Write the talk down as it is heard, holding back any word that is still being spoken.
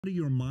of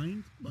your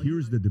mind,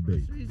 here's the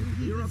debate.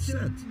 You're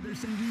upset. They're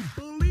saying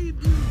we believe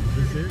you.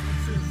 That's it?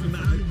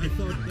 I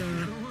thought...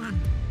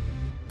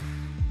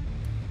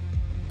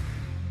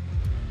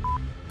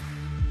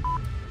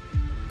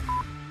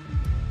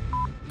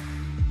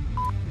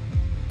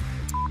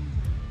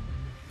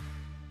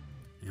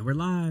 And we're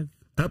live.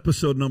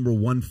 Episode number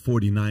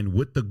 149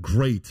 with the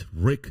great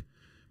Rick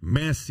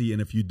Macci.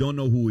 And if you don't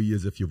know who he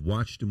is, if you've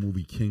watched the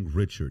movie King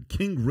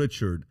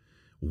Richard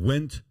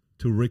went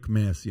to Rick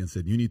Macci and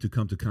said, you need to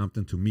come to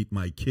Compton to meet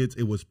my kids.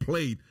 It was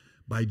played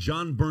by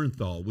John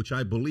Bernthal, which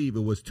I believe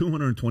it was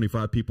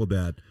 225 people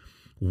that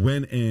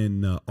went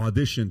and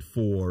auditioned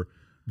for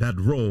that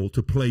role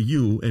to play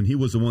you, and he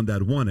was the one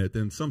that won it.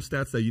 And some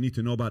stats that you need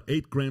to know about: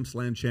 8 Grand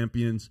Slam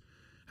champions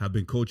have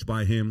been coached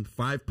by him,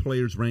 5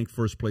 players ranked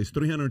first place,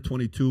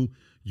 322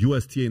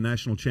 USTA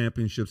national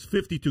championships,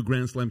 52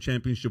 Grand Slam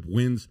championship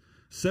wins,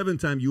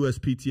 7-time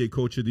USPTA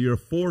Coach of the Year,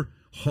 4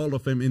 Hall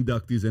of Fame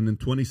inductees, and in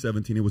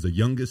 2017, he was the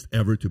youngest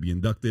ever to be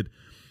inducted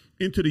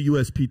into the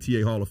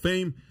USPTA Hall of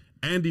Fame.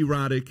 Andy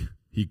Roddick,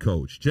 he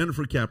coached.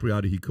 Jennifer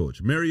Capriati, he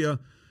coached. Maria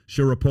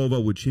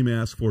Sharapova, which he may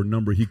ask for a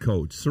number, he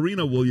coached.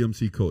 Serena Williams,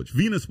 he coached.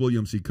 Venus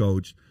Williams, he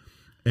coached.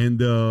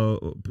 And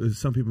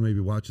some people may be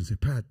watching and say,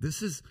 Pat,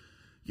 this is...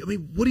 I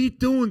mean, what are you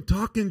doing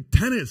talking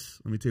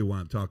tennis? Let me tell you why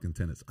I'm talking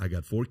tennis. I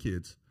got 4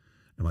 kids,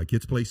 and my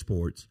kids play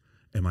sports,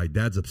 and my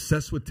dad's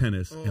obsessed with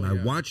tennis, I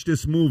watched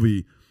this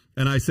movie,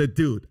 and I said,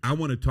 dude, I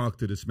want to talk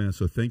to this man,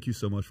 so thank you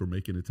so much for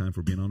making the time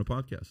for being on the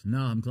podcast. No,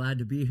 I'm glad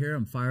to be here.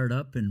 I'm fired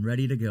up and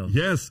ready to go.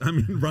 Yes, I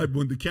mean, right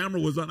when the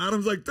camera was on,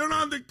 Adam's like, turn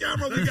on the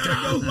camera, we got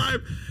to go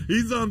live.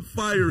 He's on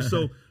fire.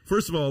 So,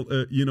 first of all,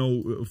 you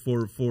know,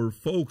 for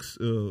folks,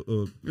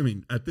 I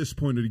mean, at this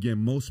point of the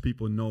game, most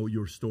people know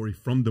your story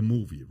from the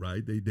movie,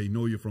 right? They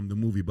know you from the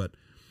movie, but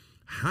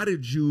how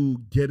did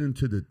you get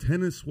into the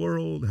tennis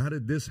world? How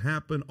did this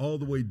happen all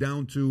the way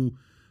down to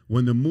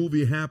when the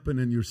movie happened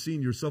and you're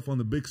seeing yourself on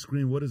the big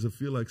screen? What does it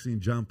feel like seeing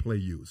John play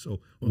you?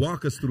 So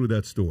walk us through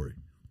that story.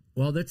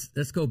 Well,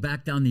 let's go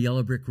back down the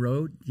Yellow Brick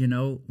Road. You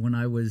know, when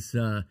I was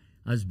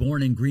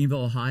born in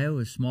Greenville, Ohio,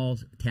 a small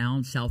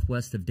town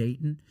southwest of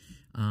Dayton.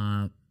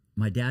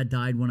 My dad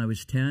died when I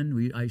was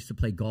 10. I used to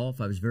play golf.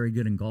 I was very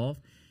good in golf.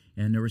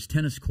 And there was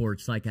tennis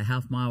courts like a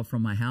half mile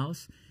from my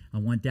house. I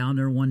went down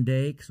there one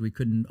day because we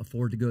couldn't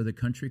afford to go to the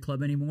country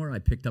club anymore. I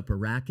picked up a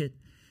racket.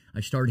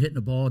 I started hitting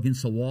the ball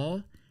against the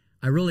wall.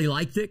 I really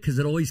liked it because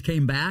it always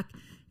came back.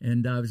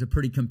 And I was a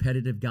pretty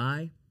competitive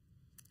guy.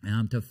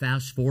 To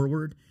fast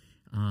forward,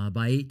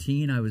 by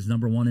 18, I was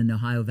 #1 in the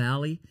Ohio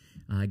Valley.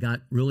 I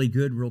got really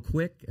good real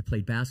quick. I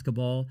played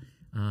basketball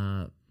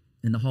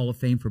in the Hall of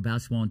Fame for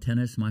basketball and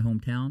tennis in my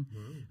hometown.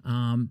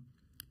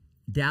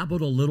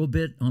 Dabbled a little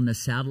bit on the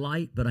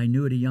satellite, but I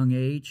knew at a young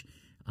age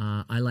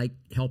I like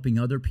helping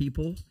other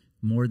people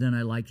more than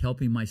I liked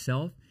helping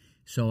myself.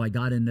 So I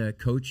got into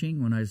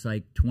coaching when I was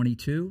like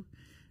 22.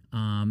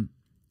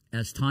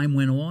 As time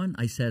went on,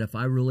 I said, if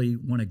I really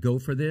want to go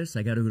for this,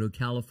 I got to go to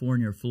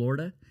California or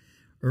Florida.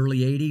 Early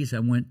 80s, I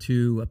went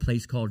to a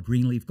place called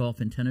Greenleaf Golf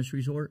and Tennis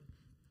Resort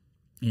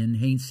in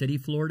Haines City,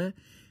 Florida.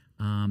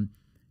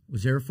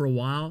 Was there for a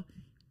while.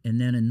 And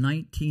then in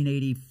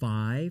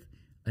 1985,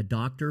 a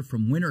doctor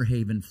from Winter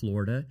Haven,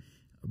 Florida,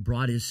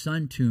 brought his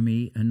son to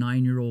me, a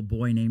 9-year-old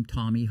boy named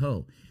Tommy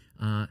Ho.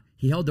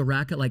 He held the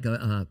racket like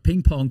a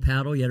ping pong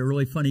paddle. He had a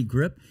really funny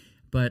grip,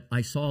 but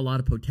I saw a lot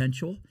of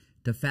potential.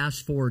 To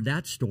fast forward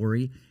that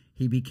story,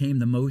 he became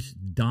the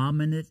most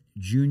dominant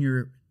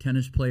junior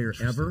tennis player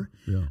ever.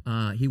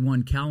 Yeah. He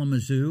won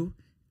Kalamazoo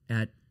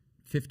at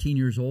 15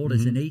 years old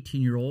as an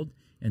 18-year-old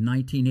in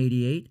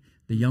 1988.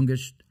 The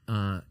youngest,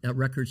 that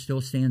record still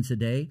stands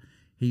today.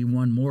 He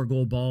won more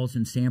gold balls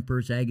in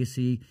Sampras,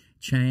 Agassi,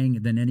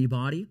 Chang than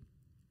anybody.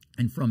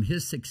 And from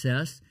his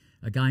success,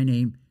 a guy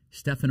named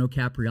Stefano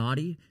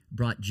Capriati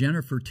brought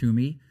Jennifer to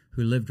me,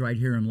 who lived right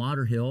here in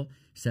Lauderdale,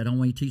 said, I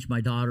want you to teach my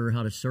daughter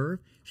how to serve.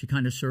 She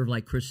kind of served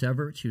like Chris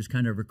Evert. She was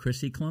kind of a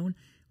Chrissy clone,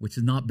 which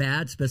is not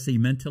bad, especially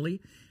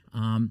mentally.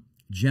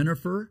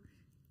 Jennifer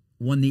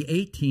won the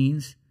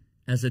 18s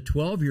as a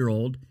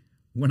 12-year-old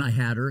when I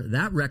had her.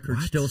 That record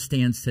still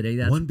stands today.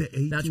 That's, won the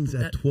 18s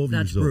at 12 years old.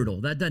 That's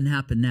brutal. That doesn't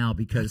happen now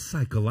because... That's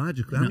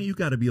psychological. I mean, you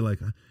got to be like...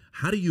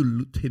 How do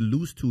you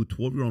lose to a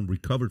 12-year-old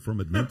recovered from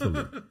it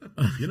mentally?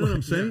 You know what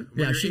I'm saying?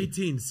 Yeah, when you're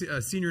 18,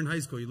 senior in high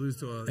school, you lose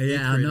to a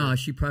yeah, no,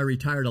 she probably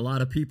retired a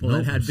lot of people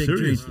that had big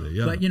dreams.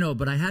 Yeah. But, you know,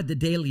 but I had the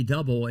daily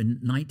double in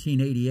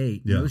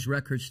 1988. Yeah. Those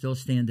records still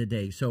stand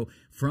today. So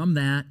from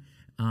that,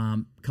 a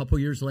couple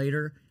years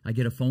later, I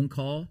get a phone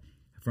call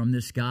from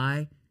this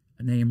guy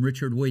named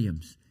Richard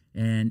Williams.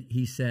 And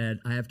he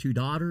said, I have 2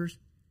 daughters.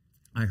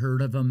 I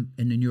heard of them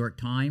in the New York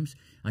Times.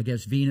 I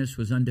guess Venus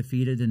was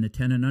undefeated in the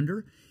 10 and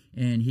under.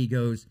 And he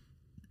goes,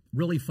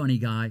 really funny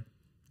guy.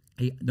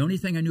 The only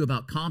thing I knew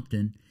about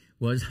Compton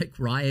was like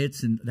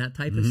riots and that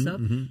type of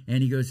stuff.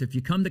 And he goes, if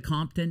you come to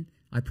Compton,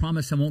 I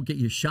promise I won't get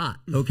you shot,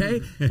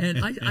 okay?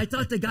 And I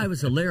thought the guy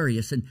was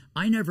hilarious. And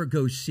I never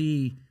go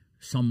see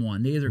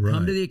someone. They either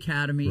come to the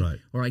academy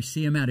or I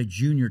see them at a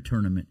junior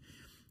tournament.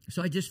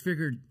 So I just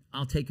figured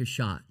I'll take a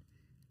shot.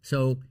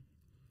 So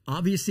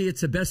obviously,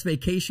 it's the best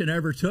vacation I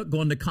ever took,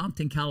 going to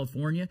Compton,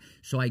 California.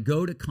 So I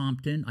go to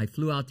Compton. I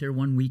flew out there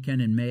one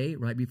weekend in May,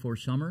 right before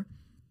summer.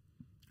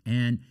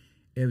 And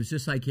it was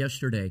just like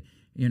yesterday.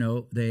 You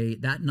know,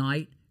 that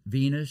night,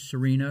 Venus,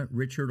 Serena,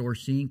 Richard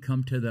Orsine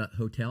come to the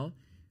hotel.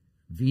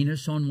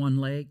 Venus on one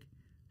leg,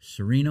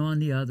 Serena on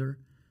the other,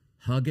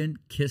 hugging,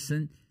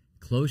 kissing,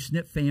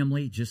 close-knit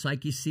family, just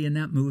like you see in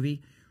that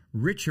movie.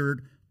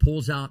 Richard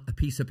pulls out a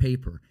piece of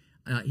paper.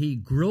 He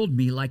grilled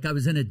me like I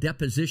was in a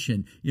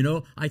deposition. You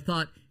know, I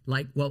thought,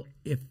 like, well,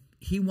 if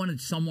he wanted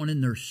someone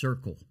in their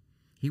circle,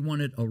 he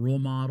wanted a role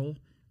model,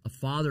 a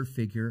father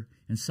figure,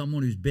 and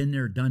someone who's been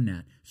there, done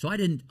that. So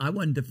I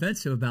wasn't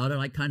defensive about it.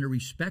 I kind of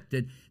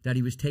respected that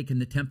he was taking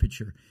the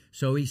temperature.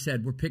 So he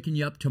said, we're picking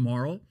you up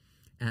tomorrow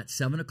at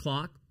 7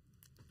 o'clock.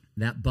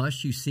 That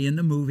bus you see in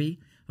the movie,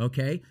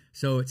 okay?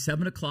 So at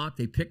 7 o'clock,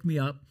 they pick me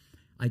up.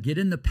 I get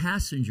in the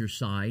passenger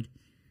side.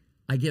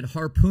 I get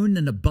harpooned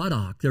in the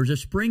buttock. There's a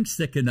spring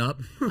sticking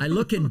up. I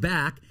look in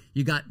back.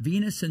 You got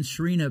Venus and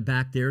Serena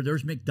back there.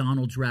 There's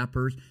McDonald's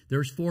wrappers.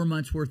 There's 4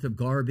 months worth of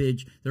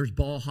garbage. There's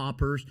ball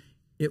hoppers.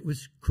 It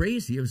was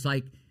crazy. It was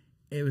like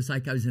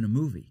I was in a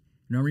movie.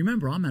 Now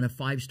remember, I'm at a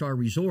 5-star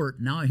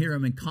resort. Now I hear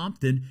I'm in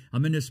Compton.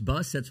 I'm in this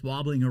bus that's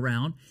wobbling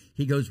around.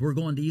 He goes, we're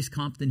going to East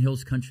Compton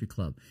Hills Country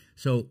Club.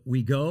 So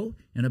we go,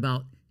 and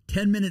about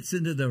 10 minutes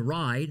into the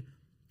ride,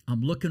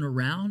 I'm looking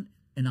around,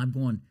 and I'm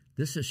going,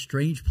 this is a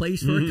strange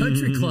place for a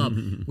country club.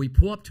 We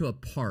pull up to a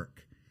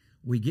park.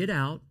 We get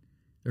out.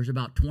 There's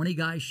about 20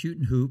 guys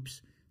shooting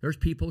hoops. There's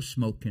people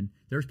smoking.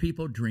 There's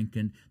people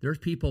drinking. There's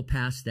people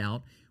passed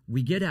out.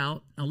 We get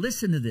out. Now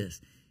listen to this.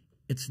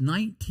 It's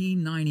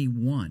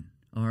 1991,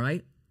 all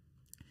right?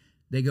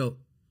 They go,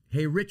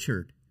 hey,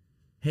 Richard.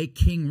 Hey,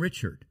 King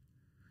Richard.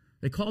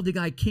 They called the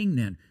guy King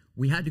then.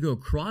 We had to go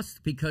across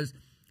because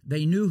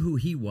they knew who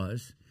he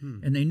was,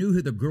 and they knew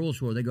who the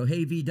girls were. They go,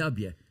 hey,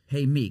 VW.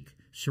 Hey, Meek.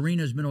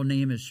 Serena's middle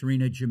name is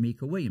Serena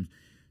Jamaica Williams.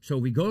 So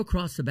we go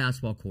across the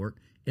basketball court.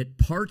 It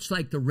parts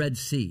like the Red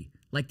Sea.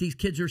 Like these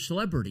kids are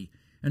celebrity.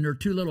 And they're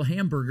two little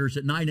hamburgers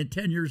at 9 and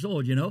 10 years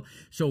old, you know.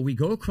 So we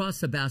go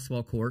across the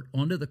basketball court,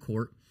 onto the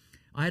court.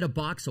 I had a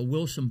box of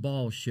Wilson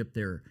balls shipped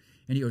there.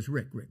 And he goes,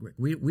 Rick,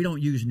 we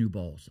don't use new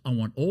balls. I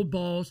want old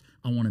balls.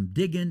 I want them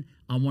digging.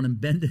 I want them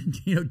bending,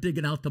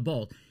 digging out the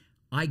balls.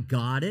 I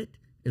got it.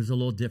 It was a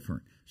little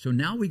different. So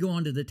now we go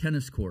onto the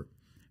tennis court.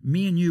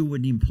 Me and you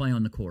wouldn't even play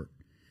on the court.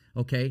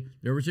 Okay,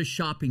 there was a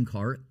shopping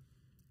cart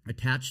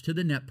attached to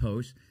the net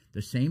post,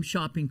 the same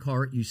shopping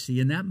cart you see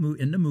in the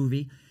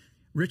movie.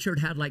 Richard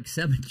had like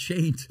 7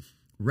 chains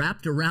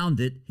wrapped around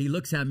it. He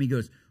looks at me,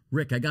 goes,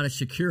 Rick, I got to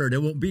secure it.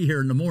 It won't be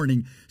here in the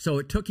morning. So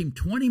it took him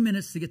 20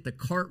 minutes to get the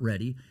cart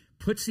ready,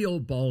 puts the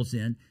old balls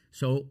in.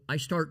 So I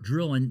start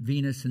drilling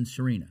Venus and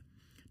Serena.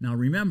 Now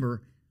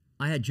remember,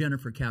 I had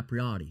Jennifer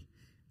Capriati.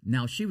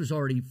 Now, she was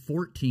already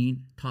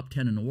 14, top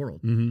 10 in the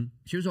world.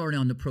 She was already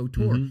on the pro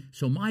tour.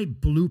 So my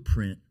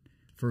blueprint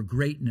for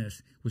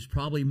greatness was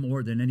probably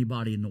more than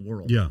anybody in the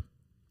world. Yeah.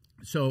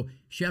 So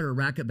she had her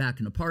racket back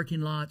in the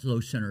parking lot,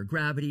 low center of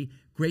gravity,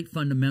 great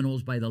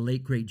fundamentals by the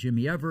late, great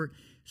Jimmy Everett.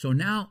 So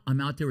now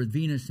I'm out there with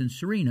Venus and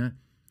Serena,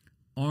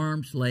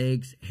 arms,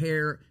 legs,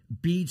 hair,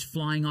 beads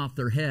flying off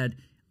their head.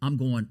 I'm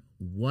going,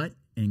 what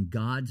in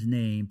God's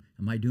name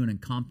am I doing in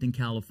Compton,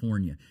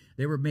 California?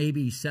 They were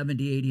maybe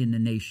 70, 80 in the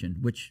nation,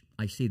 which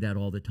I see that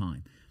all the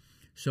time.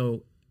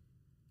 So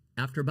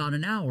after about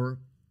an hour,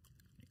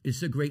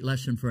 it's a great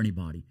lesson for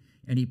anybody,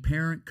 any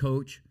parent,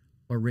 coach,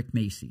 or Rick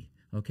Macci,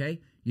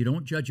 okay? You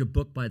don't judge a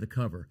book by the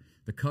cover.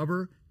 The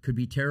cover could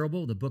be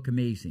terrible, the book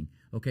amazing,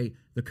 okay?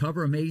 The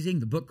cover amazing,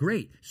 the book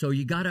great. So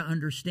you got to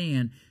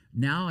understand,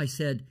 now I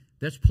said,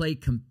 let's play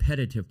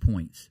competitive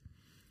points.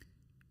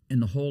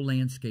 And the whole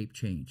landscape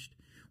changed.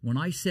 When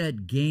I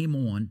said game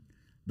on,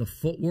 the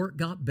footwork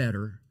got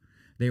better.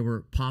 They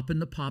were popping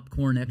the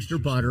popcorn, extra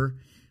butter.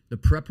 The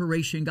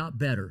preparation got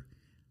better.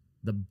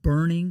 The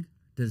burning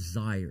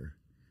desire.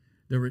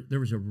 There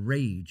was a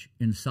rage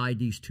inside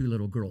these two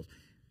little girls.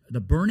 The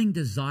burning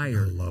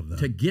desire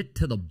to get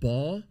to the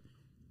ball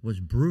was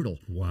brutal.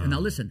 Wow. And now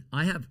listen,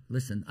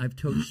 I've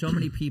told so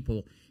many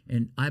people,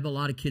 and I have a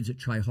lot of kids that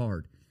try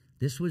hard.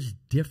 This was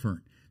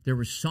different. There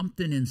was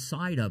something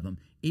inside of them,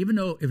 even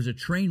though it was a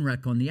train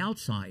wreck on the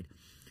outside.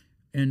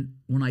 And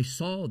when I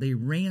saw they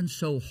ran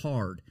so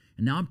hard,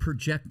 and now I'm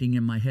projecting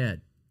in my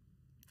head,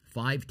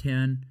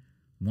 5'10",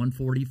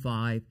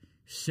 145,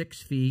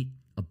 6 feet,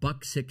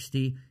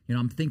 $160.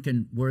 I'm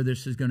thinking where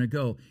this is going to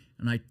go.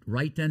 And I,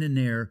 right then and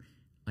there,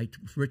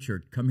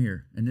 Richard, come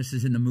here. And this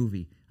is in the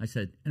movie. I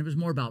said, and it was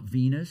more about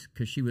Venus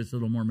because she was a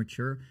little more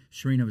mature.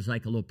 Serena was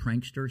like a little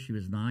prankster. She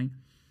was 9.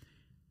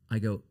 I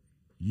go,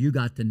 you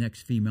got the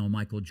next female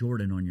Michael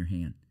Jordan on your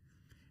hand.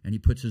 And he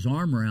puts his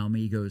arm around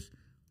me. He goes,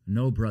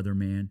 no, brother,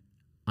 man.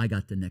 I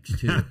got the next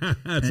 2.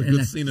 That's a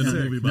good scene in the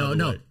movie, by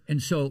the way.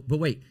 And so, but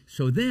wait.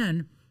 So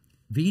then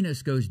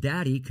Venus goes,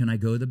 Daddy, can I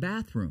go to the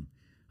bathroom?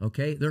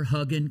 Okay, they're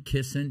hugging,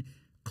 kissing,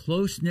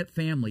 close-knit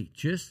family,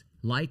 just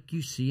like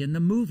you see in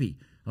the movie.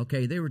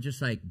 Okay, they were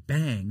just like,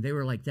 bang, they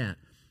were like that.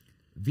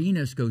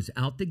 Venus goes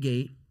out the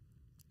gate,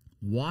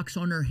 walks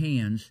on her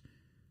hands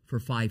for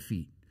 5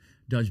 feet,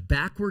 does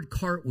backward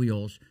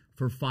cartwheels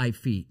for 5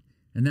 feet.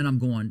 And then I'm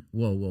going,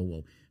 whoa, whoa,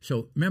 whoa.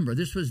 So remember,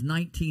 this was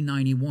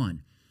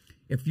 1991.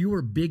 If you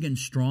were big and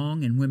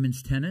strong in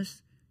women's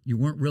tennis, you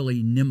weren't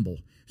really nimble.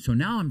 So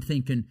now I'm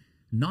thinking,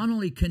 not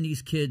only can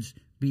these kids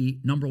be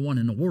number one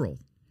in the world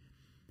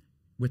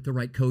with the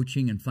right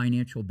coaching and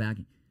financial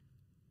backing,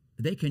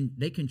 they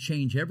can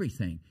change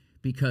everything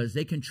because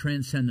they can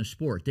transcend the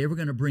sport. They were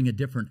going to bring a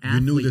different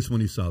athlete. You knew this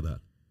when you saw that.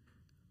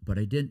 But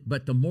I didn't.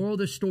 But the moral of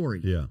the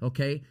story,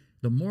 okay,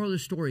 the moral of the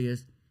story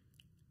is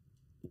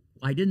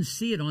I didn't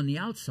see it on the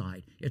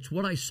outside. It's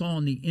what I saw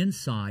on the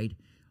inside,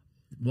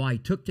 why I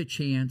took the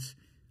chance,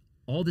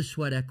 all the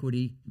sweat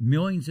equity,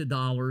 millions of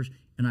dollars,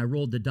 and I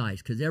rolled the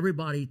dice because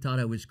everybody thought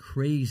I was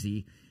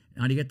crazy.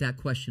 And I get that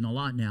question a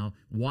lot now.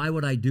 Why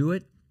would I do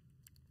it?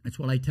 It's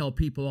what I tell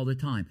people all the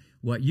time.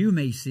 What you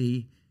may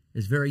see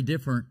is very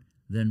different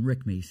than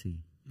Rick may see.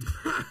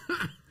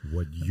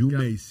 What you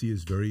may see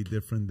is very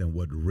different than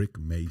what Rick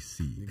may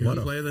see. What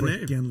a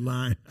freaking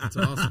line. That's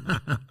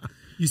awesome.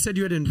 You said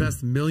you had to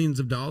invest millions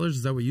of dollars.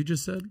 Is that what you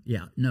just said?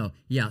 Yeah. No.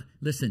 Yeah.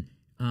 Listen,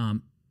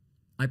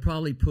 I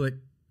probably put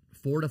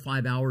 4 to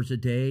 5 hours a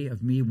day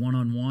of me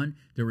one-on-one.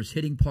 There was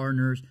hitting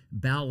partners,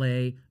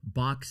 ballet,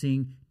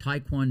 boxing,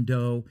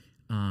 taekwondo,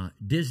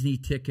 Disney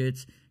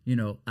tickets,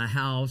 a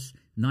house,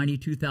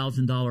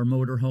 $92,000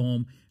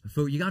 motorhome,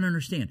 food. You got to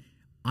understand,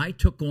 I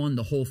took on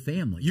the whole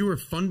family. You were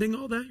funding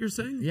all that, you're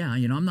saying? Yeah,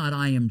 I'm not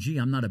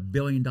IMG. I'm not a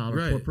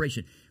billion-dollar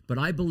corporation. But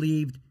I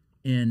believed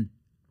in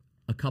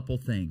a couple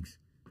things.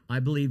 I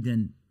believed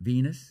in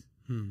Venus,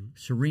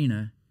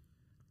 Serena,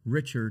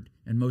 Richard,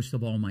 and most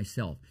of all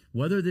myself.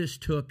 Whether this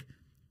took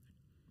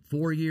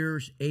 4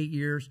 years, 8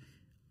 years,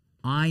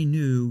 I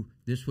knew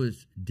this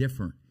was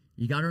different.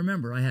 You got to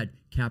remember, I had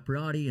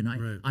Capriati,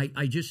 and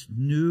I just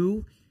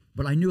knew,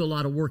 but I knew a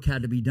lot of work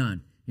had to be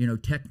done,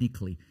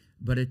 technically.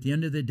 But at the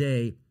end of the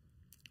day,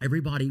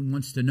 everybody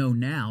wants to know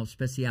now,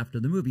 especially after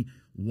the movie,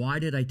 why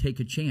did I take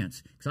a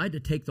chance? Because I had to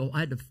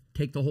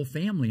take the whole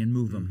family and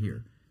move them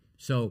here.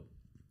 So,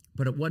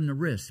 but it wasn't a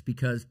risk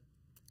because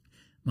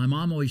my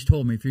mom always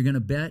told me, if you're going to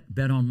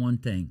bet on one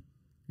thing,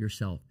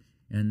 yourself.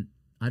 And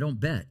I don't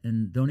bet.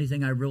 And the only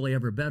thing I really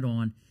ever bet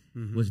on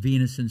was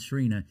Venus and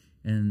Serena.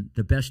 And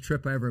the best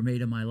trip I ever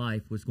made in my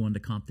life was going to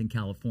Compton,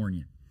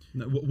 California.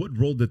 Now, what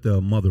role did the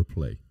mother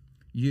play?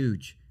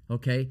 Huge.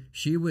 Okay.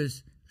 She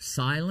was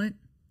silent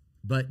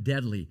but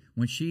deadly.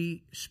 When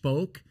she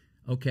spoke,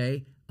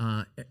 okay,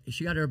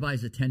 she got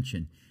everybody's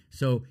attention.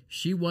 So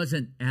she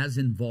wasn't as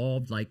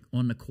involved like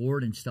on the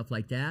court and stuff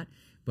like that.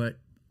 But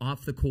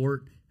off the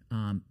court,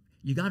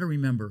 you got to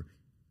remember,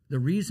 the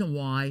reason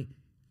why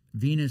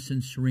Venus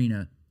and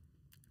Serena,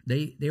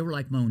 they were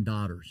like my own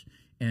daughters.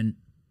 And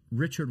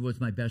Richard was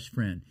my best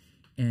friend.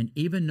 And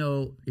even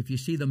though, if you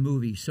see the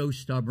movie, so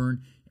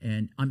stubborn,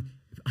 and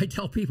I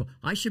tell people,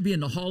 I should be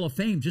in the Hall of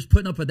Fame just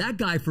putting up with that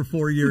guy for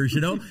 4 years,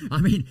 I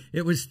mean,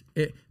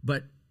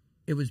 but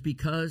it was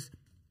because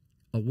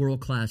a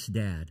world-class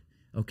dad,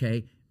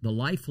 okay? The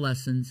life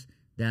lessons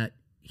that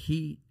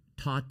he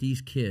taught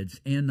these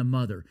kids and the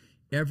mother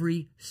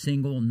every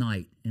single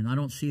night, and I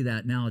don't see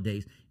that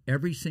nowadays,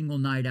 every single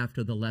night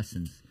after the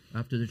lessons,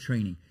 after the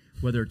training,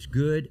 whether it's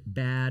good,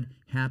 bad,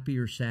 happy,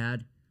 or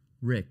sad,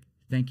 Rick,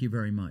 thank you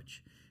very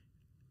much.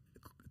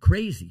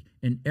 Crazy.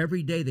 And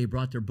every day they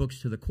brought their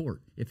books to the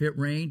court. If it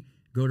rained,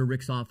 go to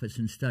Rick's office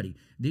and study.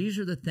 These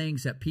are the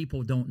things that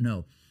people don't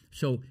know.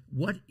 So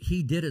what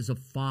he did as a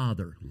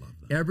father,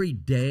 every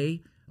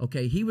day,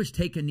 okay, he was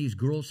taking these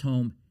girls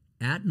home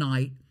at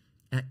night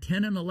at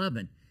 10 and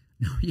 11.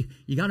 Now,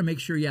 you got to make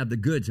sure you have the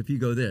goods if you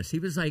go this. He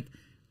was like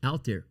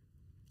out there.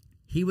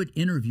 He would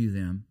interview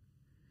them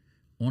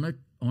on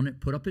it,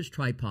 put up his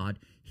tripod.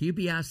 He'd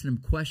be asking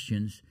them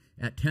questions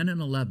at 10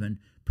 and 11,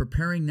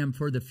 preparing them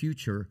for the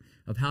future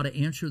of how to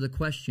answer the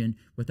question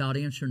without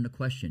answering the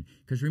question.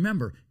 Because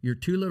remember, you're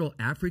two little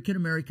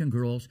African-American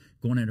girls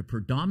going in a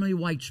predominantly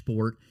white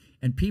sport,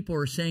 and people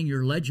are saying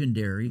you're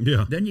legendary.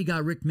 Yeah. Then you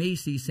got Rick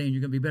Macci saying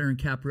you're going to be better than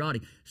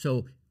Capriati.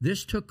 So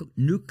this took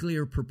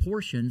nuclear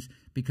proportions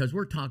because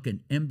we're talking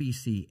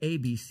NBC,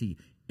 ABC.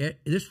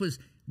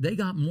 They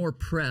got more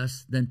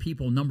press than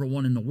people number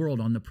one in the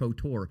world on the Pro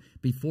Tour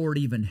before it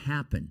even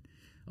happened.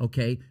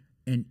 Okay?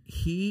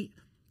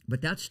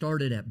 But that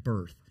started at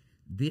birth.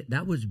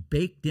 That was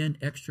baked in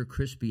extra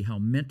crispy, how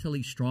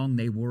mentally strong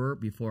they were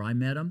before I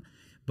met them.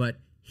 But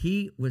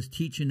he was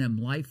teaching them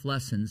life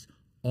lessons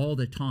all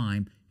the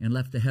time and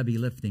left the heavy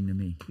lifting to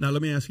me. Now,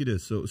 let me ask you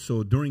this.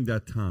 So during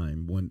that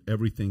time when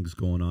everything's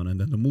going on and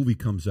then the movie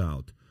comes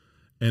out,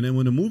 and then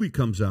when the movie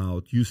comes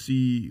out, you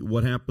see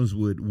what happens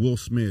with Will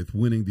Smith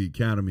winning the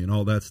Academy and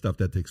all that stuff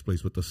that takes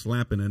place with the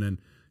slapping. And then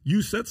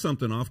you said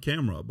something off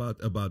camera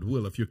about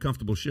Will, if you're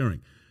comfortable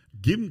sharing.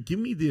 Give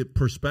me the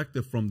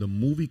perspective from the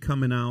movie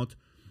coming out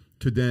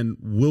to then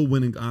Will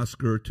winning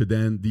Oscar to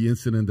then the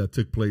incident that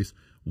took place.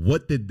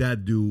 What did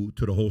that do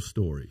to the whole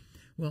story?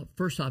 Well,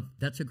 first off,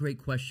 that's a great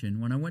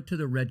question. When I went to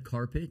the red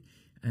carpet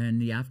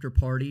and the after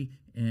party,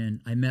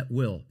 and I met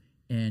Will,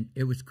 And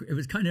it was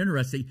kind of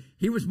interesting.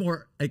 He was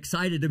more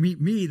excited to meet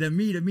me than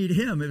me to meet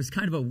him. It was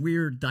kind of a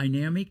weird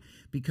dynamic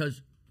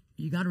because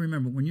you got to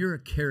remember when you're a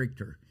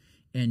character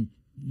and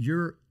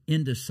you're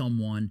into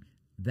someone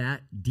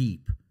that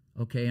deep,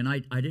 okay? And I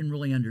didn't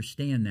really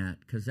understand that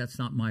because that's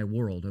not my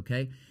world,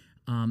 okay?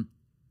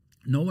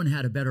 No one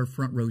had a better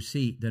front row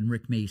seat than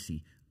Rick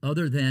Macci,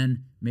 other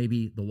than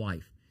maybe the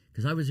wife,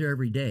 because I was there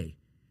every day,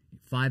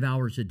 5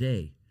 hours a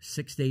day,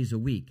 6 days a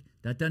week.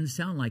 That doesn't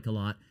sound like a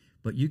lot,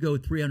 but you go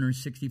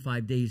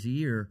 365 days a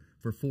year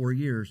for 4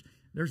 years,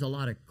 there's a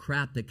lot of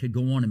crap that could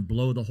go on and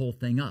blow the whole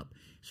thing up.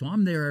 So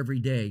I'm there every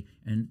day,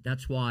 and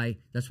that's why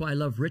I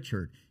love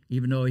Richard,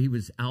 even though he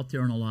was out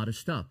there in a lot of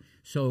stuff.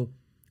 So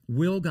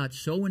Will got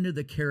so into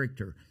the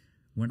character.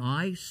 When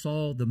I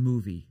saw the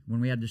movie,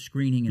 when we had the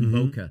screening in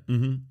Boca,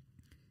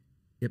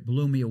 it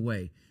blew me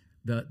away.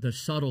 The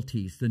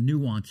subtleties, the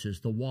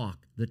nuances, the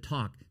walk, the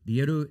talk,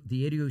 the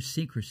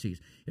idiosyncrasies.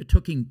 It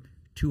took him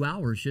 2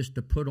 hours just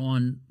to put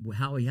on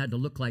how he had to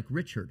look like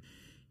Richard.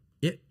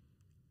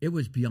 It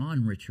was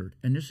beyond Richard.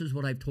 And this is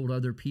what I've told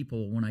other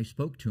people when I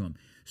spoke to him.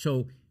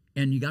 So,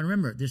 and you got to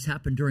remember, this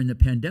happened during the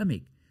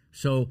pandemic.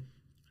 So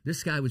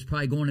this guy was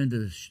probably going into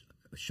the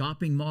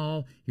shopping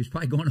mall. He was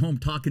probably going home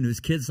talking to his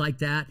kids like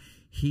that.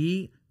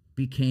 He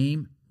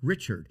became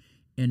Richard.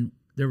 And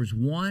there was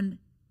one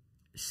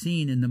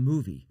scene in the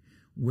movie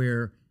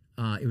where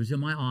it was in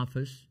my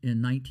office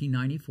in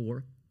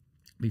 1994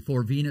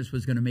 before Venus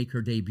was going to make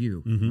her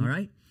debut, all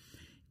right?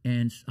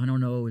 And I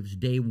don't know, it was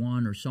day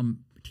one or some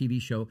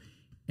TV show,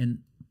 and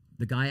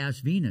the guy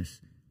asked Venus,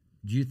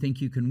 do you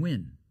think you can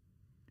win?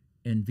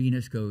 And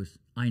Venus goes,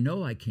 I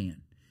know I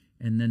can.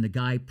 And then the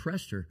guy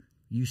pressed her,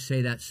 you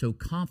say that so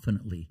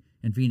confidently.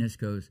 And Venus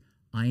goes,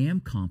 I am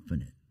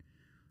confident.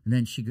 And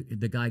then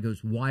the guy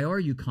goes, why are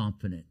you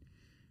confident?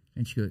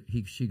 And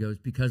she goes,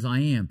 because I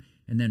am.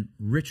 And then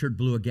Richard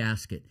blew a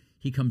gasket.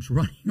 He comes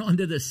running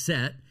onto the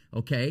set,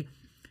 okay,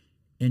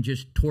 and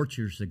just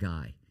tortures the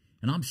guy.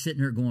 And I'm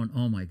sitting there going,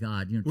 oh, my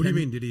God. You know, what do you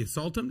mean? Did he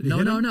assault him? No.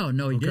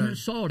 He didn't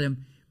assault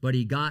him, but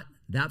he got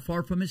that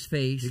far from his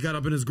face. He got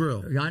up in his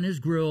grill. Got in his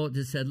grill,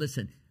 just said,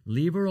 listen,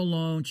 leave her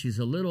alone. She's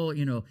a little,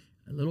 a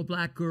little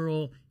black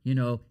girl.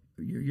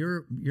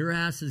 Your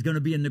ass is going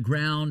to be in the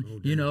ground.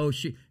 Oh,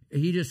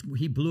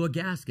 he blew a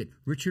gasket.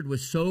 Richard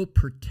was so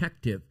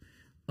protective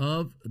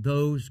of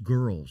those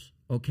girls,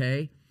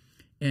 okay?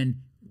 And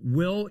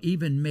Will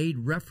even made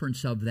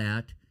reference of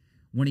that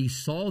when he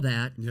saw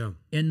that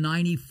in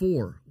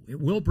 94.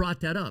 Will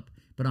brought that up,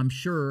 but I'm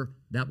sure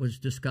that was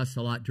discussed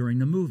a lot during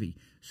the movie.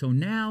 So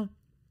now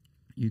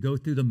you go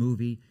through the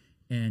movie,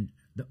 and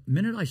the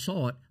minute I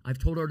saw it, I've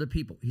told other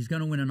people, he's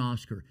going to win an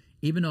Oscar.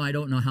 Even though I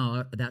don't know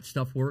how that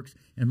stuff works,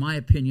 in my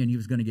opinion, he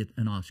was going to get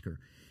an Oscar.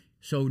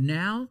 So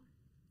now,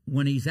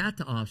 when he's at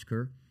the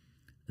Oscar,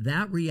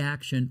 that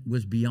reaction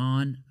was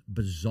beyond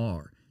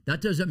bizarre.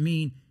 That doesn't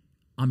mean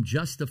I'm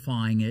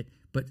justifying it,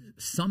 but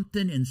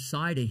something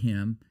inside of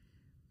him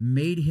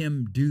made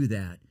him do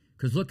that.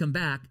 Because looking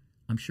back,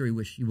 I'm sure he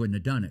wished he wouldn't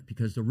have done it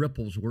because the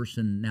ripples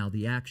worsen now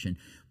the action.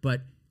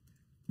 But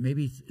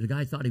maybe the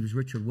guy thought he was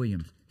Richard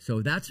Williams.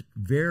 So that's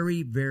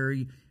very,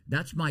 very,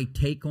 that's my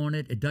take on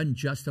it. It doesn't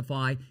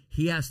justify.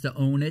 He has to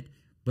own it.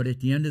 But at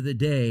the end of the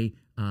day,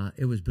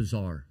 it was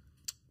bizarre.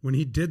 When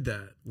he did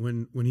that,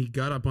 when he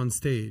got up on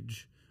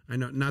stage, I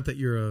know not that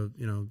you're a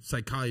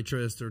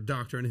psychiatrist or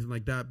doctor or anything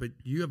like that, but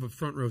you have a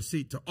front row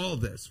seat to all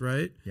this,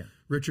 right? Yeah.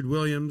 Richard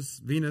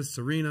Williams, Venus,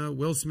 Serena,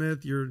 Will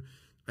Smith.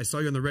 I saw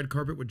you on the red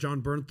carpet with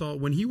John Bernthal.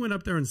 When he went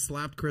up there and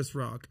slapped Chris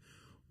Rock,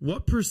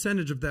 what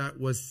percentage of that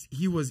was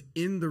he was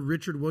in the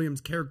Richard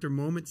Williams character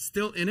moment,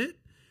 still in it?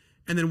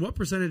 And then what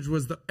percentage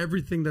was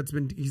everything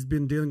he's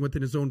been dealing with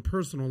in his own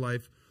personal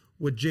life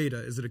with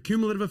Jada? Is it a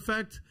cumulative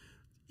effect?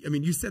 I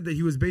mean, you said that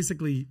he was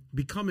basically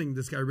becoming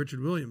this guy,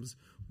 Richard Williams.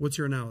 What's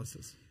your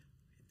analysis?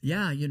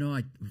 Yeah,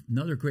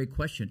 another great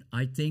question.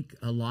 I think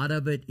a lot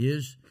of it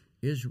is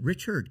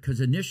Richard, because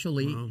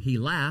initially he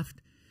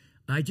laughed.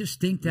 I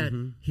just think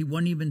that he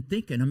wasn't even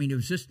thinking. I mean, it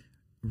was just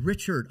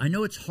Richard. I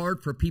know it's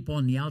hard for people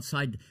on the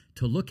outside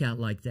to look at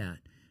like that,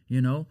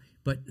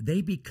 but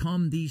they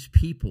become these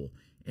people.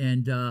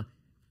 And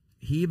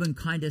he even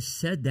kind of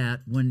said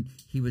that when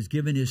he was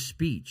giving his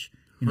speech.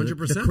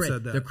 100%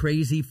 said that. The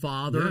crazy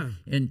father.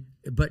 Yeah.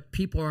 But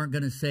people aren't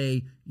going to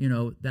say,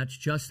 that's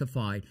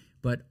justified.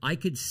 But I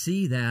could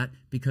see that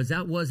because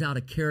that was out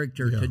of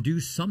character to do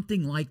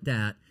something like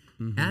that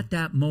at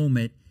that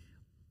moment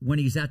when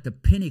he's at the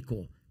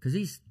pinnacle. Because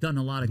he's done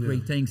a lot of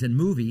great things in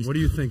movies. What do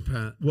you think,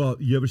 Pat? Well,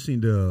 you ever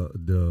seen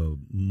the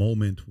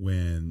moment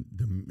when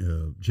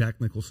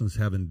Jack Nicholson's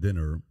having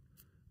dinner?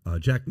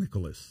 Jack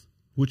Nicholas.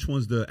 Which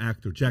one's the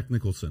actor? Jack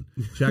Nicholson.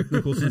 Jack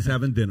Nicholson's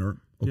having dinner.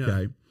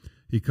 Okay. Yeah.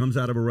 He comes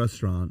out of a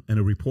restaurant, and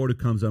a reporter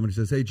comes up and he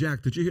says, hey,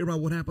 Jack, did you hear about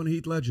what happened to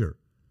Heath Ledger?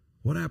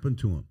 What happened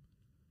to him?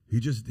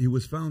 He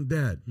was found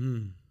dead.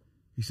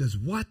 He says,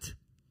 what?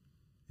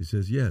 He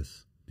says,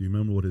 yes. Do you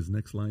remember what his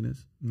next line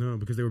is? No,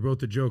 because they were both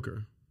the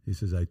Joker. He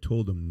says, I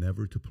told him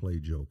never to play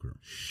Joker.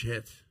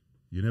 Shit.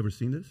 You never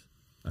seen this?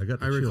 I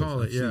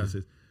recall it, yeah.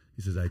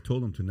 He says, I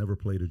told him to never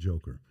play the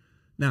Joker.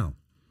 Now,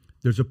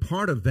 there's a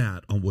part of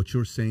that on what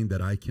you're saying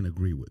that I can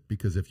agree with,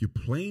 because if you're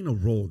playing a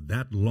role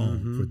that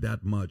long for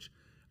that much,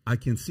 I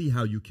can see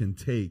how you can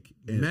take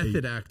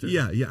method actor.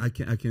 Yeah, I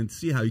can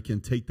see how you can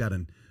take that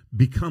and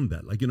become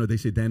that. Like, they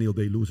say Daniel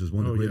Day-Lewis is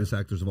one of the greatest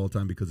actors of all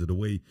time because of the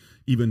way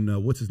even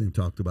what's his name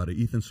talked about it.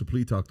 Ethan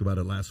Suplee talked about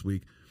it last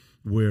week,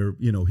 where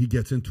he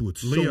gets into it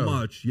so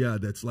much. Yeah,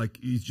 that's like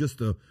he's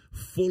just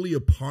fully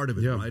a part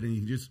of it, right? And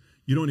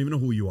you don't even know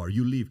who you are.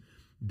 You leave.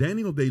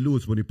 Daniel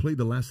Day-Lewis, when he played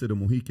the last of the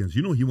Mohicans,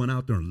 he went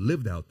out there and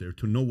lived out there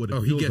to know what it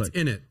feels like. Oh, he gets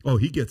in it. Oh,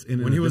 he gets in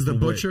it. When he was the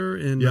butcher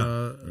in,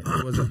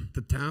 was it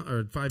the town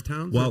or 5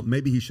 Towns? Well,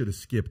 maybe he should have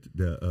skipped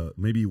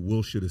maybe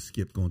Will should have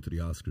skipped going to the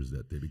Oscars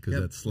that day because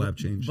that slap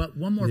changed. But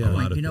one more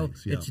point,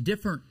 it's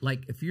different.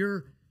 Like if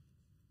you're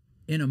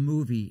in a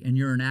movie and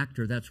you're an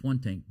actor, that's one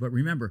thing. But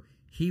remember,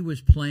 he was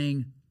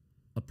playing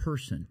a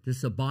person. This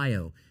is a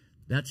bio.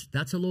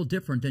 That's a little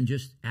different than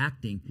just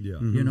acting. Yeah.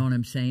 You know what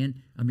I'm saying?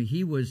 I mean,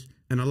 he was...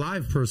 And a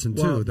live person,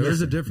 too. Well,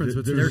 there's a difference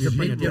between there's a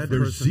big difference.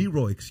 There's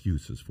zero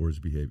excuses for his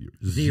behavior.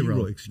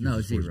 Zero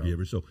excuses for his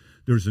behavior. So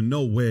there's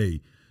no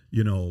way,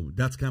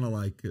 that's kind of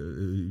like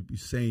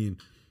saying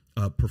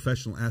a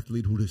professional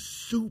athlete who is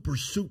super,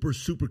 super,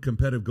 super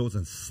competitive goes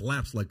and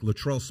slaps like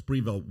Latrell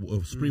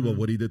Sprewell,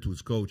 what he did to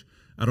his coach.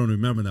 I don't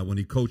remember that when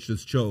he coached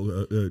his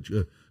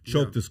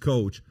choked his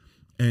coach.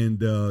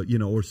 And,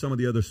 or some of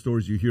the other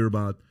stories you hear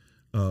about.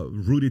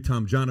 Rudy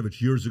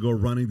Tomjanovich years ago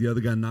running, the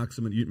other guy knocks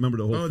him, and you remember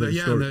the whole thing?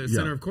 The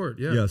center of court.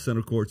 Yeah,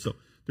 center court. So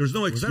there's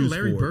no excuse. Was that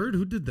Larry for Bird?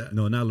 Who did that?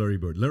 No, not Larry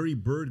Bird. Larry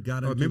Bird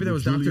got into maybe that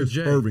was Julius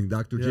Dr. J. Irving.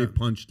 Dr. J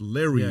punched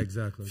Larry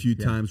a few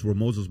times where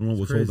Moses Malone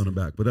was holding him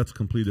back. But that's a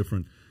completely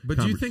different. But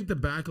do you think the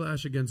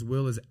backlash against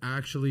Will is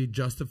actually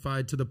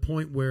justified to the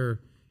point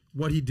where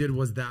what he did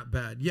was that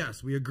bad?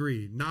 Yes, we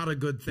agree. Not a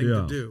good thing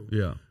to do.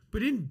 Yeah.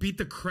 But he didn't beat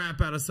the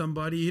crap out of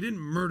somebody. He didn't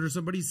murder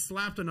somebody. He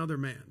slapped another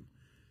man.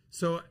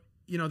 So...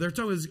 they're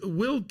talking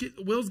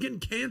Will's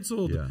getting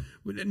canceled. Yeah.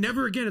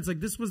 Never again. It's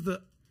like this was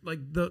the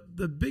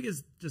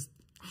biggest just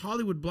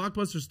Hollywood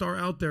blockbuster star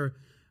out there.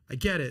 I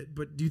get it,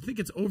 but do you think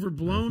it's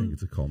overblown? I think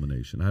it's a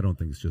culmination. I don't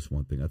think it's just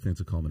one thing. I think it's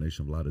a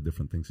culmination of a lot of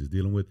different things he's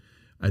dealing with.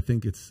 I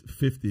think it's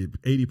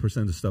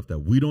 80% of stuff that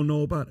we don't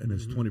know about, and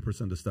it's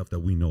 20% of stuff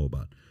that we know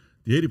about.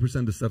 The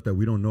 80% of stuff that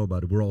we don't know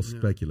about, we're all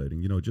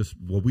speculating. Just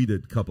what we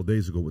did a couple of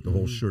days ago with the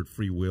whole shirt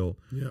free will,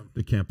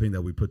 the campaign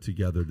that we put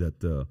together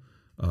that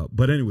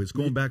but anyways,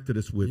 going back to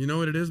this with... You know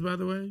what it is, by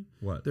the way?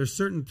 What? There's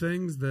certain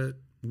things that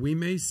we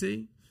may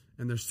see,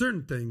 and there's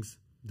certain things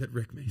that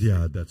Rick may see.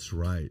 Yeah, that's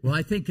right. Well,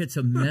 I think it's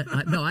a...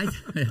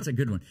 that's a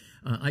good one.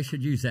 I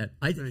should use that.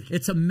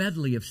 It's a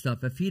medley of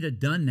stuff. If he'd have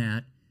done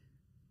that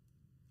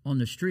on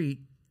the street,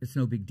 it's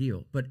no big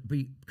deal. But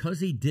because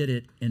he did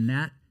it in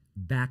that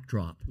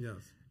backdrop,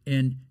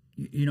 and,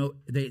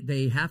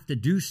 they have to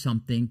do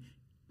something...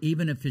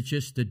 Even if it's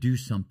just to do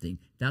something,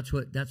 that's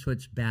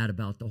what's bad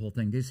about the whole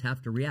thing. They just have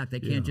to react.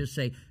 They can't just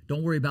say,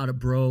 "Don't worry about it,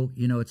 bro.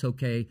 It's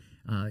okay."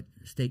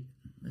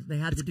 They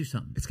had to do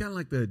something. It's kind of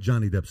like the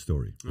Johnny Depp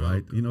story,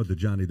 right? The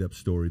Johnny Depp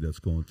story that's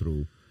going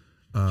through.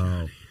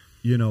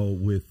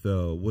 With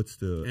what's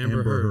the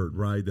Amber Heard,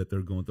 right? That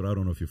they're going through. I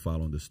don't know if you're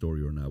following the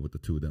story or not with the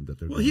two of them that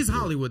they're. Well, he's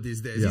Hollywood these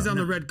days. He's on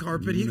the red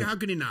carpet. How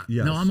can he not?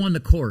 Yes. No, I'm on the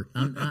court.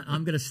 I'm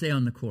going to stay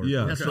on the court.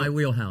 Yeah, that's my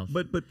wheelhouse.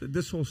 But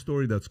this whole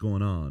story that's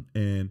going on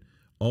and.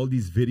 All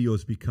these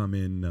videos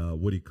becoming,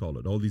 what do you call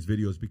it? All these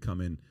videos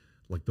becoming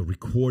like the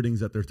recordings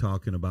that they're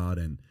talking about,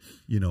 and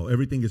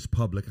everything is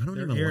public. I don't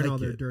even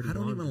like it. I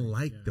don't even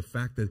like the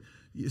fact that.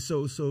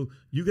 So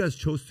you guys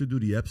chose to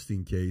do the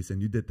Epstein case,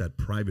 and you did that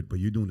private, but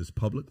you're doing this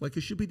public. Like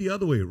it should be the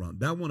other way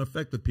around. That one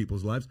affected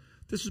people's lives.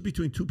 This is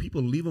between two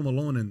people. Leave them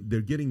alone, and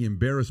they're getting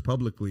embarrassed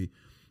publicly,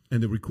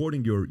 and the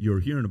recording you're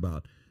hearing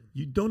about.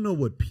 You don't know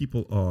what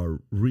people are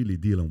really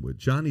dealing with.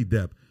 Johnny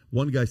Depp.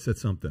 One guy said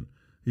something.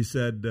 He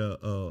said.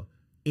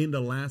 In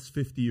the last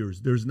 50 years,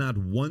 there's not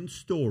one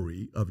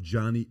story of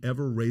Johnny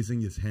ever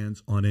raising his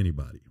hands on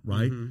anybody,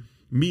 right?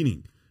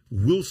 Meaning,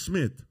 Will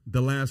Smith,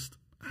 the last,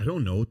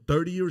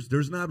 30 years,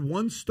 there's not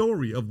one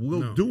story of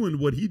Will doing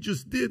what he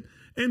just did.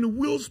 And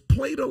Will's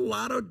played a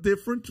lot of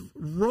different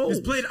roles.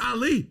 He's played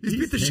Ali. He's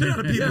beat the shit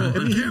out of people. Yeah,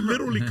 he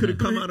literally could have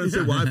come out and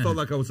said, well, I felt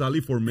like I was Ali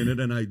for a minute,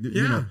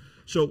 and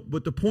So,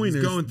 but the point is,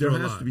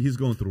 he's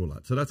going through a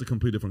lot. So that's a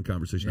completely different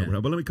conversation that we're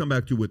having. But let me come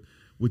back to with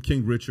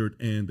King Richard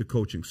and the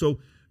coaching. So,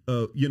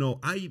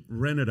 I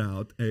rented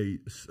out a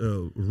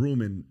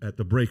room at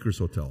the Breakers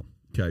Hotel,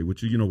 okay,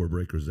 which where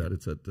Breakers is at.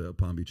 It's at the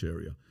Palm Beach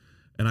area.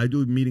 And I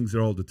do meetings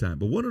there all the time.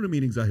 But one of the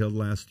meetings I held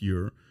last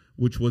year,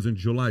 which was in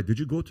July, did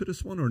you go to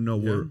this one or no?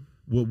 Yeah.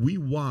 Where we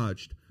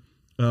watched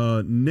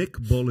Nick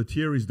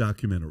Bollettieri's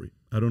documentary.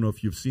 I don't know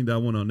if you've seen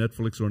that one on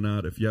Netflix or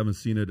not. If you haven't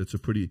seen it, it's a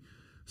pretty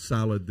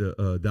solid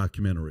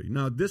documentary.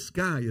 Now, this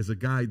guy is a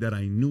guy that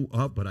I knew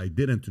of, but I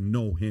didn't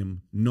know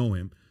him.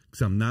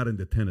 Because I'm not in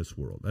the tennis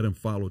world. I didn't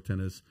follow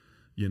tennis,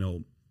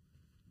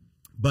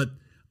 But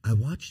I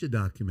watched the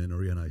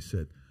documentary and I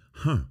said,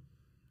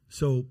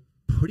 so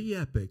pretty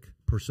epic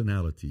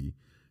personality.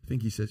 I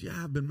think he says,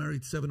 I've been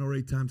married 7 or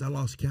 8 times. I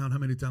lost count how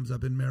many times I've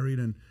been married.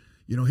 And,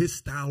 his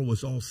style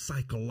was all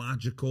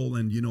psychological,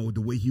 and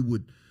the way he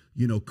would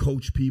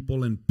coach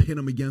people and pin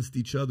them against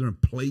each other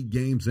and play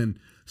games and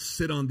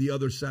sit on the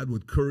other side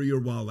with Courier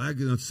while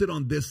sit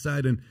on this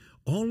side, and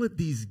all of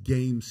these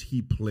games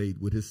he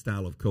played with his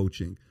style of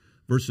coaching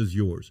versus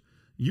yours.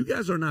 You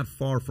guys are not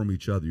far from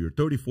each other. You're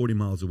 30, 40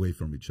 miles away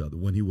from each other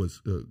when he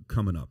was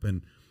coming up.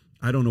 And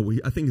I don't know.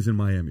 I think he's in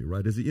Miami,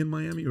 right? Is he in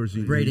Miami or is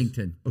he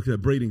Bradenton? Okay,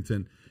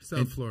 Bradenton.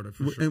 South Florida,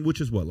 for sure. And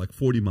which is what, like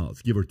 40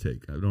 miles, give or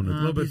take? I don't know. A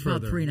little bit He's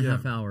about further.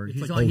 3.5 hours.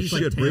 He's like, he's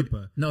shit,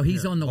 Tampa. no,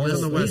 he's on the west.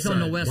 on the west He's on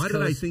the side. west Why coast.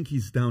 did I think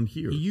he's down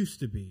here? He used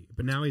to be,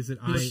 but now he's at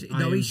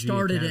He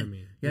started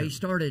Academy. he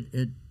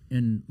started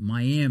in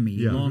Miami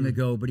long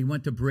ago, but he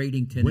went to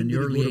Bradenton When in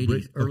the did he early go to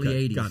 80s. Early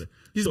Okay, 80s. got it.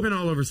 He's been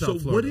all over South So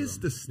Florida, what is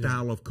though. the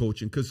style of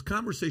coaching? Because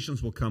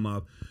conversations will come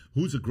up.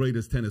 Who's the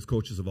greatest tennis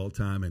coaches of all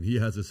time? And he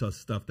has this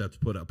stuff that's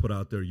put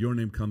out there. Your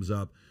name comes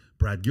up.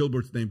 Brad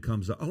Gilbert's name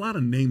comes up. A lot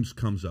of names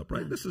comes up,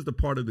 right? Yeah. This is the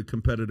part of the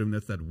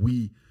competitiveness that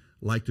we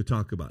like to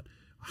talk about.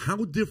 How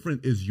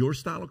different is your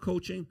style of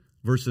coaching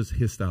versus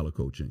his style of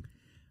coaching?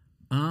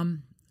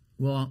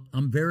 Well,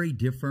 I'm very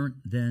different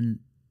than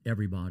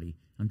everybody.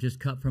 I'm just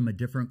cut from a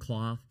different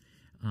cloth.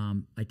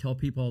 I tell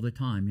people all the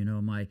time,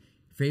 my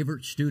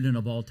favorite student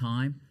of all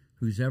time,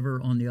 who's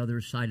ever on the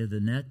other side of the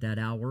net, that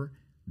hour,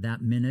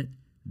 that minute,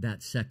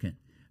 that second.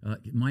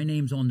 My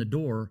name's on the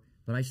door,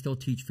 but I still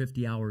teach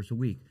 50 hours a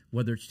week,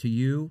 whether it's to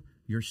you,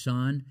 your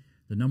son,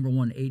 the number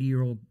one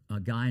 80-year-old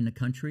guy in the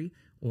country,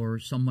 or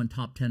someone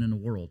top 10 in the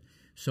world.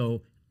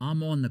 So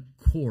I'm on the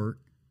court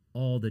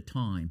all the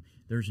time.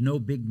 There's no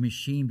big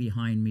machine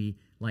behind me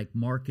like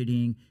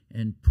marketing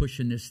and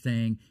pushing this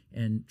thing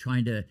and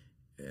trying to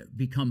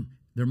become.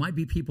 There might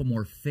be people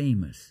more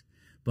famous,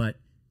 but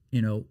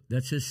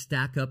let's just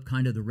stack up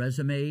kind of the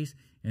resumes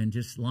and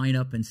just line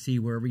up and see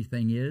where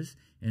everything is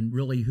and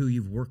really who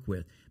you've worked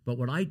with. But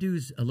what I do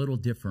is a little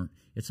different.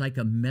 It's like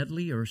a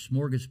medley or a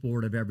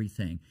smorgasbord of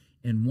everything.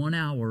 In 1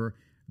 hour,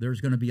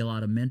 there's going to be a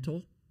lot of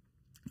mental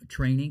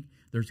training.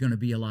 There's going to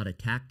be a lot of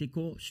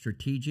tactical,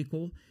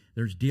 strategical.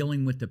 There's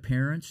dealing with the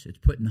parents. It's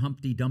putting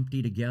Humpty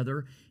Dumpty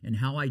together, and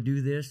how I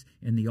do this,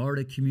 and the art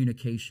of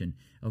communication,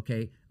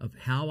 okay, of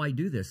how I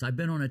do this. I've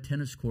been on a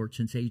tennis court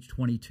since age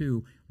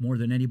 22, more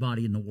than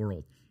anybody in the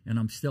world, and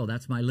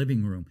that's my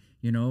living room,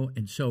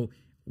 and so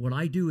what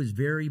I do is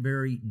very,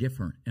 very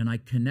different, and I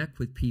connect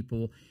with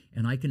people,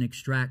 and I can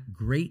extract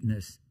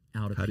greatness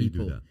out of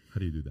people. How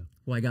do you do that?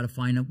 Well, I got to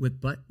find out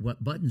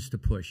what buttons to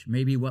push.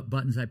 Maybe what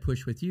buttons I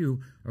push with you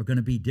are going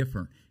to be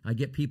different. I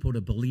get people to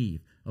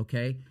believe,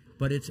 okay?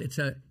 But it's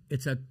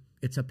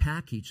a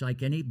package.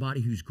 Like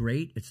anybody who's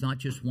great, it's not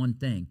just one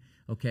thing,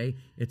 okay?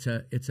 It's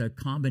a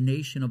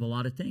combination of a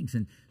lot of things.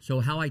 And so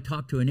how I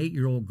talk to an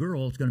 8-year-old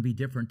girl is going to be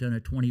different than a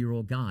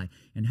 20-year-old guy.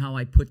 And how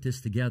I put this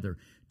together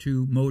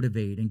to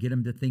motivate and get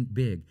them to think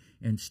big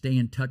and stay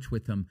in touch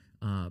with them,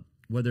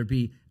 whether it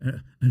be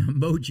an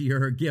emoji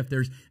or a gift.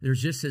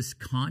 There's just this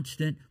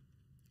constant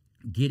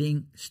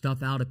getting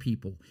stuff out of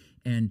people.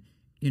 And,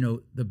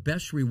 the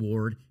best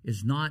reward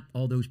is not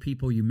all those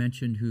people you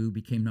mentioned who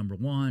became number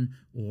one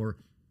or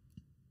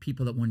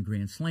people that won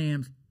Grand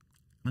Slams.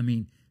 I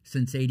mean,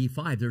 since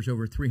 85, there's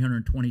over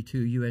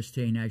 322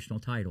 USPTA national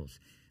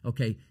titles.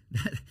 Okay,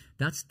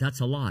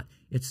 that's a lot.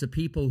 It's the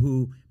people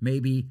who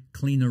maybe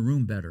clean their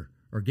room better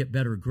or get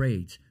better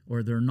grades,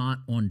 or they're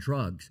not on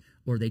drugs,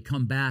 or they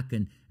come back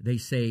and they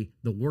say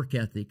the work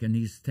ethic and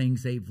these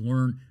things they've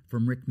learned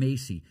from Rick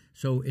Macci.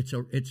 So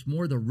it's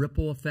more the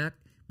ripple effect.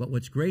 But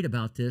what's great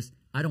about this,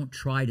 I don't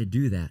try to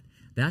do that.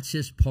 That's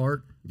just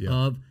part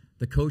of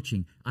the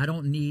coaching. I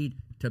don't need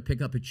to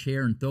pick up a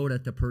chair and throw it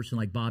at the person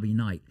like Bobby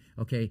Knight.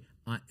 Okay,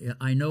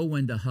 I know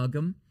when to hug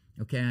them.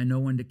 Okay, I know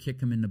when to kick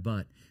them in the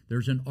butt.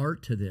 There's an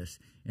art to this,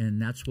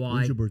 and that's why.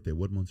 When's your birthday?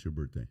 What month's your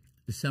birthday?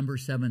 December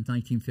 7th,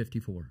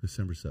 1954.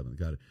 December 7th,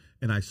 got it.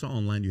 And I saw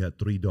online you had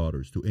 3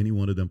 daughters. Do any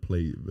one of them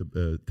play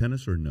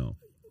tennis or no?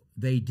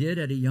 They did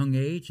at a young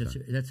age.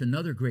 That's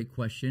another great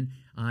question.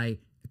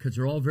 Because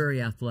they're all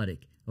very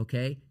athletic,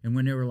 okay? And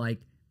when they were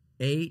like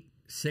 8,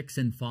 6,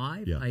 and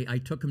 5, I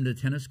took them to the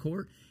tennis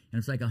court, and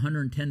it's like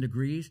 110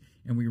 degrees,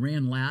 and we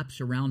ran laps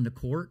around the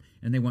court,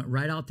 and they went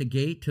right out the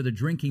gate to the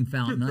drinking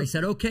fountain. And I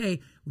said, okay,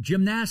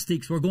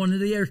 gymnastics, we're going to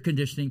the air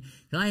conditioning.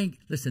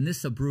 Listen, this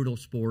is a brutal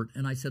sport.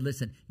 And I said,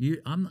 listen,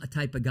 I'm a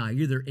type of guy,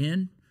 you're either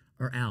in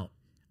or out.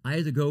 I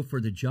either go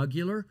for the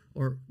jugular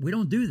or we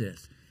don't do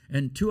this.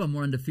 And 2 of them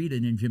were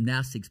undefeated in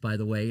gymnastics, by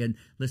the way. And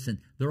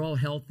listen, they're all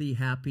healthy,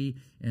 happy,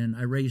 and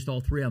I raised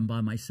all 3 of them by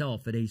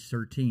myself at age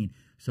 13.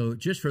 So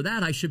just for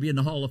that, I should be in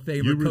the Hall of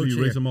Fame. You really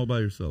raised them all by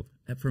yourself?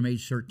 From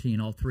age 13,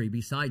 all 3,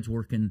 besides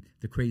working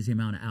the crazy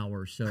amount of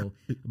hours. So,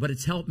 but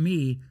it's helped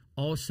me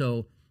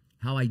also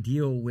how I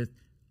deal with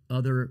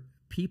other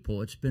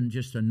people. It's been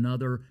just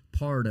another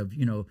part of,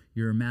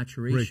 your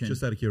maturation. Rick,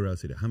 just out of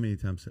curiosity, how many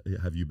times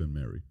have you been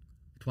married?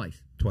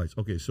 Twice.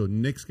 Okay, so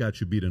Nick's got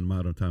you beat in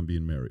modern time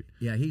being married.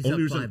 Yeah, he's up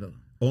 5-0.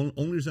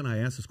 Only reason I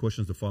ask this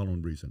question is the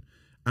following reason.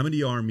 I'm in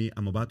the Army.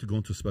 I'm about to go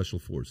into Special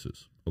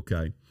Forces,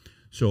 okay?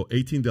 So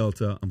 18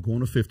 Delta, I'm going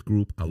to 5th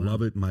Group. I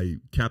love it. My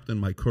captain,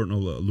 my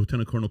colonel,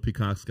 Lieutenant Colonel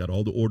Peacock's got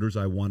all the orders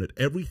I wanted.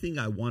 Everything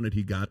I wanted,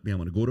 he got me. I'm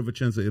going to go to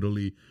Vicenza,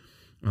 Italy.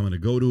 I'm going to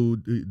go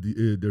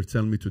to, they're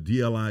telling me to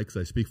DLI because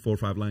I speak 4 or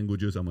 5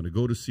 languages. I'm going to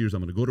go to Sears.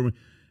 I'm going to go to,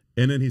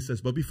 and then he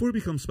says, but before you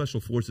become Special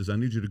Forces, I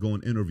need you to go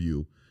and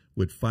interview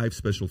with 5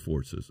 Special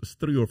Forces. It's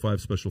 3 or 5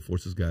 Special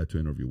Forces guy to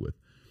interview with.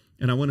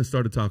 And I went and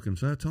started talking.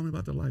 So tell me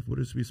about their life. What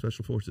is it to be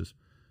Special Forces?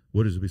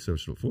 What is it to be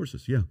Special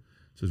Forces? Yeah.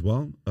 He says,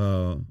 well,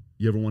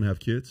 you ever want to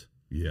have kids?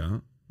 Yeah.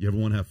 You ever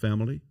want to have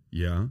family?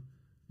 Yeah.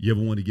 You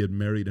ever want to get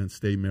married and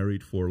stay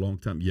married for a long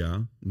time? Yeah.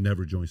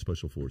 Never join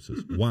Special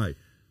Forces. Why?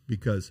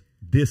 Because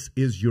this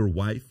is your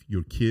wife,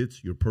 your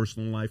kids, your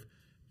personal life,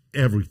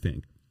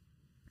 everything.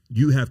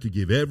 You have to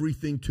give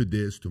everything to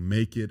this to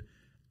make it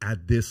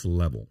at this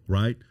level,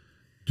 right?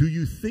 Do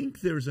you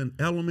think there's an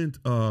element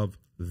of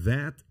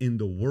that in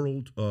the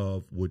world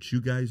of what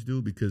you guys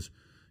do? Because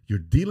you're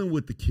dealing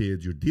with the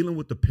kids, you're dealing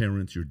with the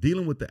parents, you're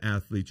dealing with the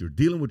athletes, you're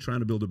dealing with trying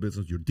to build a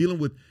business, you're dealing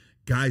with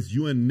guys.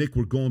 You and Nick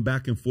were going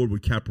back and forth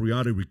with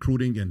Capriati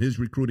recruiting and his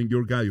recruiting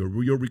your guy, you're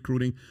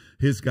recruiting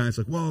his guy. It's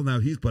like, well, now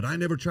but I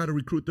never try to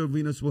recruit the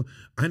Venus. Well,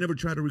 I never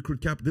try to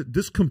recruit Cap.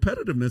 This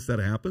competitiveness that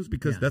happens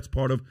because that's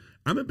part of,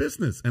 I'm in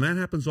business and that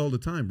happens all the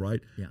time, right?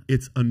 Yeah.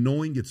 It's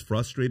annoying, it's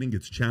frustrating,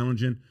 it's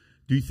challenging.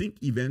 Do you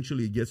think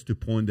eventually it gets to a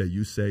point that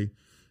you say,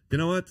 you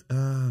know what,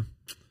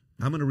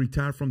 I'm going to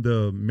retire from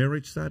the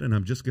marriage side and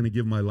I'm just going to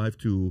give my life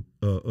to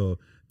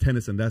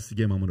tennis, and that's the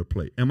game I'm going to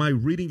play? Am I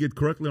reading it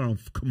correctly, or I'm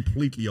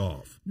completely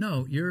off?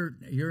 No, you're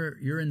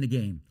in the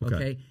game.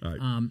 Okay. All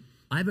right.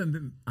 I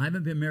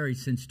haven't been married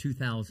since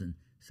 2000,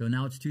 so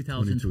now it's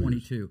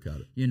 2022. Got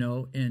it. You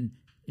know, and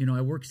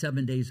I work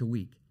 7 days a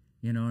week.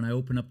 You know, and I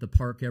open up the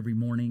park every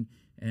morning,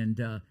 and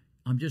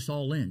I'm just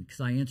all in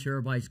because I answer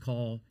everybody's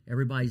call,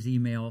 everybody's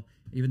email,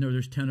 even though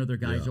there's 10 other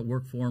guys that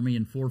work for me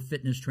and 4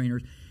 fitness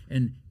trainers.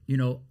 And, you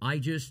know,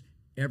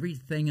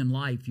 everything in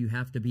life, you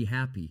have to be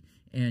happy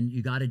and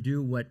you got to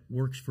do what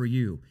works for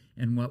you.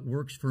 And what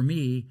works for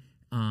me,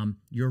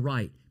 you're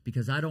right,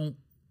 because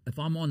if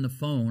I'm on the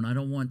phone, I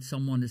don't want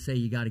someone to say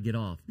you got to get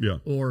off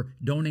or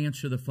don't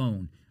answer the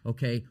phone.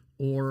 Okay.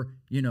 Or,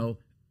 you know,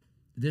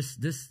 this,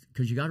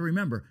 because you got to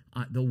remember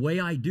the way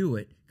I do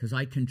it, because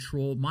I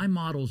control, my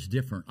model's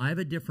different. I have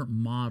a different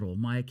model,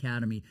 my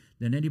academy,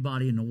 than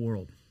anybody in the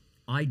world.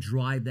 I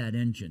drive that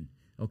engine,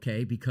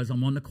 okay, because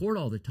I'm on the court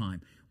all the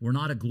time. We're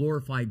not a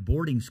glorified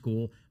boarding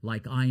school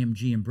like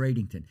IMG in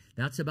Bradenton.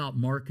 That's about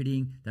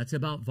marketing. That's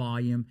about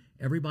volume.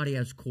 Everybody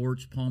has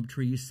courts, palm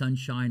trees,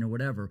 sunshine, or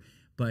whatever.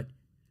 But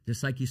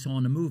just like you saw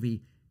in the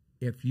movie,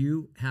 if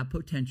you have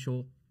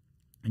potential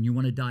and you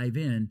want to dive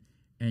in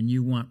and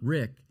you want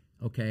Rick,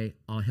 okay,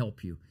 I'll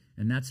help you.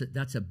 And that's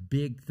a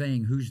big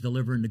thing. Who's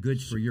delivering the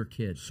goods for your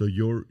kids? So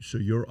your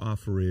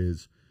offer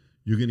is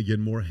you're going to get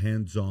more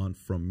hands-on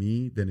from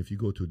me than if you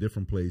go to a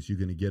different place. You're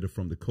going to get it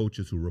from the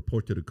coaches who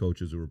report to the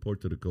coaches who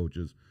report to the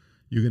coaches.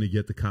 You're going to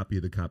get the copy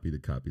of the copy of the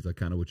copy. Is that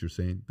kind of what you're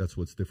saying? That's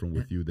what's different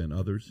with you than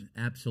others?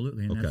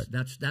 Absolutely. And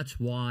that's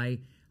why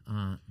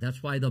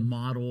the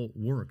model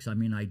works. I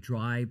mean, I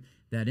drive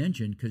that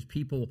engine because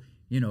people,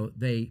 you know,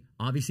 they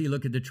obviously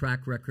look at the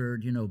track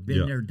record, you know,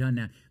 been there, done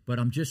that. But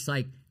I'm just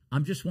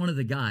one of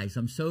the guys.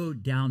 I'm so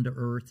down to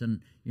earth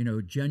and, you know,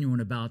 genuine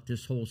about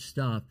this whole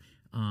stuff.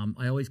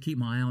 I always keep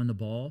my eye on the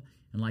ball.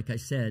 And like I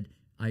said,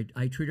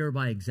 I treat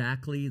everybody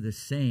exactly the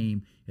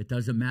same. It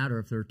doesn't matter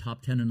if they're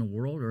top 10 in the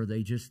world or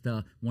they just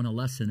want a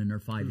lesson and they're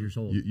 5 years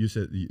old. You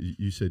said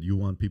you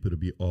want people to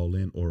be all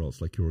in, or else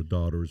like your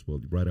daughters,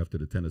 well, right after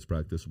the tennis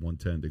practice,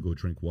 1:10, they go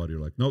drink water.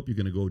 You're like, nope, you're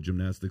going to go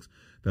gymnastics.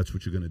 That's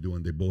what you're going to do.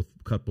 And they both,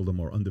 couple of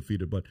them are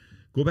undefeated. But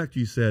go back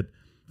to I said,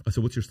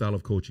 what's your style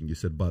of coaching? You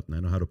said button.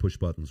 I know how to push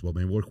buttons. Well,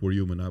 may work where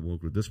you, may not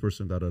work with this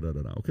person,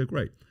 da-da-da-da-da. Okay,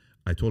 great.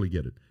 I totally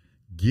get it.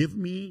 Give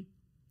me,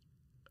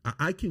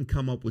 I can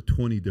come up with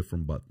 20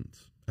 different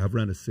buttons. I've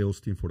ran a sales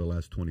team for the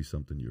last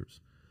 20-something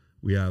years.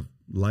 We have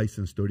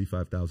licensed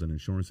 35,000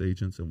 insurance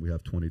agents, and we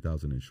have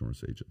 20,000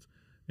 insurance agents.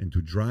 And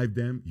to drive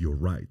them, you're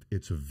right.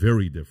 It's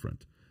very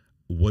different.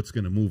 What's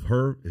going to move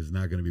her is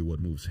not going to be what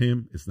moves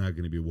him. It's not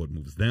going to be what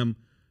moves them.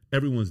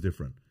 Everyone's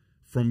different.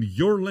 From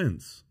your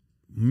lens,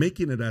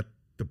 making it at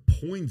the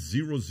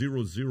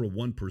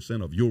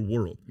 0.0001% of your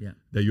world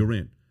that you're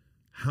in,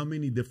 how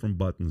many different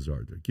buttons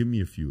are there? Give me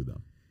a few of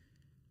them.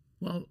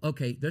 Well,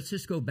 okay, let's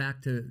just go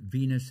back to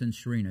Venus and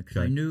Serena because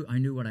I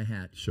knew what I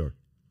had. Sure.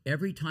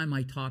 Every time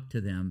I talk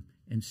to them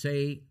and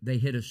say they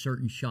hit a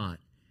certain shot,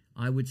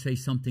 I would say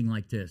something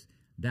like this: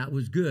 "That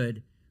was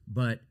good,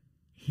 but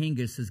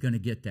Hingis is going to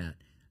get that.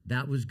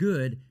 That was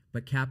good,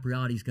 but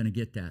Capriati's going to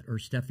get that," or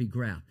Steffi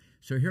Graf.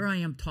 So here I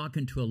am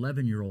talking to an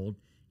 11-year-old,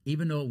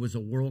 even though it was a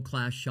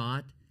world-class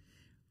shot,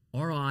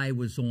 our eye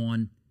was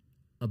on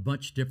a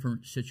much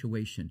different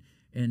situation.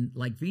 And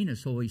like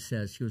Venus always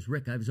says, she goes,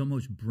 "Rick, I was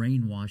almost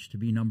brainwashed to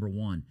be number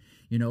one."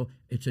 You know,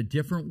 it's a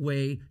different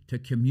way to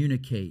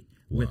communicate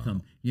with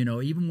them. You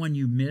know, even when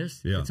you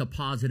miss, it's a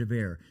positive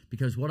air.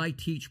 Because what I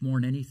teach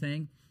more than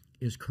anything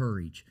is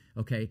courage,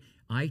 okay?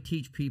 I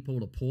teach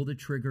people to pull the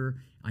trigger.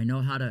 I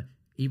know how to,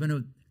 even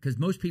though because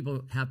most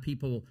people have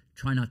people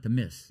try not to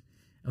miss.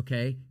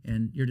 Okay,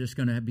 and you're just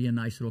going to be a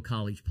nice little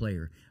college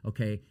player.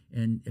 Okay,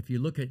 and if you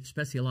look at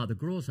especially a lot of the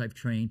girls I've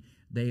trained,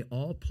 they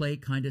all play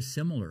kind of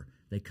similar.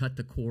 They cut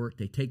the court,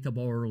 they take the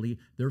ball early,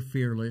 they're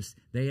fearless,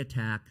 they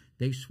attack,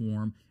 they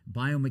swarm.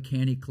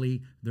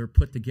 Biomechanically, they're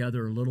put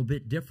together a little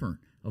bit different.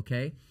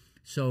 Okay,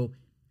 so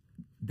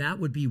that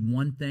would be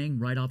one thing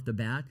right off the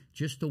bat,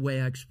 just the way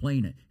I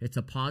explain it. It's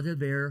a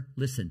positive error.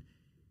 Listen,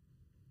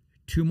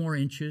 2 more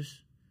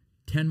inches,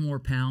 10 more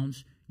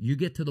pounds, you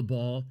get to the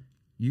ball.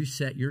 You're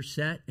set,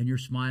 and you're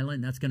smiling.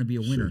 That's going to be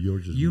a winner. Sure,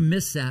 you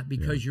miss that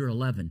because you're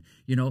 11.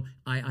 You know,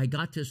 I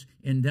got this,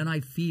 and then I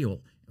feel,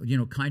 you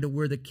know, kind of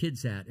where the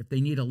kid's at. If they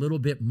need a little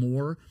bit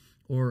more,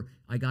 or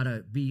I got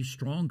to be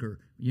stronger,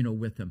 you know,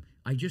 with them.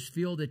 I just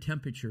feel the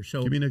temperature.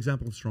 So give me an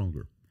example of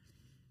stronger.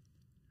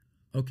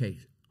 Okay,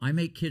 I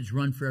make kids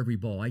run for every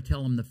ball. I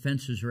tell them the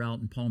fences are out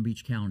in Palm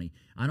Beach County.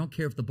 I don't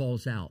care if the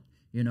ball's out.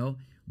 You know,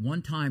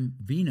 one time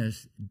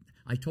Venus,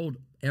 I tell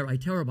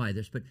everybody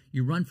this, but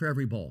you run for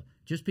every ball.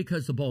 Just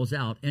because the ball's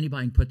out,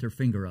 anybody can put their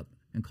finger up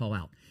and call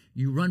out.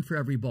 You run for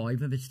every ball,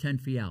 even if it's 10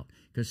 feet out,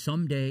 because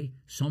someday,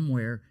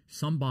 somewhere,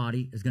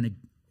 somebody is going to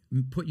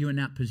put you in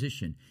that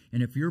position.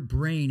 And if your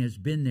brain has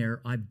been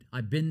there,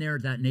 I've been there,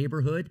 that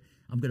neighborhood,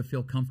 I'm going to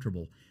feel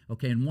comfortable.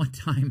 Okay, and one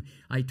time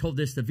I told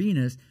this to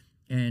Venus,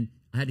 and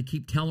I had to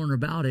keep telling her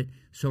about it.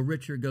 So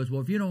Richard goes,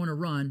 well, if you don't want to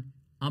run,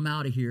 I'm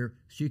out of here,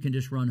 so you can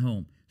just run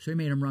home. So he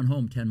made him run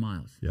home 10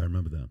 miles. Yeah, I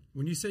remember that.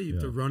 When you say you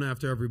have to run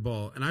after every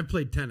ball, and I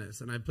played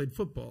tennis, and I played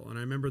football, and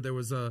I remember there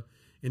was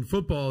in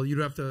football, you'd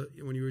have to,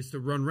 when you used to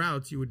run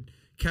routes, you would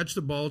catch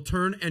the ball,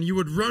 turn, and you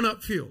would run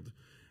upfield.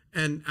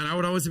 And I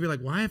would always be like,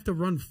 why I have to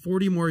run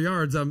 40 more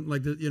yards? I'm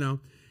like, you know.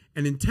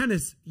 And in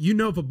tennis, you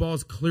know if a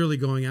ball's clearly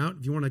going out,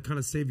 if you want to kind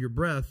of save your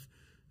breath,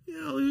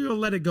 you'll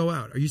let it go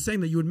out. Are you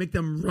saying that you would make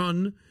them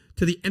run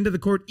to the end of the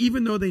court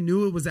even though they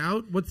knew it was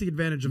out? What's the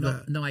advantage of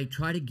that? No, I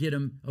try to get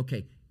them,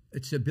 okay,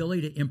 it's the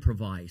ability to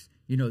improvise.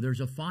 You know, there's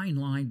a fine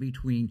line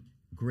between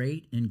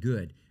great and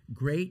good.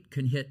 Great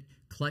can hit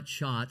clutch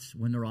shots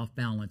when they're off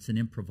balance and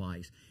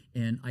improvise.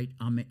 And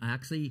I'm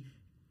actually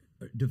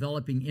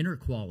developing inner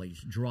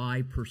qualities,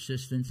 drive,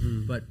 persistence,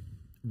 but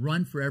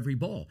run for every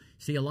ball.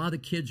 See, a lot of the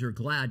kids are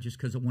glad just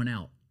because it went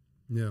out.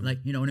 Yeah. Like,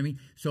 you know what I mean?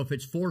 So if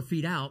it's 4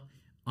 feet out,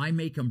 I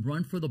make them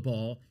run for the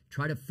ball,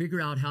 try to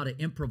figure out how to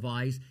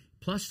improvise.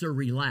 Plus, they're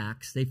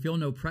relaxed; they feel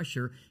no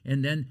pressure,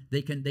 and then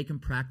they can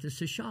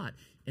practice a shot.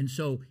 And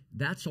so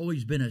that's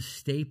always been a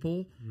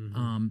staple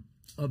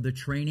of the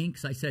training.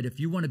 Because I said, if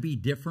you want to be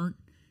different,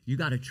 you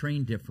got to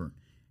train different.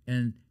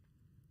 And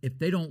if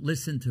they don't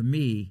listen to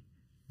me,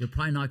 they're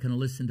probably not going to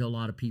listen to a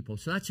lot of people.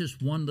 So that's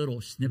just one little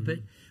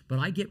snippet. But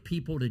I get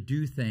people to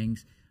do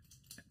things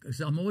because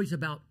I'm always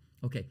about,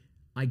 okay,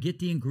 I get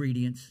the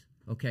ingredients.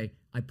 Okay,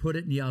 I put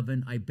it in the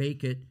oven, I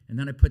bake it, and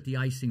then I put the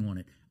icing on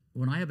it.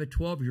 When I have a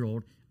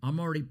 12-year-old, I'm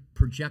already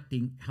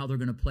projecting how they're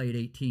going to play at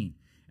 18.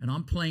 And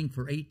I'm playing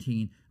for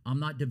 18. I'm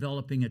not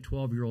developing a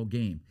 12-year-old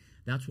game.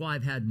 That's why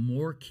I've had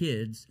more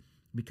kids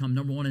become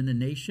number 1 in the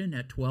nation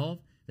at 12.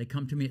 They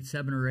come to me at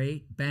 7 or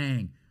 8.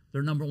 Bang,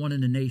 they're number 1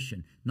 in the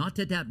nation. Not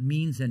that that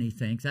means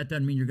anything, because that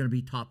doesn't mean you're going to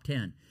be top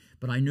 10.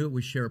 But I knew it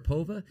with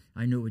Sharapova.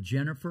 I knew it with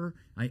Jennifer.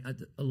 I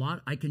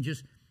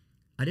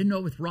didn't know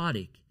it with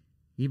Roddick,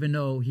 even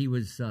though he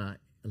was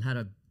had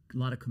a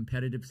lot of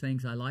competitive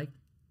things I liked.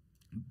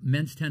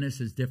 Men's tennis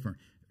is different.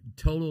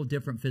 Total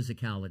different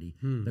physicality.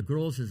 The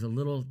girls is a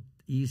little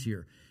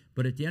easier.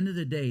 But at the end of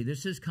the day,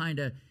 this is kind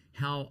of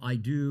how I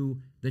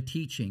do the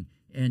teaching.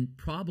 And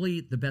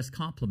probably the best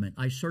compliment,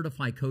 I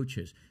certify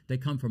coaches. They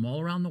come from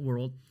all around the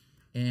world,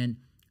 and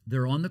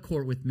they're on the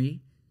court with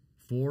me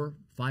 4-5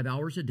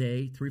 hours a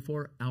day, 3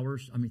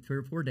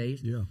 or 4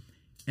 days. Yeah.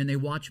 And they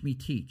watch me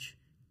teach.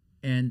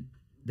 And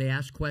they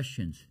ask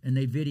questions, and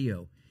they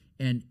video.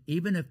 And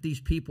even if these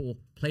people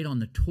played on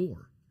the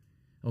tour,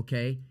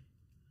 okay,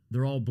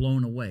 they're all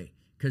blown away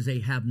because they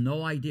have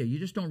no idea. You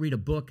just don't read a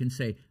book and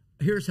say,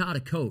 here's how to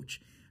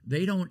coach.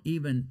 They don't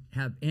even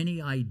have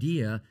any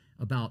idea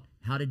about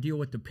how to deal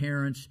with the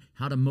parents,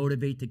 how to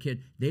motivate the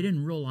kid. They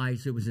didn't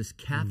realize it was this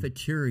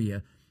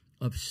cafeteria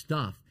of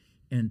stuff.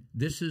 And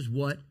this is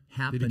what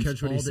happens all the time. Did you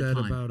catch what he said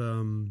about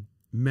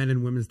men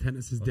and women's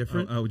tennis is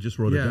different? I just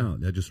wrote it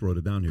down. I just wrote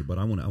it down here, but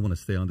I want to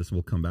stay on this, and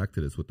we'll come back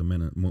to this with the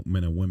men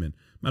and women.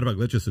 Matter of fact,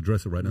 let's just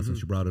address it right now since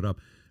you brought it up.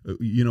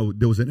 You know,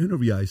 there was an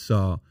interview I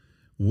saw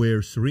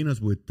where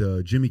Serena's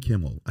with Jimmy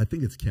Kimmel. I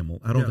think it's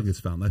Kimmel. I don't think it's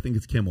Fallon. I think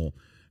it's Kimmel.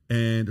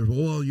 And,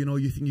 well, you know,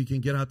 you think you can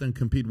get out there and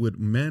compete with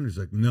men? He's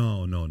like,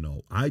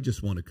 no. I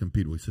just want to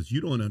compete with. He says,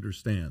 you don't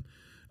understand.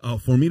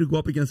 For me to go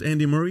up against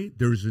Andy Murray,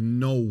 there's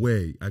no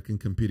way I can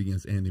compete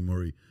against Andy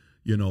Murray.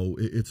 You know,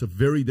 it's a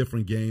very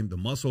different game. The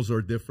muscles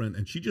are different.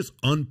 And she just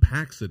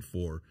unpacks it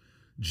for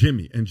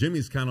Jimmy. And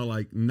Jimmy's kind of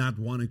like not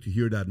wanting to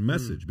hear that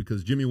message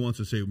because Jimmy wants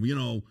to say, you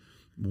know,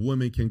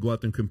 women can go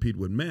out there and compete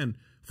with men.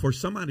 For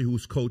somebody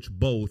who's coached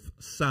both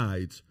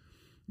sides,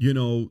 you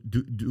know,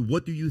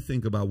 what do you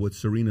think about what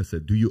Serena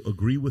said? Do you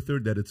agree with her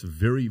that it's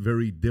very,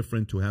 very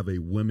different to have a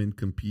woman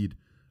compete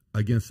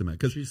against the man.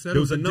 Because she said it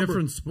was a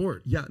different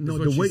sport. Yeah, no,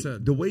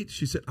 the way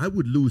she said, I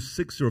would lose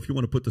 6-0. If you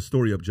want to put the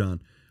story up,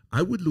 John,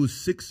 I would lose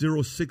 6-0,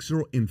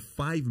 6-0 in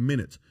 5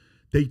 minutes.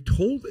 They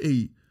told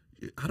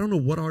I don't know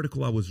what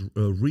article I was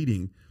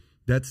reading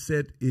that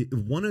said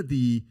one of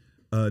the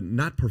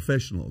not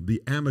professional,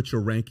 the amateur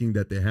ranking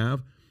that they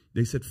have.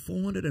 They said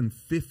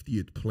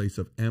 450th place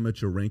of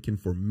amateur ranking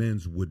for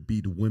men's would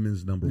beat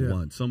women's number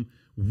one. Some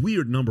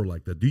weird number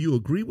like that. Do you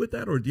agree with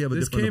that, or do you have a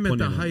different opinion? This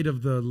came at the height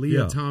of the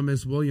Leah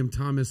Thomas, William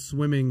Thomas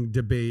swimming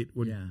debate.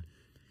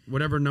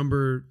 Whatever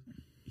number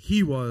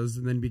he was,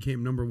 and then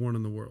became number one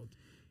in the world.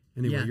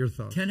 Anyway, your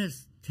thoughts?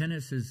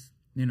 Tennis is,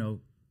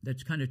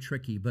 that's kind of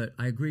tricky, but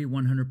I agree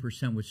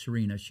 100% with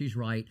Serena. She's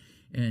right,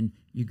 and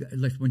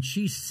when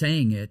she's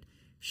saying it,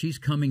 she's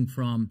coming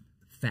from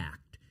fact.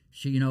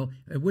 She,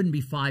 it wouldn't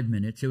be 5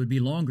 minutes. It would be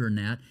longer than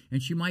that.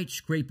 And she might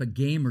scrape a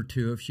game or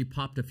two if she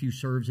popped a few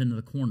serves into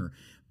the corner.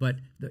 But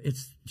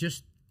it's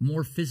just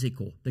more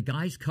physical. The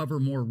guys cover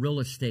more real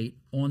estate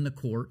on the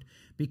court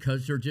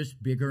because they're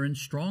just bigger and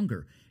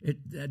stronger.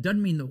 It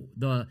doesn't mean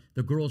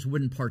the girls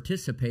wouldn't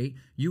participate.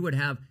 You would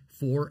have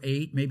 4,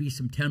 8, maybe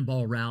some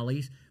 10-ball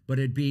rallies, but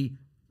it'd be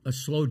a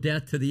slow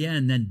death to the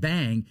end, then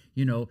bang,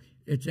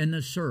 it's in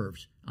the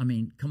serves. I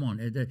mean, come on.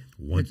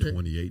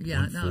 128,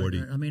 140.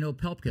 No, I mean,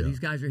 Opelka, these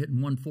guys are hitting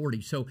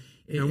 140. So,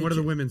 and what do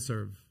the women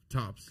serve?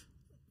 Tops?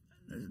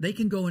 They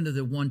can go into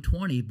the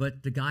 120,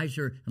 but the guys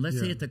are, unless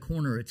they hit the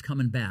corner, it's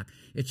coming back.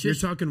 It's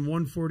just, you're talking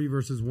 140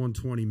 versus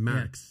 120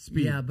 max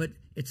speed. Yeah, but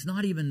it's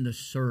not even the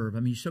serve.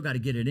 I mean, you still got to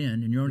get it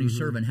in, and you're only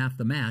serving half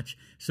the match.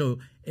 So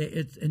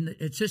it's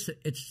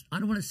I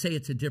don't want to say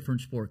it's a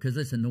different sport because,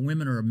 listen, the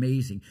women are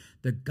amazing.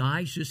 The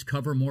guys just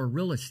cover more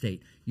real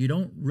estate. You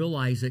don't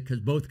realize it because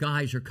both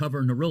guys are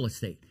covering the real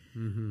estate.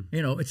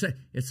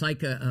 It's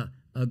like a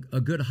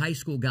good high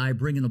school guy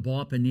bringing the ball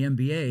up in the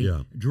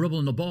NBA,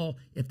 dribbling the ball.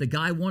 If the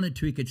guy wanted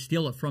to, he could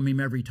steal it from him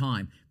every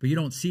time. But you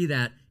don't see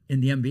that in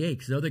the NBA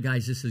because the other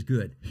guy's just as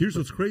good. Here's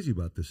what's crazy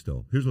about this,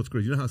 though. Here's what's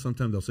crazy. You know how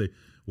sometimes they'll say,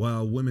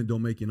 well, women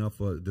don't make enough,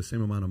 the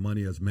same amount of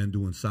money as men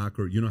do in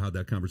soccer. You know how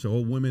that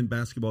conversation, women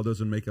basketball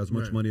doesn't make as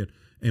much money as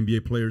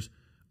NBA players.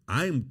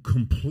 I am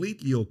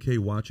completely okay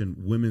watching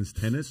women's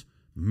tennis,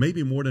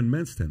 maybe more than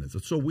men's tennis.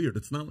 It's so weird.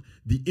 It's not,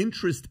 the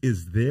interest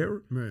is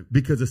there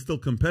because it's still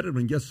competitive.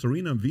 And yes,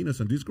 Serena and Venus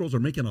and these girls are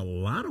making a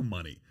lot of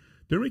money.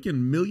 They're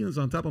making millions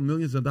on top of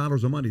millions of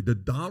dollars of money. The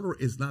dollar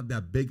is not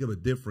that big of a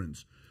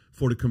difference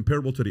for the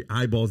comparable to the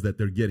eyeballs that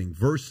they're getting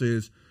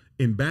versus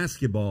in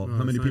basketball,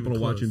 how many people are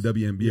watching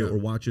WNBA or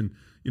watching,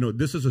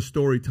 this is a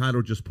story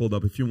Tyler just pulled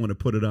up if you want to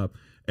put it up.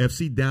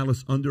 FC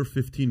Dallas under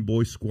 15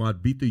 boys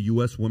squad beat the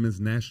U.S.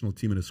 women's national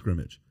team in a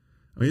scrimmage.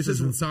 I mean, this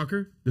is in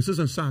soccer? This is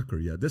in soccer,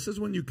 yeah. This is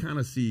when you kind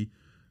of see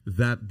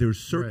that there's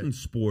certain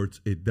sports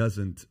it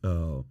doesn't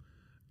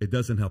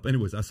help.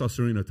 Anyways, I saw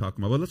Serena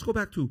talking about. But let's go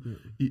back to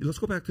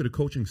the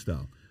coaching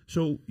style.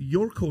 So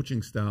your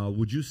coaching style,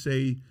 would you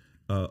say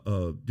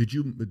did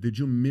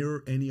you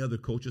mirror any other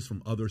coaches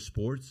from other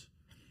sports?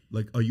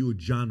 Like, are you a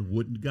John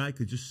Wooden guy?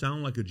 Because you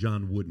sound like a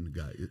John Wooden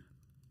guy.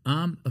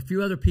 A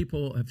few other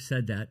people have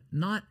said that.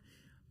 Not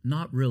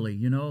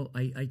really.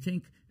 I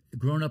think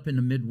growing up in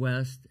the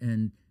Midwest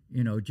and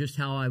just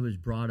how I was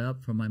brought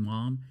up from my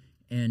mom,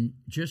 and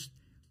just,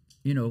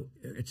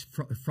 it's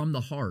from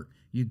the heart.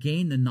 You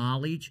gain the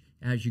knowledge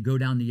as you go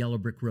down the yellow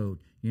brick road,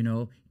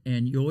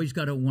 and you always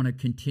got to want to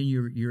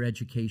continue your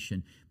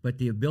education. But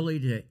the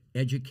ability to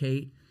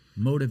educate,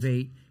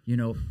 motivate,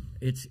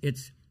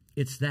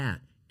 it's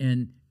that.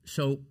 And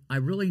so I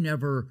really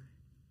never,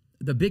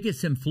 the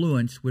biggest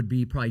influence would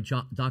be probably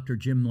Dr.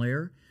 Jim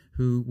Lair,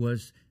 who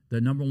was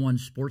the #1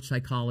 sports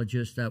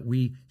psychologist that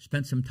we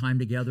spent some time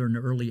together in the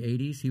early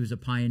 80s. He was a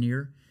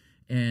pioneer,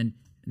 and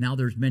now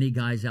there's many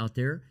guys out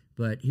there,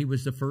 but he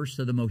was the first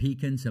of the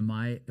Mohicans, in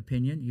my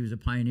opinion. He was a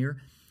pioneer.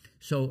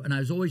 So, and I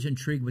was always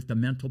intrigued with the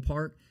mental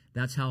part.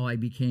 That's how I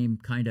became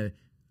kind of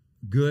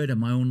good in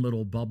my own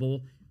little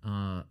bubble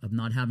of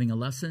not having a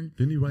lesson.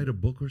 Didn't he write a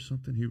book or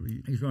something?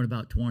 He's wrote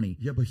about 20.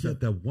 Yeah, but he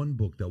had that one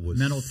book that was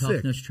Mental sick.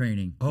 Toughness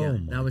Training. Oh,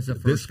 my that was the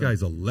first This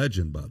guy's one. a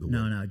legend, by the way.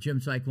 No,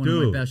 Jim's like one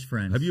of my best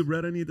friends. Have you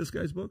read any of this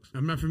guy's books?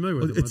 I'm not familiar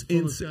with it. It's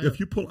insane. If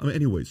you pull,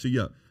 anyway, so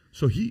yeah.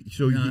 So he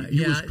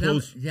was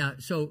close.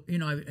 So,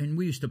 and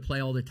we used to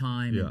play all the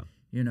time. Yeah.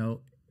 And,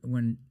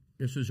 when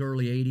this was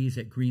early 80s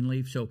at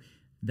Greenleaf. So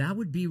that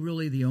would be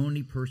really the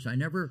only person. I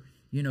never,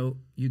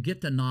 you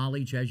get the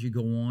knowledge as you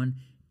go on,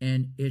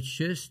 and it's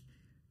just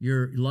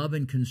your love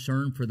and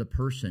concern for the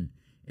person.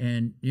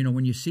 And,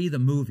 when you see the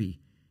movie,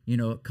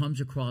 it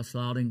comes across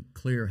loud and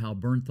clear how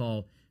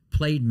Bernthal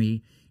played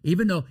me.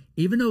 Even though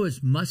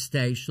his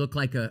mustache looked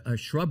like a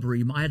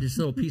shrubbery, I had this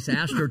little piece of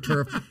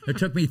astroturf. It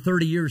took me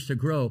 30 years to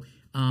grow.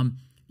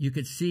 You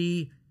could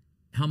see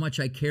how much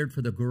I cared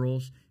for the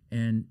girls,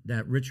 and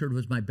that Richard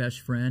was my best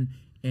friend,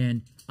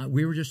 and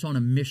we were just on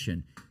a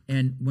mission.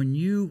 And when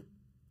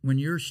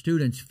your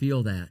students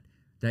feel that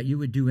you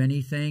would do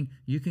anything,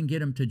 you can get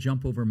them to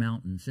jump over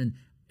mountains, and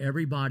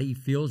everybody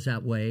feels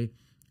that way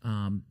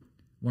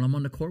when I'm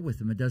on the court with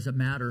them. It doesn't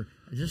matter.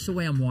 It's just the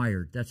way I'm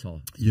wired. That's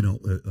all. You know,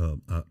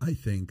 I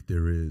think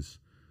there is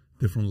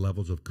different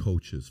levels of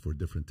coaches for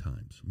different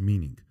times.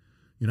 Meaning,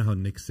 you know how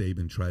Nick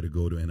Saban tried to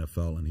go to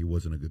NFL and he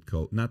wasn't a good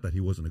coach? Not that he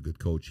wasn't a good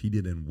coach. He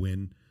didn't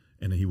win,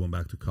 and then he went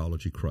back to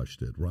college. He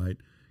crushed it, right?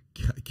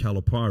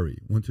 Calipari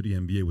went to the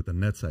NBA with the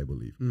Nets, I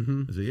believe.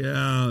 I said,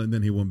 yeah, and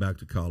then he went back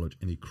to college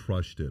and he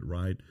crushed it,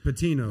 right?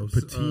 Patino.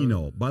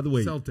 By the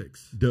way,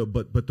 Celtics.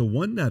 But the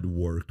one that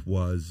worked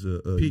was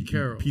Pete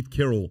Carroll. Pete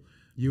Carroll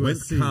went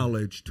USC.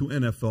 College to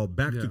NFL,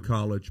 back to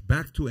college,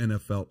 back to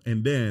NFL,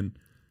 and then,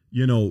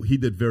 you know, he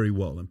did very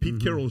well. And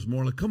Pete Carroll is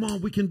more like, come on,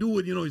 we can do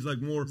it. You know, he's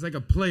like more. He's like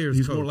a player's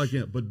He's coach. more like,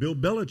 yeah. But Bill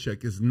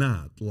Belichick is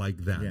not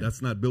like that. Yeah.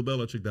 That's not Bill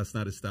Belichick. That's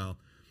not his style.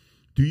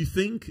 Do you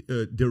think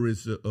there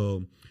is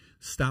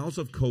styles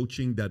of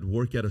coaching that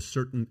work at a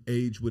certain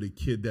age with a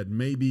kid that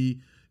maybe,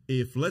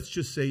 if let's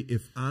just say,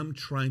 if I'm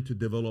trying to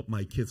develop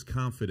my kid's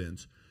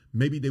confidence,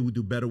 maybe they would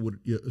do better with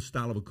a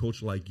style of a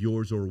coach like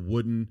yours or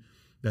Wooden,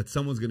 that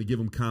someone's going to give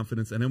them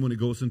confidence. And then when it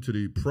goes into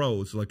the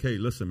pros, like, hey,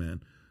 listen,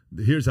 man,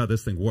 here's how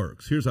this thing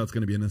works. Here's how it's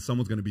going to be. And then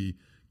someone's going to be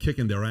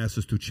kicking their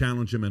asses to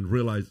challenge them and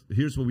realize,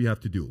 here's what we have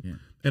to do. Yeah.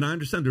 And I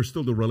understand there's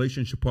still the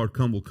relationship part.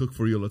 Come, we'll cook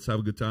for you. Let's have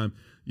a good time.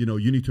 You know,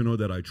 you need to know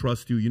that I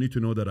trust you. You need to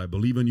know that I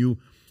believe in you.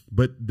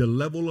 But the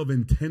level of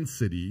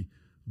intensity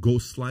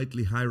goes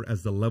slightly higher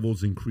as the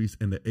levels increase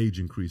and the age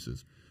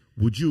increases.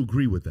 Would you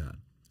agree with that?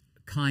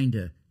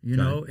 Kinda. You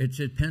know, it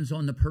depends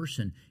on the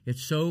person.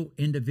 It's so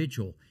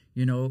individual.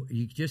 You know,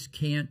 you just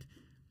can't,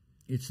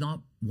 it's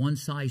not one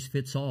size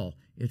fits all.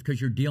 It's because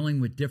you're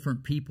dealing with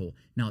different people.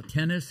 Now,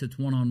 tennis, it's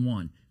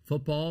one-on-one.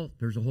 Football,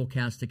 there's a whole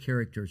cast of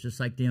characters, just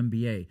like the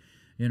NBA.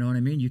 You know what I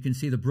mean? You can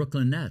see the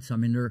Brooklyn Nets. I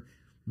mean,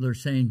 they're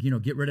saying, you know,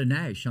 get rid of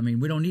Nash. I mean,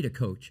 we don't need a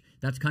coach.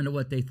 That's kind of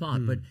what they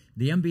thought. But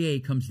the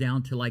NBA comes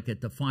down to like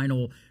at the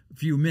final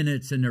few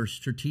minutes, and there's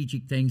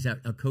strategic things that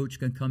a coach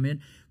can come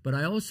in. But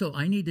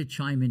I need to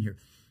chime in here.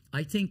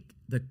 I think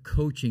the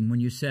coaching, when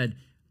you said,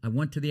 I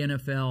went to the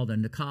NFL,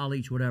 then to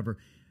college, whatever,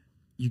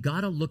 you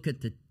got to look at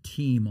the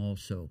team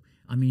also.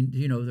 I mean,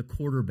 you know, the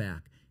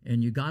quarterback,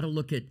 and you got to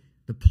look at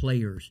the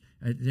players.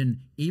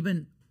 Then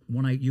even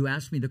when you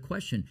asked me the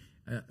question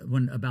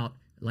about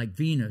like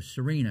Venus,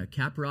 Serena,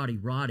 Capriati,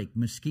 Roddick,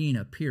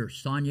 Moschina, Pierce,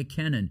 Sonia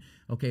Kennan,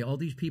 okay, all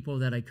these people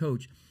that I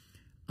coach,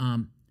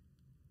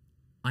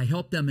 I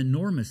helped them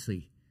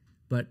enormously,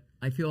 but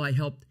I feel I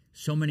helped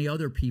so many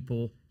other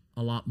people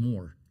a lot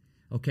more,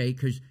 okay,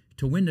 because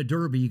to win the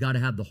Derby, you got to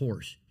have the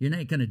horse. You're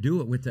not going to do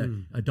it with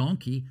a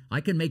donkey.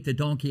 I can make the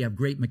donkey have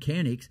great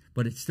mechanics,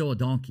 but it's still a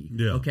donkey.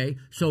 Yeah. Okay,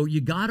 so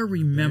you got to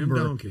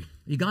remember.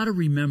 You got to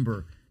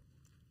remember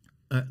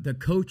the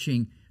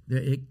coaching.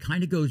 It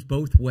kind of goes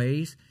both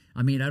ways.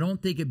 I mean, I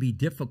don't think it'd be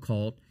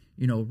difficult,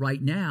 you know,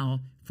 right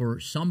now for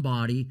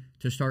somebody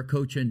to start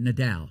coaching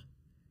Nadal.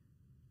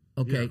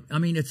 Okay, yeah. I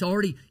mean, it's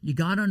already, you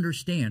got to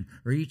understand.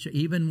 Or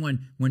even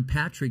when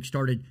Patrick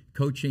started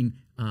coaching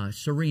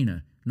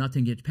Serena.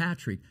 Nothing against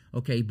Patrick,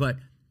 okay, but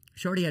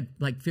she already had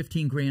like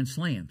 15 Grand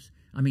Slams.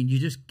 I mean, you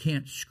just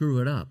can't screw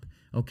it up,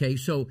 okay?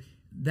 So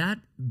that,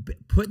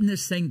 putting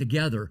this thing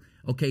together,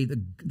 okay,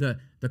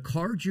 the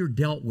cards you're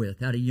dealt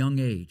with at a young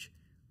age,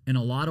 in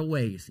a lot of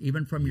ways,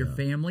 even from your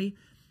family,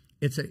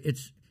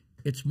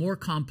 it's more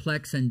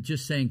complex than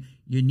just saying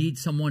you need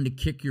someone to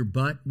kick your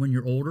butt when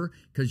you're older,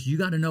 because you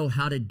got to know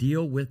how to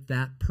deal with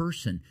that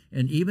person.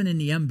 And even in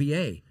the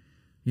NBA,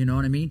 you know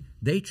what I mean?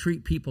 They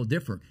treat people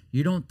different.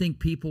 You don't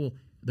think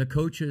the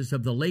coaches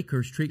of the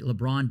Lakers treat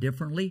LeBron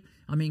differently?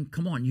 I mean,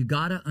 come on, you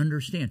got to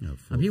understand. Yeah,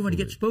 I mean, he wanted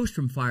to get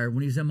Spoelstra fired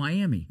when he's in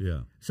Miami.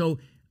 Yeah. So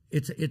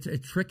it's a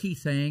tricky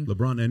thing.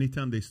 LeBron,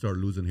 anytime they start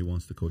losing, he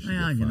wants the coach to get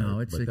fired. You know,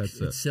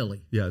 it's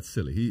silly. Yeah, it's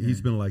silly.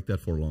 He's been like that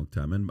for a long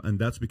time, and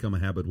that's become a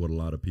habit with a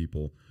lot of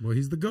people. Well,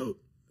 he's the GOAT.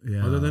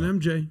 Yeah. Other than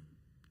MJ.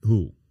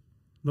 Who?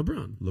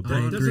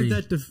 LeBron. Doesn't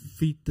that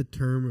defeat the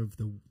term of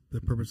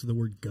the purpose of the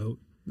word GOAT?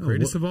 No,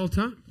 greatest of all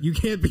time. You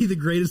can't be the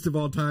greatest of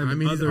all time. I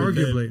mean,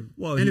 arguably.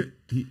 Well,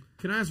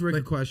 can I ask Rick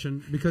a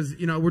question? Because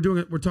you know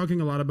we're talking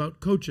a lot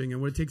about coaching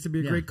and what it takes to be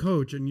a great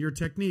coach and your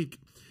technique.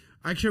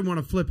 I actually want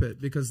to flip it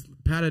because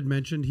Pat had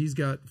mentioned he's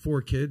got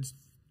 4 kids.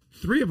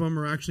 3 of them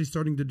are actually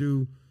starting to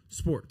do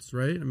sports,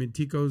 right? I mean,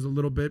 Tico's a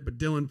little bit, but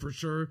Dylan for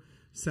sure.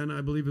 Senna,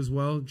 I believe, as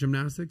well.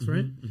 Gymnastics,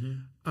 right?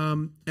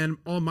 And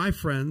all my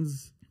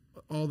friends,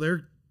 all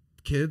their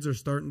kids are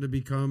starting to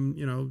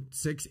become,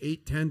 6,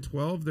 8, 10,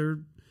 12. They're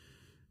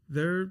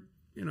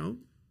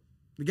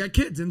they got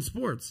kids in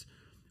sports.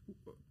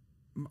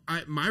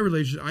 My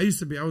relationship,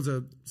 I was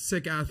a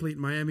sick athlete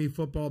in Miami,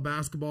 football,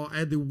 basketball. I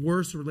had the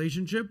worst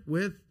relationship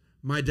with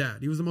my dad.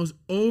 He was the most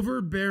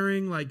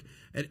overbearing, like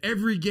at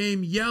every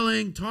game,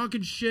 yelling,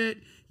 talking shit,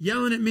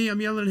 yelling at me.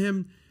 I'm yelling at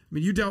him. I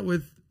mean, you dealt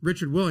with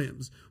Richard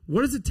Williams.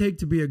 What does it take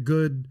to be a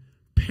good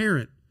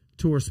parent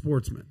to a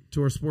sportsman,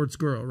 to a sports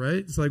girl, right?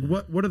 It's like,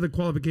 what are the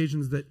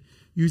qualifications that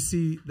you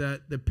see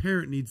that the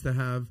parent needs to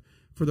have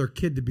for their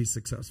kid to be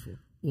successful?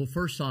 Well,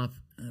 first off,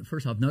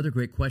 another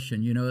great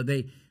question. You know,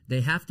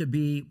 they have to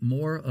be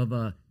more of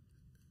a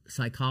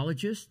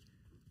psychologist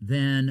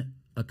than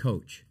a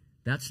coach.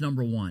 That's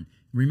number one.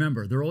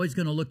 Remember, they're always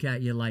going to look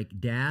at you like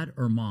dad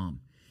or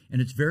mom.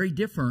 And it's very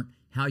different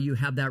how you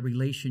have that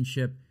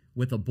relationship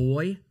with a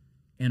boy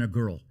and a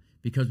girl.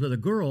 Because with a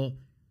girl,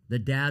 the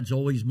dad's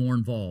always more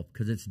involved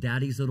because it's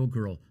daddy's little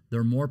girl.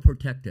 They're more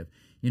protective.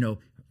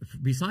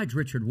 Besides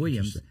Richard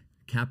Williams,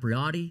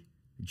 Capriati,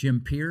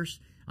 Jim Pierce,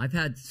 I've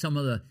had some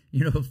of the,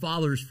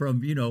 fathers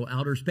from,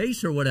 outer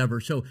space or whatever.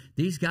 So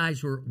these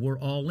guys were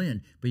all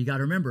in. But you got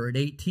to remember, at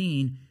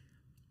 18,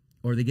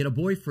 or they get a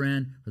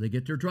boyfriend, or they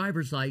get their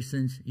driver's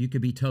license, you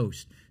could be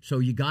toast. So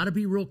you got to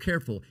be real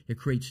careful. It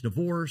creates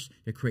divorce.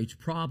 It creates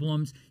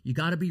problems. You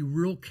got to be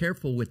real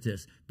careful with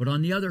this. But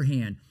on the other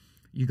hand,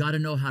 you got to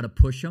know how to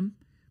push them,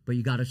 but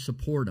you got to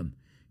support them.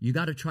 You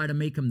got to try to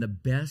make them the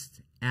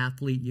best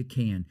athlete you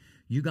can.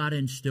 You got to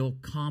instill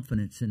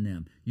confidence in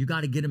them. You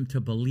got to get them to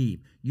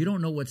believe. You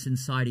don't know what's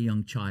inside a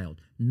young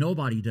child.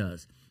 Nobody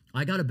does.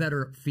 I got a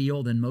better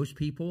feel than most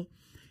people,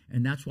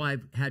 and that's why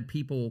I've had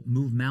people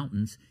move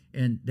mountains,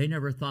 and they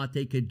never thought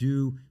they could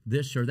do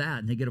this or that,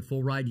 and they get a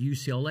full ride to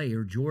UCLA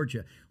or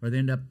Georgia, or they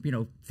end up,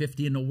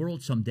 50 in the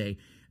world someday.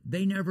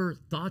 They never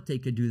thought they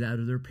could do that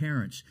to their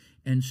parents.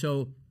 And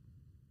so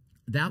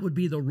that would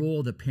be the role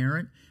of the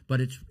parent, but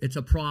it's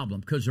a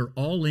problem because they're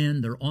all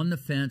in, they're on the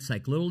fence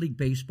like Little League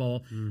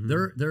Baseball.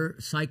 They're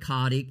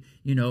psychotic,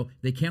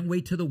 they can't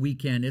wait till the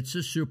weekend. It's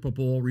the Super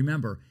Bowl.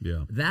 Remember,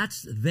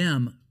 that's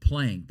them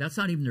playing. That's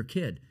not even their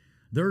kid.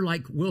 They're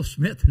like Will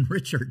Smith and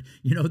Richard.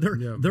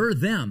 They're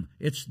them.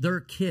 It's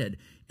their kid.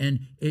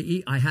 And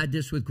I had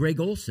this with Greg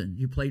Olson.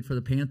 He played for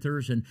the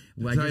Panthers, and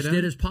I just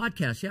did his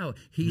podcast. Yeah,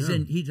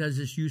 he does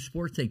this youth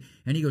sports thing,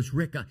 and he goes,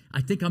 Rick,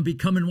 I think I'm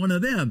becoming one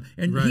of them.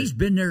 And he's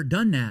been there,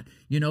 done that.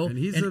 And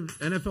he's an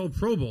NFL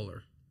Pro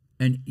Bowler.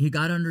 And you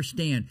got to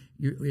understand,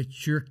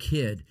 it's your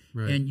kid,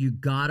 and you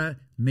got to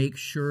make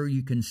sure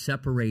you can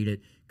separate it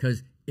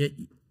because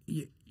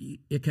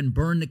it can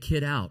burn the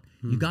kid out.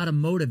 You got to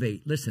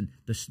motivate. Listen,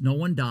 no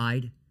one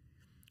died.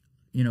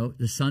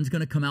 The sun's going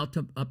to come out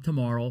up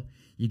tomorrow.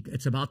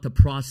 It's about the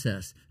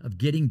process of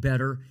getting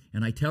better.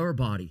 And I tell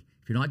everybody,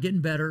 if you're not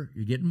getting better,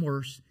 you're getting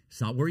worse. It's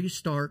not where you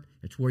start.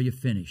 It's where you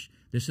finish.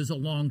 This is a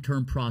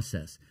long-term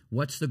process.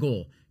 What's the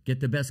goal? Get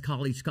the best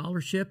college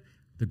scholarship.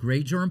 The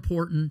grades are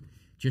important.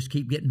 Just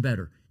keep getting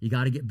better. You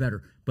got to get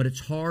better. But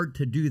it's hard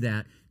to do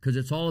that because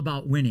it's all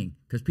about winning.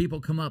 Because people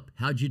come up,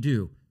 how'd you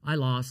do? I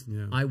lost.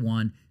 Yeah. I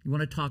won. You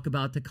want to talk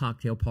about the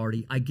cocktail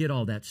party? I get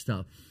all that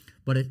stuff.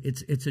 But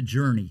it's a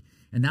journey.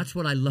 And that's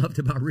what I loved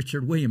about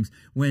Richard Williams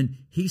when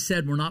he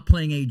said we're not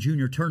playing any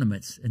junior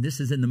tournaments. And this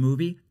is in the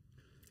movie.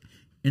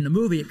 In the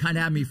movie, it kind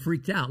of had me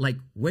freaked out. Like,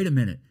 wait a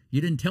minute.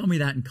 You didn't tell me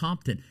that in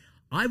Compton.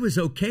 I was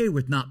okay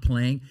with not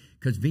playing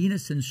because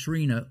Venus and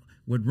Serena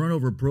would run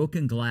over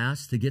broken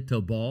glass to get to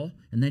a ball,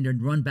 and then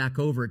they'd run back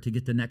over it to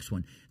get the next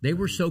one. They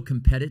were so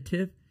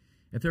competitive.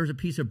 If there was a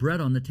piece of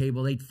bread on the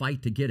table, they'd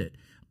fight to get it.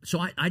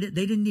 So they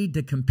didn't need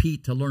to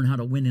compete to learn how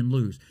to win and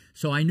lose.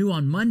 So I knew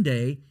on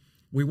Monday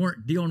we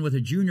weren't dealing with a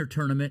junior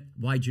tournament.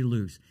 Why'd you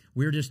lose?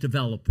 We were just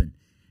developing.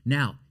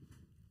 Now,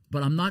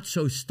 but I'm not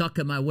so stuck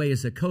in my way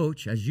as a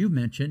coach, as you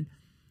mentioned.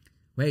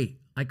 Wait,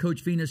 I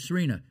coach Venus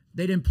Serena.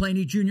 They didn't play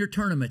any junior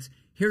tournaments.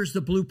 Here's the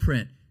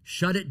blueprint.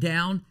 Shut it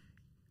down.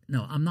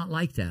 No, I'm not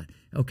like that.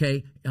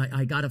 Okay,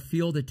 I got to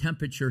feel the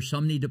temperature.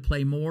 Some need to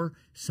play more,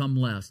 some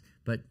less.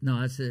 But no,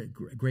 that's a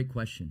great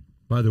question.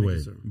 By the way,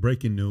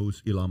 breaking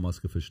news, Elon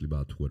Musk officially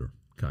bought Twitter.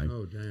 Okay.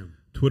 Oh, damn.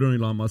 Twitter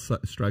and Elon Musk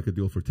strike a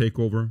deal for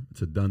takeover.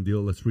 It's a done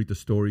deal. Let's read the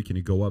story. Can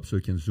you go up so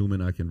you can zoom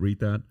in? I can read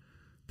that.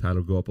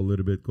 Tyler, go up a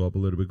little bit, go up a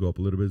little bit, go up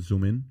a little bit.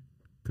 Zoom in.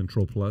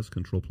 Control plus,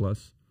 control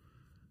plus.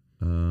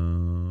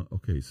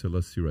 Okay, so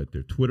let's see right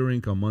there. Twitter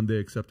Inc. on Monday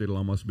accepted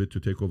Elon Musk's bid to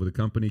take over the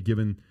company,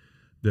 given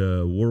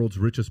the world's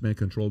richest man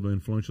controlled an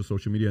influential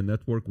social media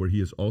network where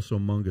he is also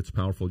among its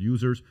powerful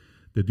users.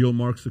 The deal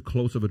marks the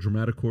close of a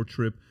dramatic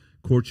courtship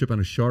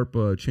and a sharp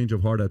change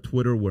of heart at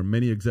Twitter, where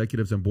many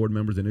executives and board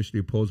members initially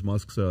opposed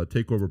Musk's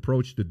takeover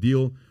approach. The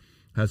deal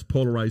has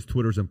polarized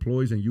Twitter's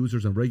employees and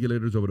users and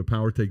regulators over the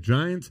power tech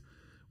giants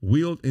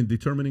wield in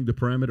determining the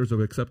parameters of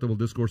acceptable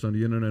discourse on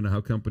the internet and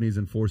how companies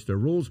enforce their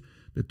rules.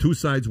 The two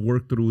sides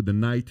worked through the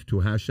night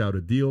to hash out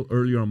a deal.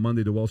 Earlier on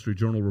Monday, the Wall Street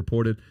Journal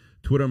reported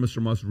Twitter and Mr.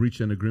 Musk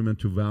reached an agreement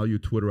to value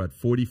Twitter at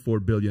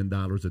 $44 billion. A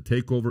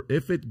takeover,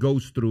 if it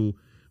goes through,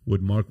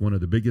 would mark one of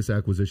the biggest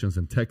acquisitions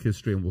in tech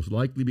history and will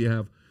likely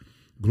have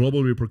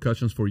global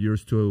repercussions for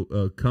years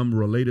to come,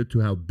 related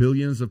to how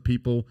billions of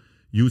people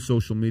use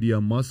social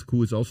media. Musk,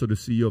 who is also the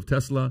CEO of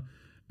Tesla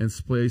and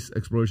space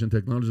exploration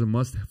technology,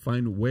 must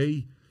find a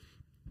way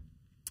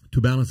to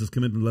balance his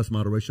commitment to less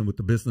moderation with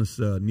the business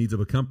needs of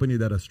a company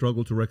that has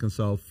struggled to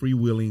reconcile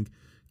freewheeling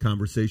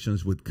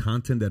conversations with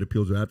content that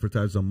appeals to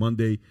advertisers. On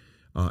Monday,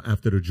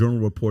 after the Journal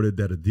reported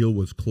that a deal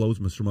was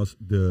closed, Mr. Musk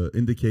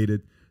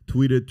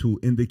tweeted to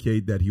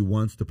indicate that he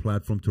wants the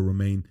platform to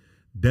remain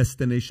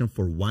destination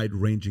for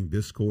wide-ranging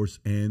discourse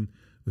and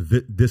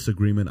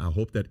disagreement. I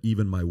hope that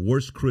even my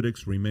worst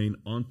critics remain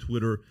on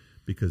Twitter,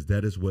 because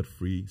that is what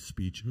free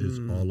speech is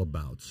all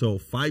about. So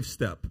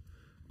 5-step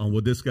on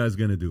what this guy's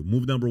going to do.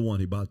 Move number 1,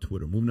 he bought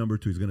Twitter. Move number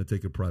 2, he's going to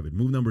take it private.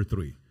 Move number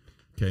 3,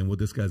 Okay, and what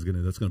this guy's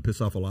that's gonna piss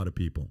off a lot of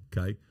people.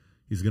 Okay,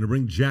 he's gonna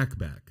bring Jack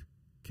back.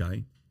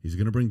 Okay, he's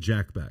gonna bring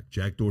Jack back,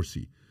 Jack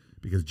Dorsey,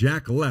 because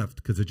Jack left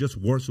because it just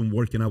wasn't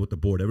working out with the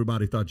board.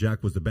 Everybody thought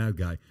Jack was the bad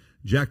guy.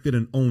 Jack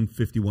didn't own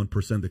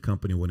 51% of the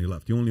company when he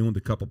left. He only owned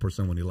a couple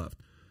percent when he left.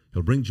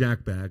 He'll bring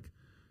Jack back.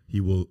 He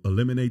will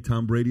eliminate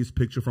Tom Brady's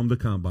picture from the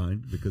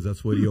combine because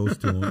that's what he owes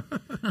to him.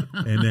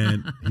 And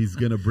then he's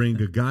going to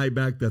bring a guy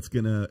back that's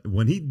going to,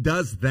 when he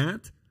does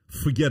that,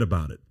 forget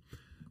about it.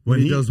 When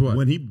he does what?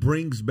 When he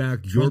brings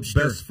back your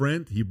best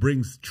friend, he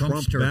brings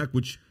Trump back,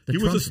 which he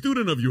was a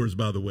student of yours,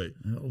 by the way.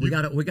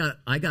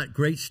 I got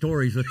great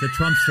stories with the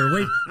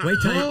Trumpster. Wait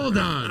till Hold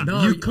on.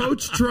 No, you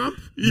coach Trump?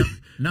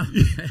 No.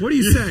 What are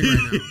you saying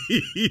right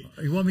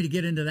now? You want me to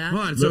get into that?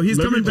 Hold on. So he's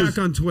coming back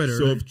on Twitter.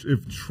 So right?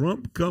 if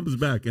Trump comes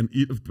back, and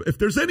if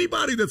there's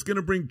anybody that's going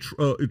to bring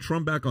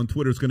Trump back on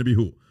Twitter, it's going to be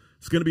who?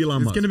 It's going to be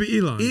Elon Musk. It's going to be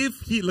Elon.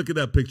 If he look at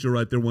that picture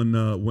right there when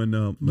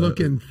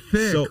looking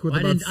thick with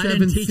about 7 I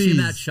didn't teach C's. him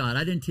that shot.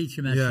 I didn't teach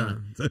him that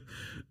shot.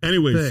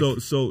 Anyway, Thick.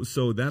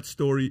 so that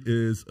story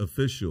is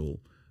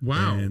official.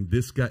 Wow. And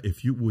this guy,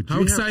 if you would,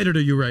 how excited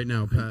are you right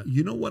now, Pat?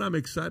 You know what I'm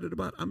excited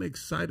about? I'm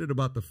excited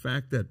about the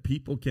fact that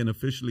people can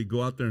officially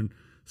go out there and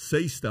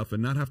say stuff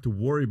and not have to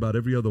worry about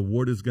every other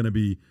word is going to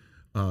be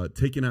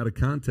taken out of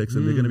context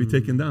and they're going to be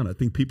taken down. I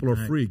think people are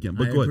free again.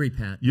 But I go agree,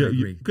 ahead. Pat. I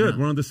agree. Good.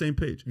 No. We're on the same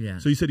page. Yeah.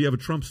 So you said you have a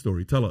Trump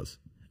story. Tell us.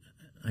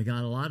 I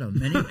got a lot of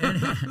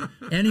them.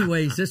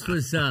 Anyways, this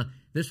was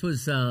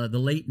the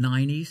late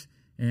 90s,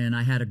 and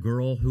I had a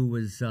girl who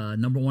was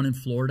 #1 in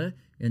Florida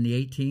in the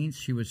 18s.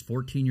 She was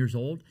 14 years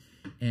old,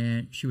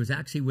 and she was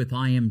actually with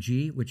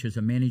IMG, which is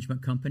a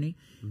management company.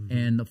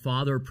 And the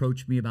father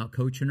approached me about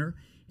coaching her,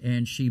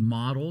 and she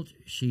modeled,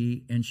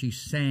 she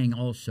sang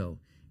also,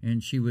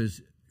 and she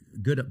was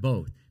good at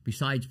both,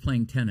 besides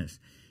playing tennis.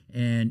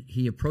 And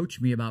he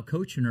approached me about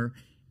coaching her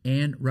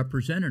and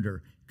represented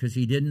her because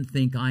he didn't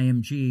think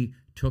IMG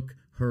took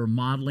her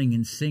modeling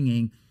and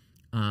singing,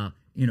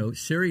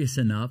 serious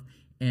enough,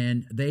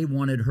 and they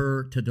wanted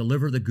her to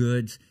deliver the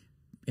goods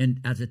and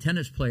as a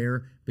tennis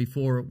player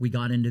before we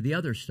got into the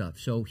other stuff.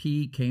 So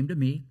he came to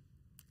me,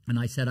 and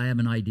I said, I have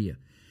an idea.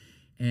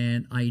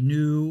 And I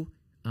knew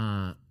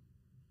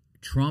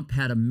Trump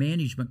had a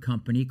management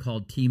company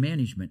called T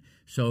Management.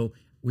 So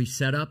we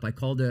set up, I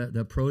called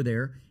the pro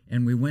there,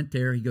 and we went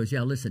there. He goes,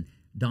 yeah, listen,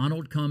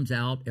 Donald comes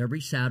out every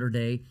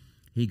Saturday.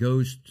 He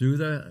goes through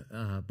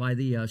by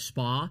the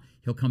spa.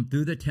 He'll come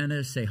through the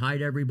tennis, say hi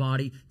to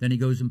everybody. Then he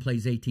goes and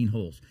plays 18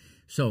 holes.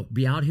 So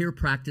be out here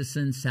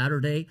practicing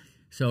Saturday.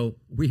 So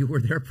we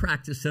were there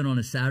practicing on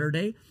a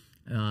Saturday.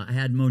 I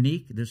had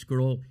Monique, this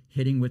girl,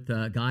 hitting with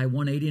a guy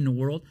 180 in the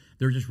world.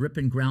 They're just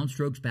ripping ground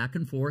strokes back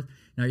and forth.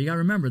 Now, you got to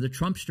remember, the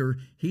Trumpster,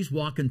 he's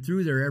walking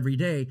through there every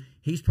day.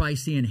 He's probably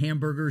seeing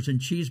hamburgers and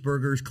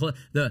cheeseburgers,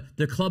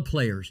 the club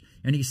players.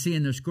 And he's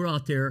seeing this girl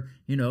out there,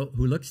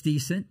 who looks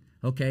decent,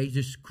 okay,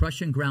 just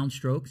crushing ground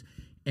strokes.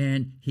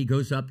 And he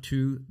goes up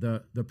to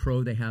the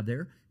pro they have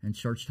there and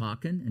starts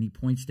talking, and he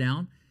points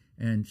down.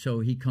 And so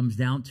he comes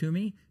down to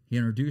me. He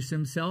introduced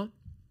himself.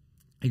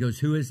 He goes,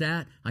 who is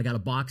that? I got a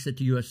box at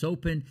the U.S.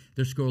 Open.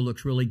 This girl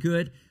looks really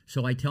good.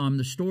 So I tell him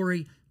the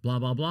story, blah,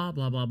 blah, blah,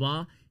 blah, blah,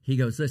 blah. He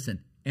goes,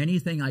 listen,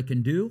 anything I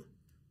can do,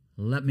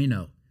 let me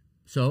know.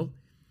 So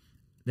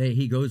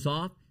he goes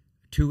off.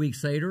 2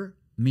 weeks later,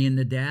 me and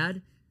the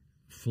dad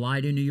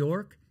fly to New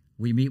York.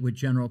 We meet with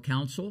general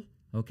counsel,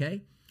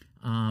 okay?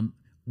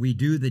 We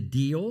do the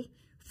deal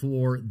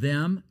for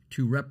them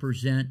to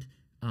represent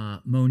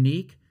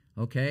Monique,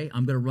 okay?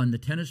 I'm going to run the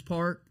tennis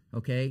part,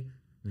 okay?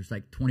 There's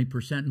like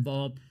 20%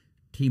 involved.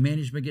 Team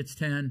management gets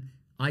 10.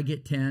 I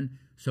get 10.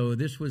 So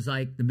this was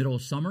like the middle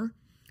of summer.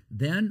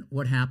 Then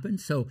what happened?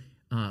 So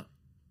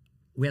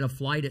we had a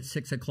flight at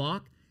 6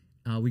 o'clock.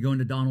 We go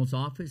into Donald's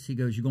office. He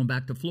goes, you going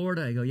back to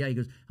Florida? I go, yeah. He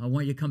goes, I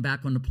want you to come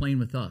back on the plane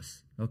with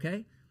us.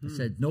 Okay? I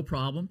said, no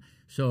problem.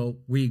 So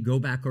we go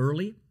back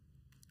early.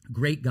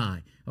 Great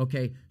guy.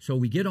 Okay, so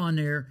we get on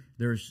there.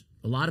 There's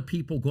a lot of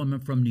people going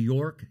from New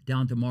York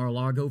down to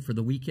Mar-a-Lago for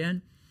the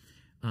weekend.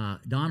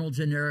 Donald's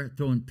in there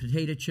throwing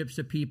potato chips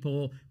at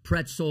people,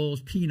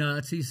 pretzels,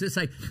 peanuts. He's just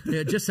like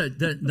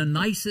the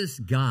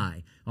nicest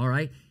guy, all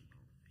right?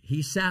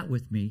 He sat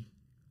with me,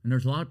 and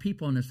there's a lot of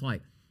people on this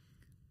flight.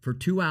 For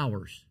 2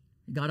 hours,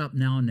 he got up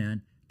now and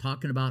then,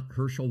 talking about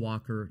Herschel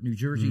Walker, New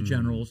Jersey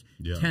Generals,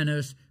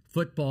 tennis,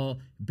 football,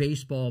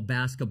 baseball,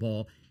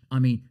 basketball. I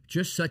mean,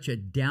 just such a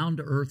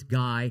down-to-earth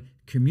guy,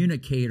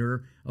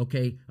 communicator,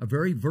 okay, a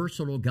very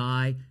versatile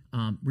guy.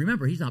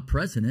 Remember, he's not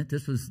president.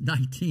 This was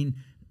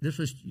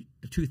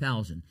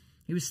 2000.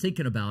 He was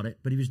thinking about it,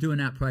 but he was doing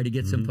that probably to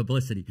get some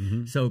publicity.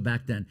 So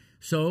back then.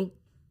 So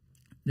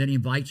then he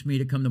invites me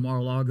to come to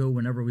Mar-a-Lago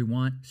whenever we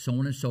want, so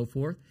on and so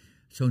forth.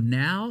 So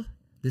now,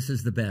 this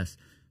is the best.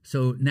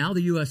 So now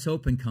the U.S.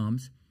 Open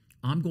comes.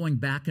 I'm going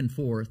back and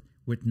forth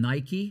with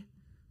Nike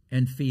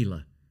and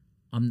Fila.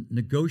 I'm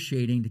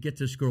negotiating to get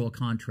this girl a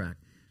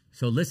contract.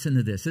 So listen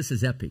to this. This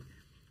is epic.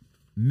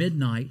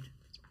 Midnight,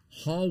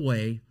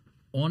 hallway,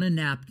 on a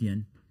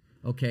napkin,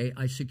 okay,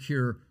 I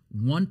secure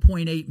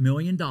 $1.8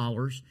 million,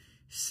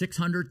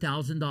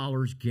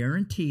 $600,000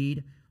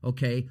 guaranteed,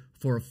 okay,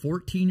 for a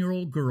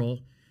 14-year-old girl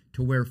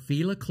to wear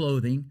Fila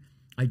clothing.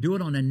 I do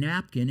it on a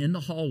napkin in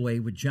the hallway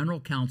with general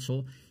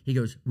counsel. He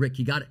goes, Rick,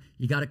 you got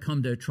to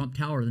come to Trump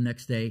Tower the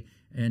next day,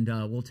 and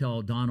we'll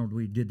tell Donald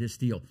we did this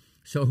deal.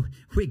 So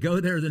we go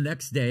there the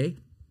next day.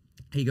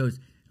 He goes,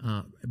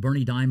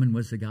 Bernie Diamond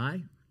was the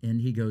guy,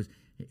 and he goes,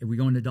 we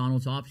go into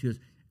Donald's office.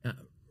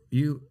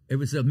 He goes, it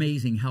was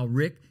amazing how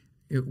Rick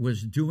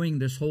was doing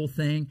this whole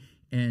thing,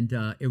 and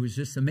it was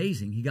just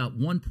amazing. He got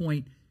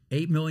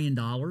 $1.8 million.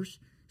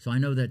 So I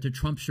know that the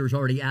Trumpster's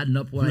already adding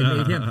up what I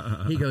made him.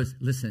 He goes,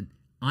 listen,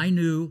 I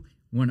knew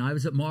when I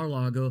was at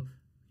Mar-a-Lago,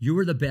 you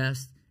were the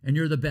best, and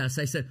you're the best.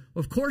 I said,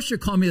 of course you're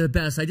calling me the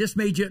best. I just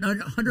made you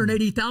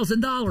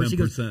 $180,000. He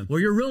goes, well,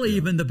 you're really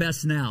even the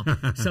best now.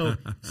 So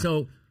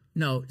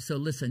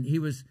listen, he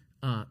was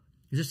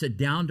just a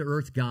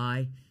down-to-earth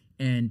guy.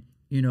 And,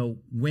 you know,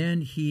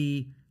 when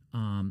he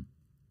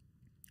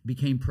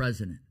became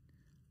president,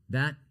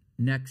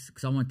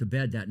 because I went to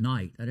bed that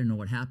night. I didn't know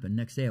what happened.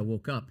 Next day I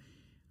woke up.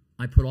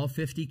 I put all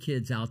 50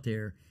 kids out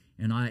there,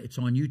 and it's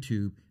on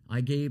YouTube.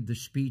 I gave the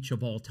speech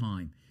of all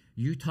time.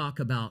 You talk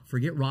about,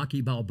 forget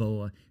Rocky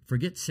Balboa,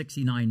 forget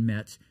 69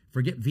 Mets,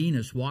 forget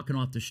Venus walking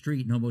off the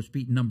street and almost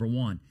beating number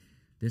one.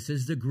 This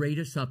is the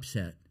greatest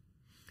upset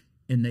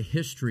in the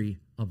history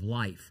of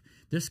life.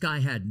 This guy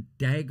had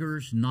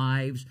daggers,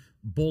 knives,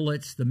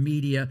 bullets, the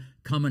media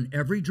coming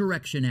every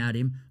direction at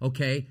him,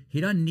 okay?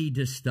 He doesn't need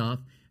this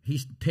stuff.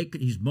 He's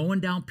mowing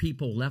down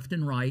people left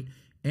and right,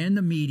 and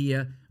the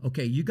media.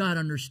 Okay, you got to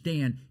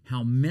understand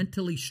how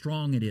mentally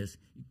strong it is.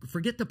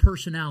 Forget the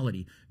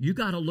personality. You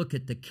got to look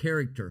at the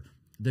character,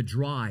 the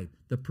drive,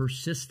 the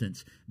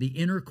persistence, the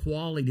inner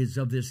qualities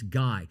of this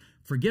guy.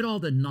 Forget all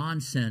the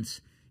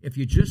nonsense. If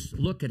you just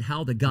look at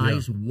how the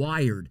guy's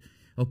wired,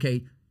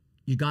 okay,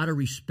 you got to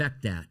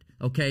respect that,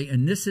 okay?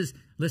 And this is,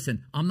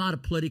 listen, I'm not a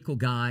political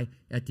guy.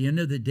 At the end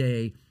of the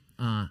day,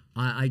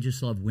 I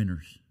just love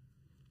winners.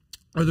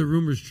 Are the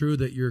rumors true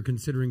that you're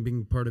considering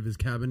being part of his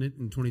cabinet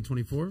in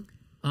 2024?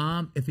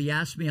 If he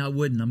asked me, I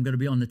wouldn't. I'm going to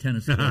be on the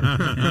tennis court.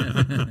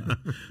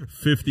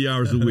 50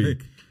 hours a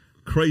week.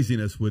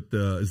 Craziness with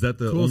is that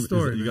the cool only,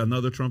 story? You got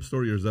another Trump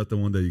story, or is that the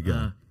one that you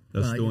got?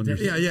 That's the one.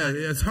 Yeah.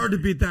 It's hard to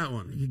beat that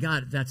one. You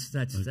got it. That's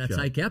Okay.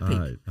 like epic. All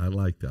right. I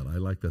like that. I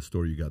like that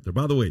story you got there.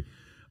 By the way,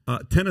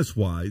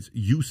 tennis-wise,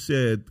 you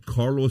said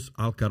Carlos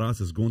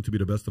Alcaraz is going to be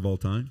the best of all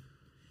time.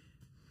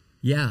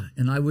 Yeah,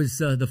 and I was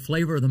the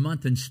flavor of the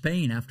month in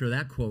Spain after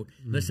that quote.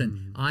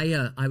 Listen,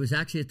 I was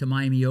actually at the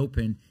Miami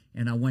Open,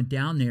 and I went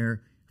down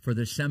there for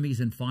the semis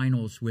and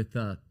finals with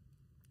I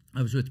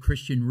was with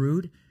Christian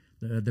Ruud,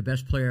 the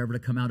best player ever to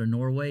come out of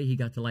Norway. He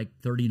got to like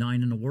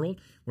 39 in the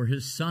world, where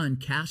his son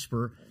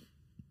Casper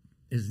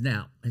is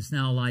now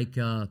like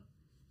 5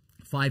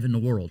 in the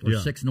world or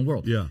 6 in the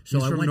world. Yeah, so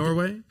he's from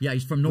Norway.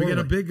 He's from Norway. We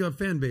got a big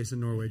fan base in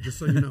Norway, just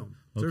so you know.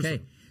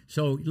 Okay.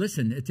 So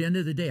listen, at the end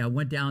of the day, I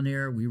went down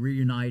there. We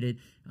reunited.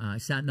 I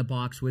sat in the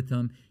box with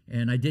him,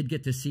 and I did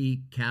get to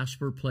see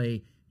Casper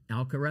play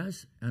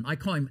Alcaraz, and I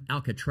call him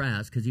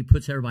Alcatraz because he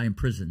puts everybody in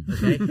prison.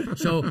 Okay,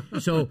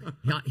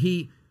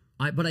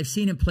 but I've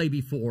seen him play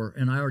before,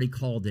 and I already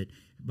called it.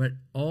 But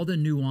all the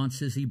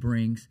nuances he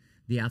brings,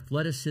 the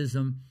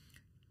athleticism,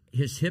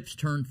 his hips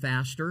turn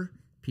faster.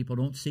 People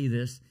don't see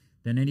this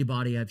than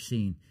anybody I've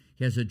seen.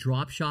 He has a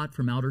drop shot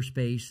from outer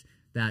space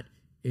that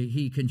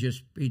he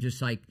just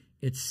like.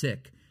 It's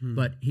sick,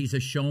 but he's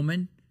a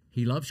showman.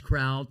 He loves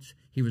crowds.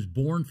 He was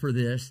born for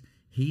this.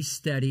 He's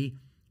steady,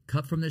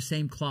 cut from the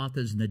same cloth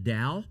as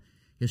Nadal.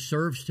 His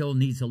serve still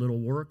needs a little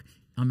work.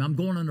 I'm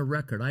going on the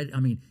record.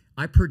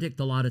 I predict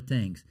a lot of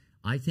things.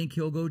 I think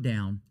he'll go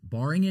down,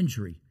 barring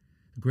injury,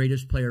 the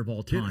greatest player of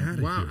all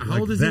time. Wow. How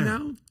old is he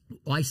now?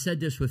 Well, I said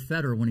this with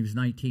Federer when he was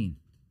 19.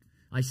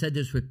 I said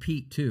this with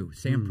Pete, too,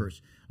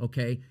 Sampras,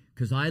 okay?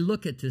 Because I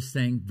look at this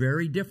thing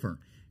very different.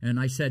 And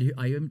I said,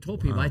 I even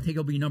told people, I think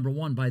he'll be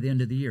 #1 by the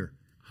end of the year.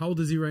 How old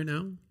is he right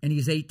now? And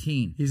he's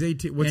 18. He's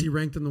 18. What's he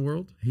ranked in the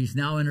world? He's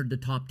now entered the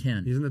top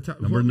 10. He's in the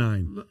top. Number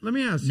 9. Let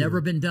me ask you. Never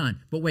been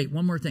done. But wait,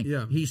 one more thing.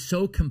 Yeah. He's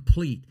so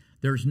complete.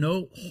 There's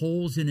no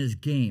holes in his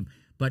game.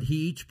 But he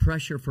eats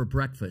pressure for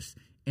breakfast,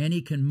 and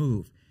he can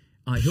move.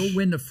 He'll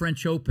win the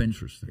French Open.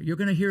 Interesting. You're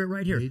going to hear it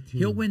right here. 18.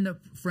 He'll win the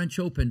French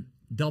Open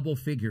double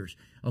figures.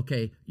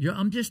 Okay,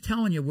 I'm just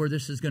telling you where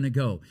this is going to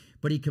go.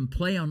 But he can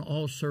play on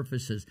all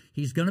surfaces.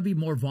 He's going to be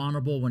more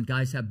vulnerable when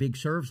guys have big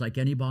serves like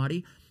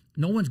anybody.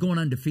 No one's going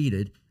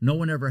undefeated. No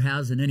one ever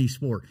has in any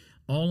sport.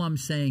 All I'm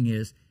saying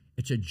is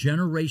it's a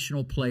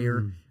generational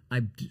player.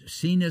 I've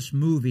seen this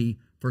movie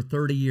for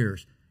 30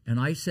 years. And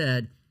I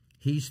said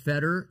he's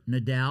Federer,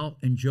 Nadal,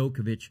 and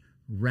Djokovic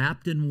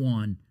wrapped in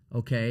one,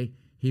 okay?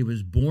 He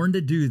was born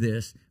to do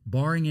this,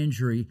 barring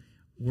injury.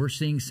 We're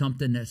seeing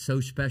something that's so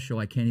special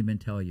I can't even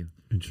tell you.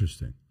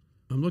 Interesting.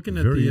 I'm looking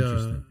at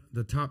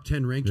the top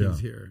 10 rankings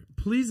here.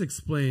 Please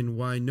explain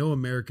why no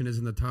American is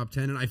in the top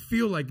 10. And I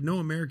feel like no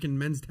American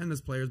men's tennis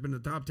player has been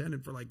in the top 10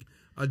 for like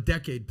a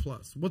decade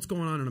plus. What's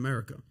going on in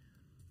America?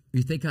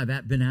 You think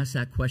I've been asked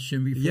that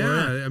question before?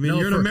 Yeah, I mean,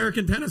 you're an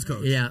American tennis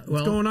coach. Yeah.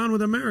 What's going on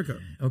with America?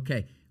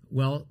 Okay.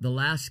 Well, the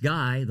last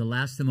guy, the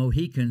last of the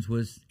Mohicans,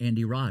 was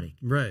Andy Roddick.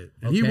 Right.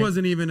 And he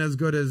wasn't even as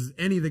good as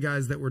any of the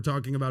guys that we're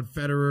talking about,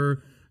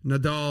 Federer,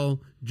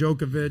 Nadal,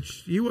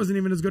 Djokovic. He wasn't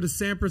even as good as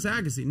Sampras,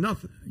 Agassi.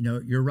 Nothing. No,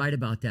 you're right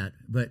about that.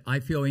 But I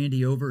feel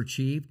Andy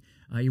overachieved.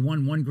 He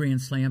won 1 Grand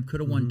Slam,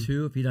 could have won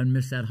 2 if he doesn't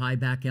miss that high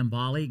backhand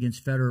volley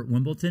against Federer at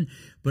Wimbledon.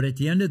 But at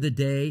the end of the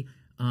day,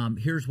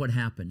 here's what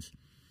happens.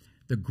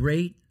 The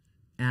great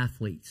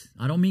athletes,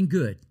 I don't mean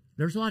good.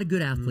 There's a lot of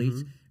good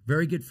athletes.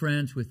 Very good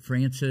friends with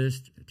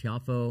Francis,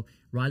 Tiafoe,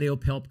 Riley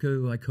Opelka,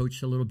 who I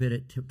coached a little bit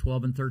at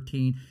 12 and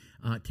 13.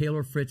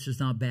 Taylor Fritz is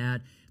not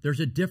bad. There's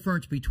a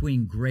difference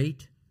between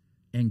great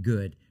and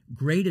good.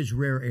 Great is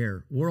rare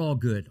air. We're all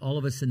good. All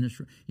of us in this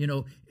room. You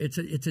know, it's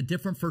a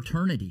different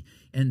fraternity.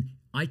 And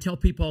I tell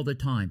people all the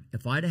time,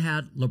 if I'd have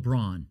had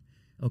LeBron,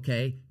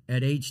 okay,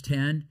 at age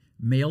 10,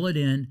 mail it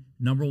in,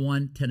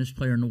 #1 tennis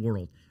player in the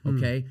world,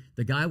 okay?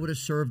 The guy would have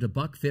served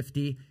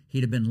 $150.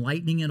 He'd have been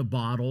lightning in a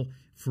bottle,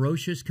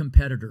 ferocious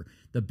competitor.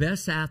 The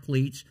best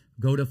athletes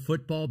go to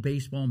football,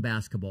 baseball, and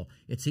basketball.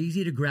 It's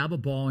easy to grab a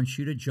ball and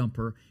shoot a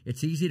jumper.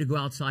 It's easy to go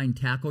outside and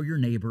tackle your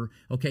neighbor.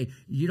 Okay,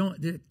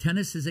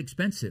 tennis is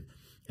expensive.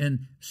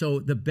 And so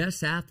the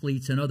best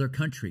athletes in other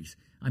countries,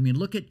 I mean,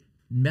 look at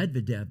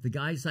Medvedev. The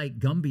guy's like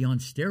Gumby on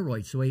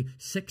steroids. So he's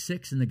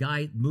 6'6", and the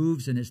guy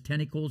moves and his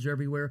tentacles are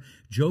everywhere.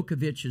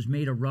 Djokovic is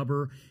made of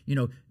rubber. You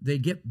know, they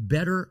get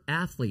better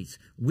athletes.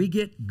 We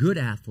get good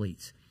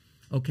athletes.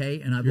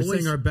 Okay, and You're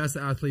saying our best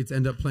athletes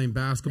end up playing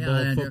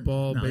basketball,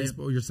 football,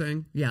 baseball. You're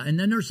saying? Yeah, and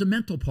then there's the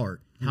mental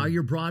part, how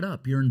you're brought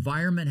up. Your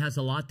environment has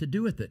a lot to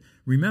do with it.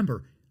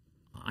 Remember,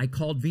 I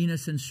called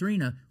Venus and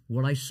Serena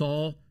what I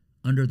saw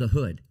under the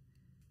hood.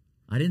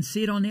 I didn't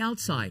see it on the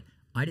outside.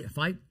 If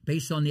I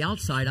based on the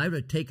outside, I would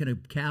have taken a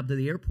cab to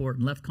the airport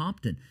and left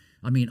Compton.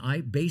 I mean, I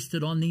based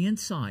it on the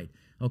inside.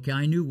 Okay,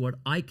 I knew what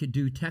I could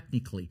do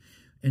technically.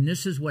 And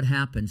this is what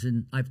happens,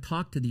 and I've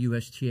talked to the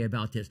USTA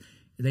about this.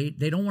 They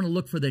don't want to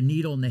look for the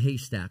needle in the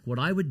haystack. What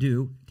I would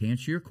do, to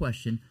answer your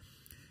question,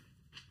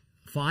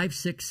 5,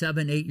 6,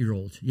 7,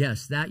 8-year-olds,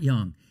 yes, that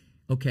young.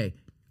 Okay,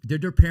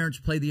 did their parents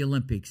play the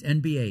Olympics,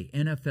 NBA,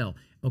 NFL?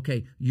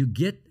 Okay, you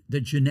get the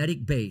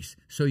genetic base,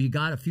 so you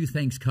got a few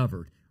things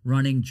covered.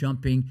 Running,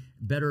 jumping,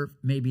 better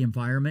maybe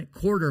environment.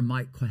 Korda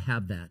might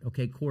have that.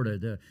 Okay,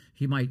 Korda,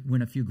 he might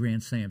win a few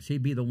Grand Slams.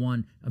 He'd be the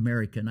one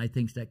American, I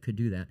think, that could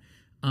do that.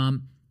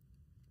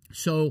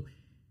 So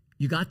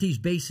you got these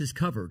bases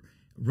covered.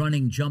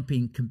 Running,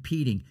 jumping,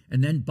 competing.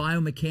 And then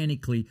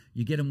biomechanically,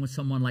 you get them with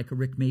someone like a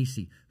Rick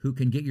Macci who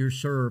can get your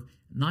serve,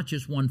 not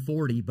just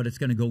 140, but it's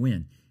going to go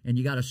in. And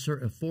you got a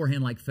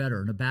forehand like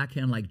Federer and a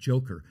backhand like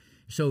Joker.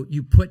 So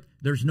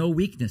there's no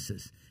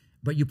weaknesses,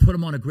 but you put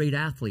them on a great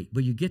athlete.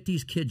 But you get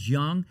these kids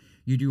young,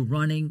 you do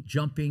running,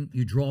 jumping,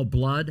 you draw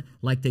blood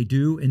like they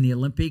do in the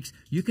Olympics.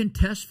 You can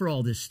test for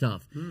all this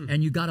stuff,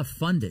 and you got to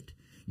fund it.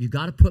 You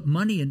got to put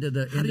money into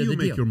the How do you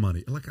make your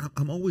money? Like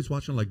I'm always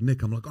watching like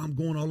Nick. I'm like, I'm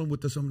going all in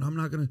with this. I'm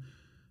not gonna.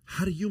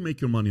 How do you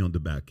make your money on the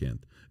back end?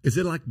 Is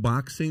it like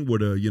boxing where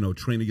the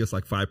trainer gets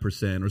like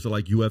 5%, or is it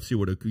like UFC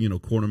where the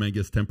cornerman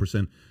gets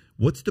 10%?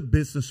 What's the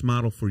business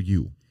model for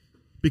you?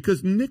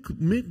 Because Nick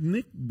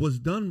was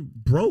done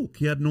broke.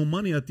 He had no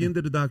money at the end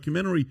of the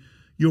documentary.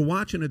 You're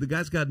watching it. The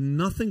guy's got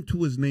nothing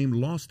to his name,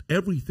 lost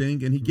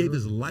everything, and he gave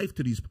his life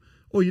to these.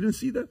 Oh, you didn't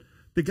see that?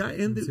 The guy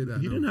ended.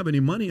 He didn't have any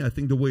money. I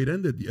think the way it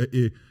ended.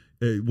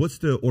 What's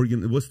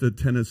the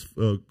tennis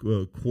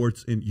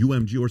courts in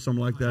UMG or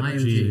something like that?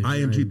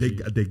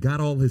 IMG. They got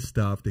all his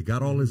stuff. They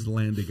got all his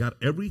land. They got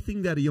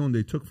everything that he owned.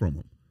 They took from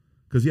him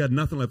because he had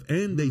nothing left.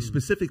 And they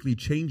specifically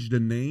changed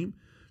the name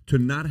to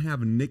not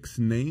have Nick's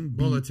name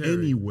be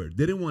anywhere.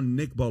 They didn't want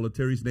Nick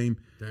Bollettieri's name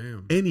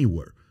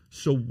anywhere.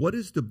 So what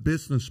is the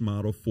business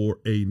model for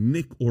a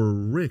Nick or a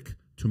Rick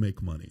to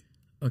make money?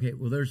 Okay,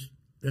 well,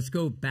 let's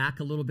go back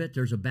a little bit.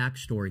 There's a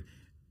backstory.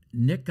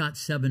 Nick got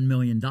 $7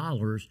 million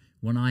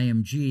when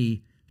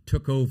IMG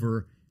took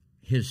over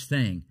his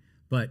thing,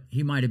 but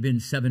he might have been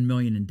 $7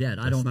 million in debt.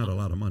 That's not a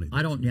lot of money.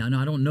 I don't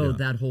know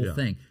that whole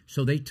thing.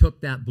 So they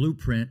took that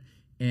blueprint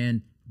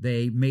and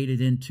they made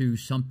it into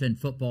something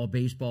football,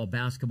 baseball,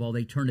 basketball.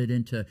 They turned it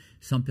into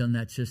something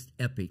that's just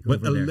epic.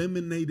 But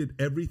eliminated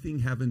everything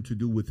having to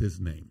do with his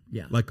name.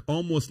 Yeah. Like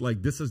almost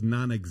like this is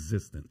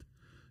non-existent.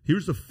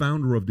 Here's the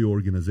founder of the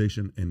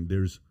organization, and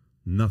there's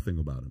nothing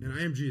about him. And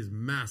IMG is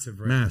massive,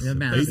 right? Massive.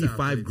 Yeah,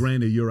 85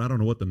 grand a year. I don't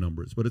know what the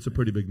number is, but it's a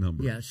pretty big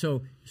number. Yeah.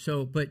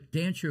 But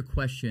to answer your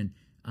question,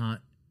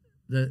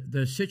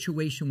 the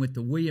situation with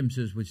the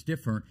Williamses was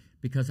different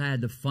because I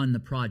had to fund the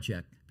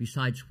project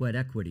besides sweat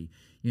equity.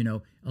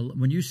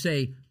 When you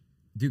say,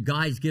 do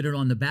guys get it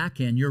on the back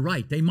end? You're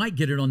right. They might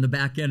get it on the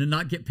back end and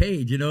not get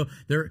paid. A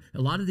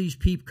lot of these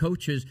peep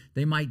coaches,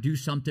 they might do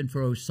something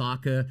for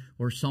Osaka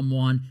or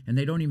someone, and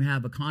they don't even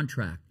have a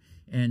contract.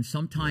 And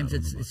sometimes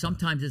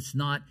it's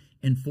not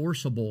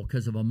enforceable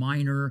because of a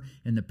minor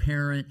and the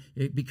parent.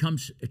 It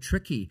becomes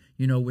tricky,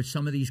 with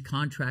some of these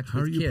contracts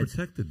with kids. How are you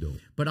protected, though?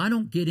 But I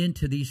don't get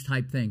into these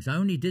type things. I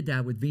only did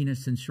that with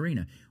Venus and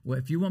Serena. Well,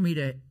 if you want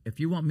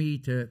me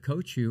to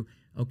coach you,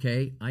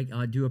 okay,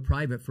 I do a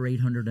private for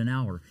 $800 an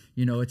hour.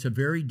 You know, it's a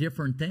very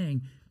different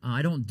thing.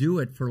 I don't do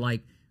it for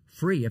like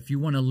free. If you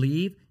want to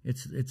leave,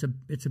 it's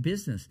a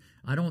business.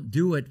 I don't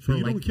do it for so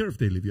you don't care if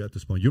they leave you at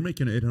this point. You're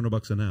making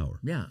 $800 an hour.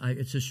 Yeah,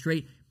 it's a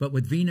straight. But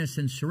with Venus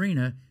and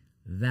Serena,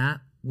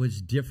 that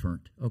was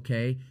different.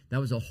 Okay, that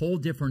was a whole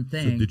different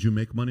thing. So did you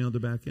make money on the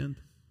back end?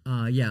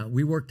 Yeah,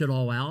 we worked it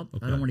all out.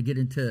 Okay. I don't want to get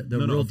into the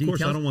no, real of details.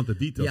 Course, I don't want the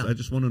details. Yeah. I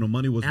just want to know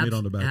money was made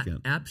on the back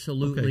end.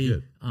 Absolutely.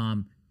 Okay,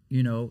 good.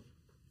 You know,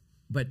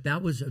 but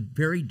that was a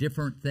very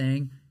different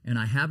thing, and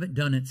I haven't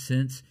done it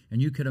since.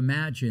 And you could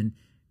imagine,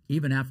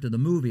 even after the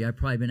movie, I've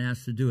probably been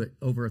asked to do it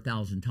over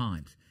 1,000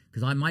 times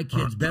because my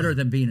kid's better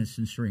than Venus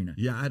and Serena.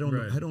 Yeah, I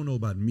don't know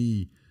about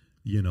me.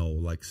 You know,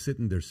 like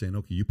sitting there saying,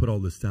 okay, you put all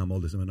this time, and all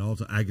of a sudden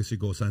Agassi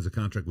goes signs a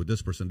contract with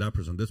this person, that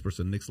person, this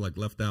person. Nick's like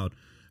left out.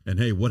 And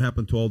hey, what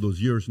happened to all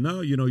those years? No,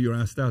 you know, you're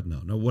asked out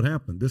now. No, what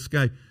happened? This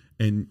guy,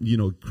 and you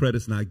know,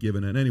 credit's not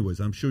given. And anyways,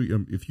 I'm sure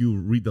if you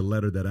read the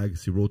letter that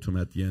Agassi wrote to him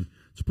at the end,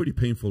 it's a pretty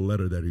painful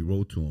letter that he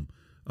wrote to him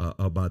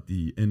about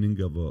the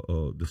ending of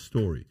the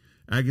story.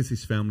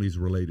 Agassi's family is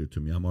related to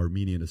me. I'm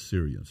Armenian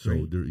Assyrian,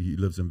 so he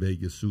lives in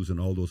Vegas. Susan,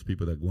 all those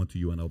people that went to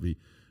UNLV.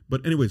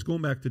 But anyways,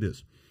 going back to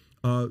this.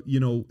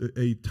 You know,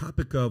 a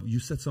topic of, you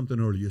said something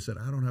earlier. You said,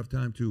 I don't have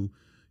time to,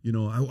 you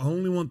know, I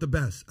only want the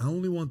best. I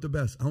only want the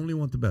best. I only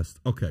want the best.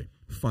 Okay,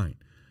 fine.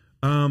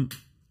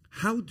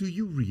 How do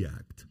you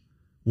react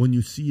when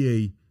you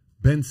see a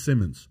Ben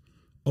Simmons?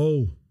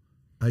 Oh,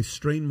 I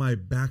strained my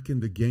back in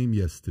the game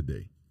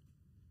yesterday.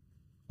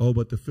 Oh,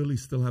 but the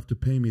Phillies still have to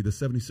pay me. The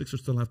 76ers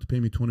still have to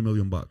pay me $20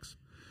 million.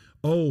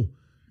 Oh,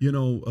 you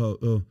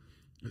know,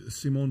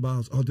 Simone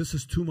Biles, oh, this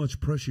is too much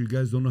pressure. You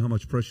guys don't know how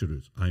much pressure it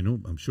is. I know.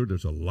 I'm sure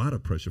there's a lot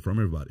of pressure from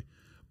everybody.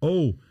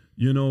 Oh,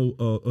 you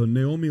know,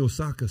 Naomi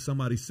Osaka,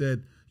 somebody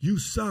said, you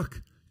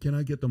suck. Can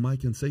I get the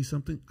mic and say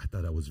something? I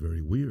thought that was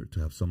very weird to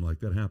have something like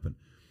that happen.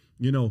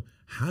 You know,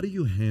 how do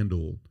you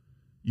handle,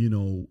 you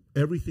know,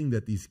 everything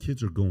that these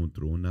kids are going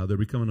through, and now they're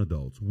becoming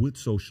adults, with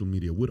social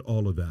media, with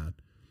all of that,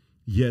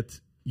 yet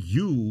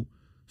you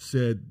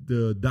said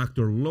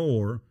Dr.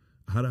 Lohr,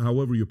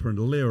 however you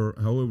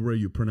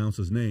pronounce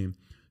his name,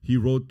 he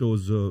wrote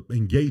those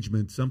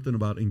engagement, something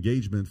about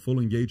engagement, full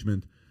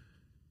engagement.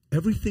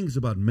 Everything's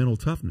about mental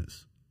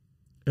toughness.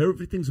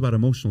 Everything's about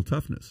emotional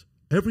toughness.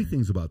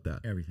 Everything's about that.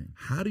 Everything.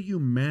 How do you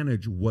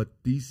manage what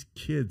these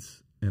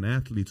kids and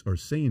athletes are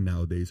saying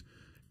nowadays?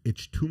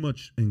 It's too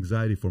much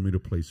anxiety for me to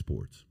play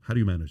sports. How do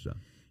you manage that?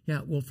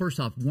 Yeah, well, first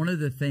off, one of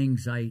the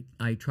things I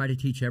try to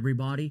teach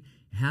everybody,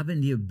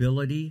 having the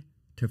ability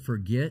to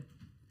forget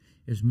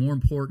is more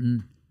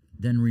important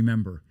than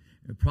remember.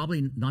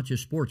 Probably not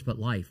just sports, but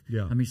life.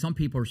 Yeah. I mean, some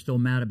people are still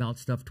mad about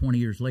stuff 20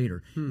 years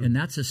later, and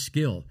that's a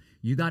skill.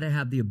 You got to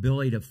have the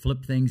ability to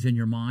flip things in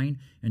your mind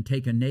and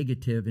take a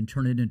negative and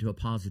turn it into a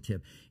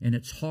positive. And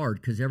it's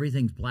hard because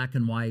everything's black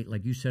and white.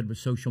 Like you said with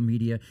social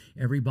media,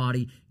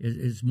 everybody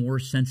is more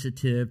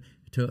sensitive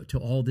to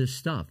all this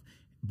stuff.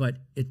 But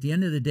at the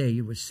end of the day,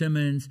 it was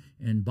Simmons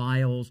and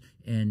Biles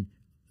and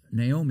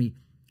Naomi.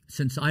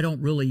 Since I don't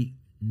really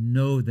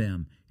know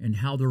them and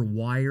how they're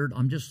wired,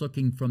 I'm just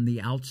looking from the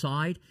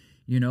outside.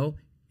 You know,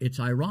 it's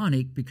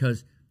ironic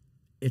because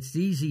it's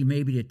easy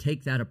maybe to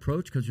take that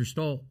approach because they're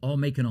still all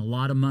making a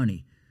lot of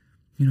money.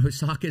 You know,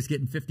 Osaka's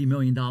getting $50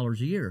 million a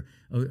year.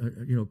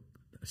 You know,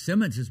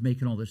 Simmons is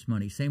making all this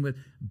money. Same with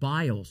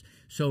Biles.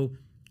 So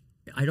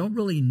I don't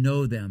really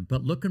know them,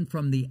 but looking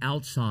from the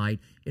outside,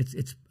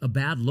 it's a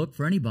bad look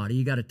for anybody.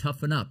 You got to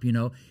toughen up, you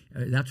know.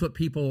 That's what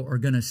people are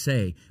going to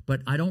say.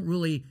 But I don't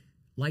really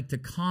like to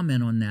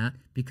comment on that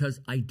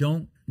because I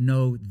don't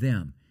know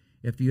them.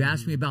 If you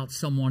ask me about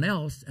someone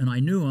else and I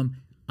knew them,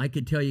 I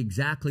could tell you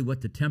exactly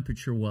what the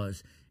temperature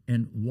was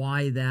and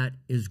why that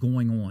is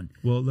going on.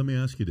 Well, let me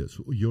ask you this.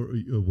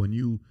 When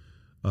you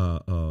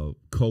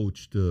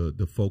coach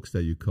the folks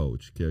that you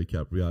coach,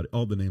 Capriati,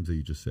 all the names that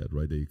you just said,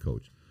 right, that you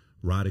coach,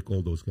 Roddick,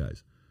 all those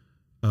guys,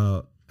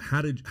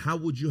 how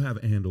would you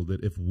have handled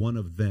it if one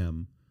of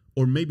them,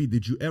 or maybe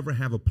did you ever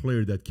have a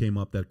player that came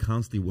up that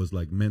constantly was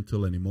like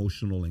mental and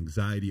emotional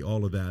anxiety,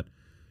 all of that,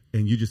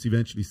 and you just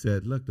eventually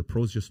said, look, the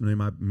pros just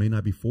may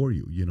not be for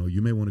you. You know,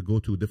 you may want to go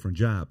to a different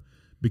job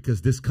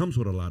because this comes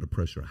with a lot of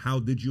pressure.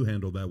 How did you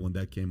handle that when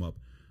that came up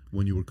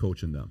when you were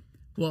coaching them?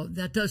 Well,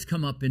 that does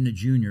come up in the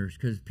juniors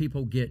because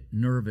people get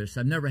nervous.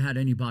 I've never had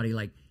anybody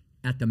like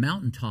at the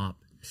mountaintop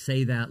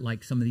say that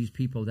like some of these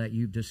people that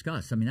you've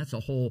discussed. I mean, that's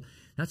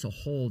a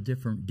whole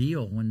different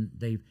deal when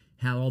they've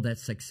had all that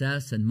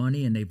success and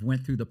money and they've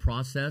went through the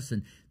process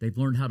and they've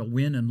learned how to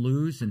win and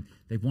lose and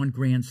they've won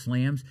Grand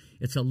Slams.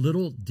 It's a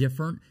little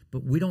different,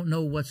 but we don't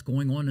know what's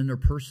going on in their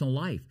personal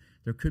life.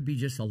 There could be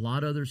just a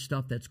lot of other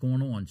stuff that's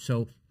going on.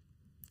 So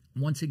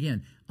once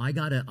again,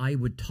 I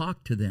would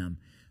talk to them,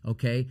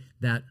 okay,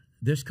 that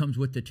this comes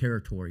with the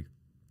territory.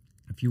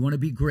 If you want to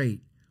be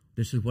great,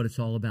 this is what it's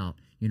all about.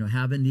 You know,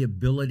 having the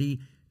ability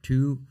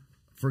to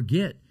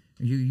forget.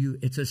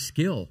 It's a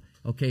skill.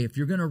 Okay, if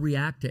you're going to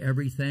react to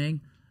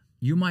everything,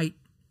 you might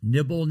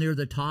nibble near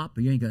the top,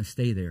 but you ain't going to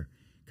stay there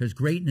because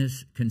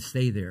greatness can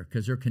stay there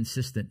because they're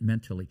consistent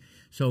mentally.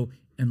 So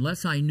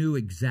unless I knew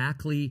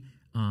exactly,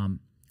 a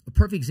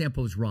perfect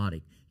example is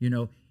Roddick. You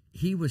know,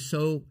 he was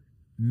so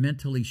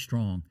mentally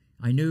strong.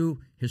 I knew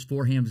his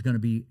forehand was going to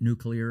be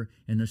nuclear,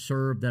 and the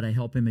serve that I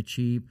helped him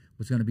achieve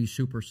was going to be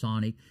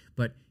supersonic.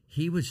 But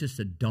he was just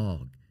a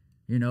dog.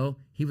 You know,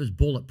 he was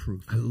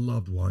bulletproof. I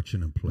loved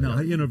watching him play. No.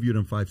 I interviewed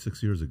him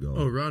 5-6 years ago.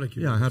 Oh, Roddick.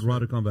 Yeah, I had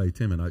Roddick on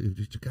Valuetainment.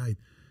 Just a guy,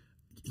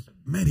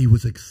 man, he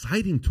was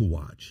exciting to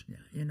watch. Yeah,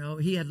 you know,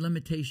 he had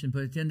limitations,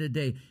 but at the end of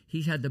the day,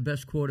 he had the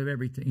best quote of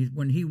everything.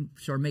 When he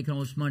started making all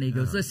this money, he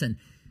goes, listen,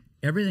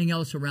 everything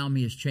else around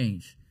me has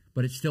changed,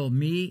 but it's still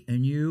me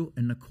and you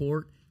and the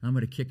court. I'm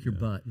going to kick your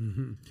butt.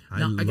 Mm-hmm.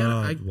 Now,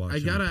 I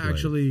gotta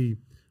actually,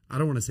 I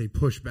don't want to say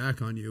push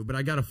back on you, but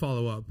I got to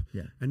follow up.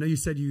 Yeah. I know you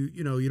said you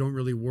don't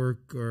really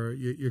work, or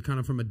you're kind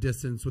of from a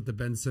distance with the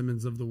Ben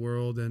Simmons of the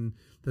world and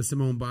the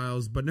Simone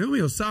Biles, but Naomi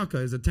Osaka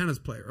is a tennis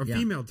player, a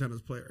female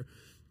tennis player.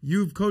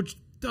 You've coached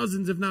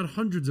dozens, if not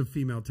hundreds, of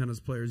female tennis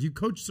players. You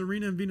coached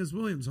Serena and Venus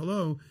Williams.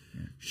 Hello.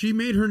 Yeah. She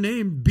made her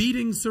name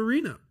beating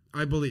Serena,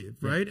 I believe,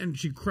 right? And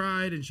she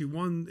cried and she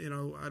won, I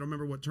don't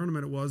remember what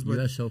tournament it was, but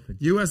U.S. Open.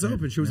 U.S.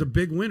 Open. She was a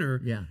big winner.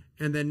 Yeah.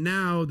 And then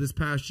now, this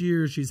past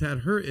year, she's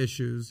had her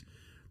issues.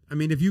 I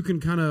mean, if you can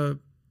kind of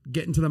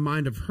get into the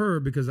mind of her,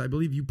 because I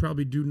believe you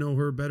probably do know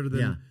her better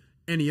than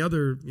any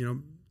other,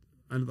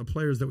 of the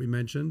players that we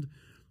mentioned.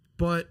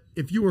 But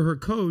if you were her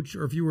coach,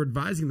 or if you were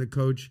advising the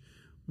coach,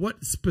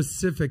 what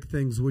specific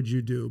things would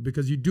you do?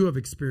 Because you do have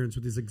experience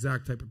with this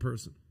exact type of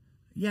person.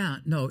 Yeah,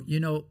 no,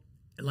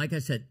 like I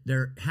said,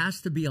 there has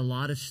to be a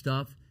lot of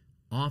stuff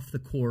off the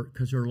court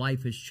because her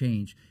life has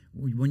changed.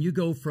 When you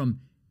go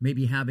from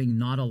maybe having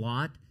not a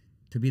lot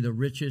to be the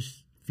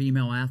richest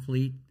female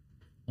athlete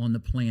on the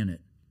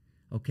planet,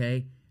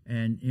 okay?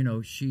 And,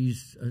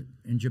 she's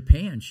in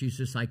Japan. She's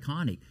just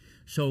iconic.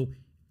 So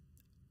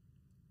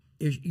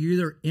you're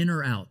either in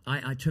or out.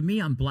 To me,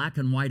 I'm black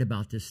and white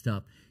about this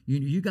stuff.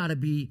 You got to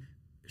be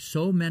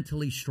so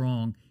mentally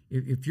strong.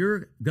 If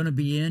you're going to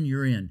be in,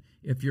 you're in.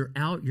 If you're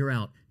out, you're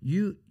out.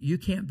 You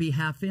can't be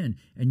half in.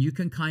 And you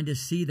can kind of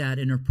see that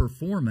in her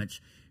performance.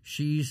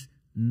 She's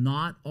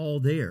not all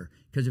there.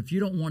 Because if you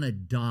don't want to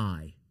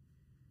die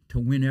to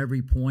win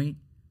every point,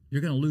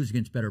 you're going to lose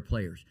against better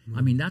players.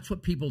 I mean, that's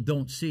what people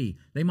don't see.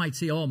 They might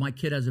see, oh, my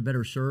kid has a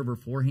better serve or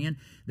forehand.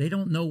 They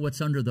don't know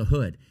what's under the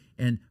hood.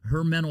 And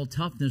her mental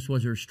toughness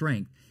was her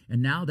strength.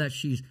 And now that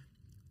she's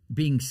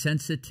being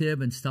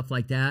sensitive and stuff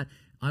like that,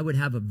 I would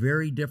have a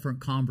very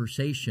different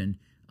conversation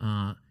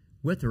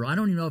with her. I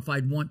don't even know if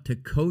I'd want to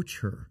coach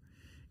her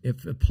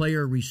if a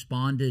player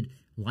responded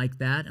like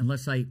that,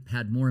 unless I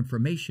had more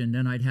information.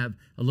 Then I'd have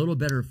a little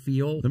better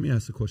feel. Let me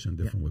ask the question a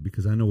different way,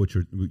 because I know what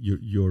you're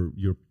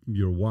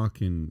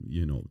walking.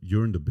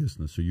 You're in the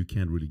business, so you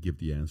can't really give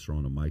the answer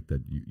on a mic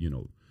that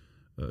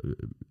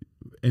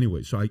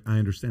anyway, so I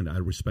understand that. I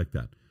respect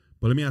that.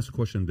 But let me ask the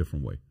question a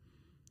different way.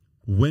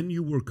 When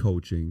you were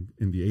coaching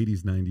in the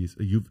 80s, 90s,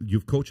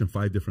 you've coached in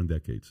 5 different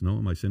decades, no?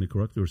 Am I saying it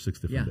correctly? Or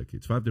 6 different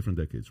decades? 5 different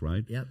decades,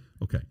 right? Yep.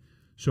 Okay.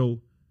 So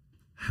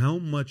how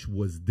much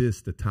was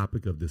this the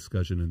topic of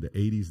discussion in the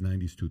 80s,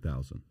 90s,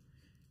 2000?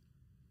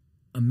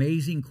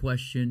 Amazing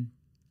question.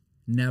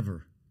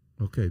 Never.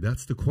 Okay,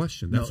 that's the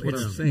question. That's what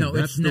I'm saying. No,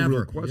 that's it's the never.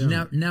 real question.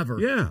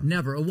 Never. Yeah.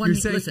 Never.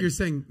 You're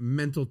saying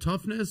mental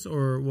toughness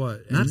or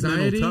what? Not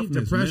Anxiety, mental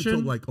toughness, depression?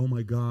 mental, like, oh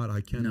my God,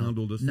 I can't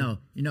handle this. No,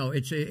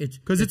 it's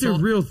because it's a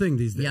real thing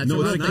these days. Yeah,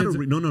 no, it's not a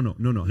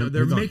no.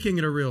 They're making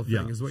it a real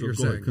thing, is what you're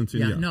saying.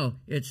 Continue. Yeah, no,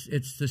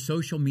 it's the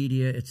social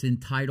media. It's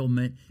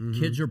entitlement.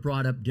 Kids are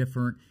brought up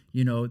different.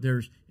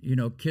 There's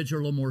kids are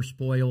a little more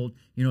spoiled.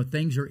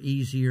 Things are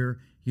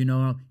easier.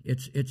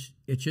 It's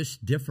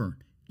just different.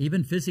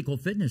 Even physical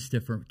fitness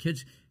different.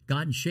 Kids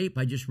got in shape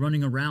by just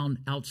running around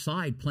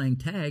outside playing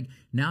tag.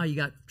 Now you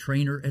got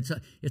trainer.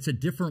 It's a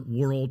different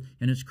world,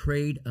 and it's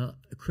created a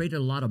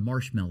lot of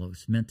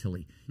marshmallows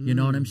mentally. You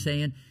know what I'm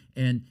saying?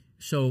 And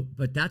so,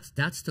 but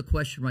that's the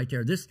question right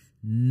there. This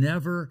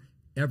never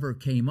ever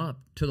came up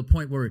to the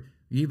point where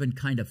you even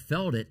kind of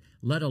felt it,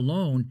 let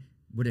alone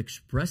would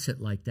express it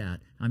like that.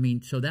 I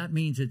mean, so that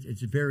means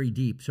it's very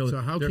deep.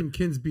 So how can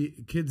kids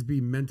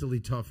be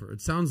mentally tougher?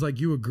 It sounds like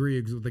you agree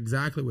with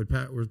exactly where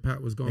Pat was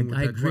going with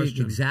that question. I agree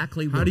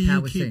exactly what How do Pat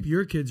you was keep saying.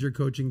 your kids you're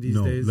coaching these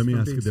days? Let me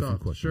ask a different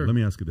soft? question. Sure. Let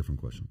me ask a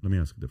different question.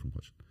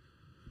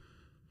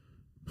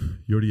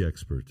 You're the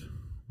expert.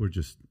 We're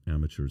just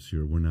amateurs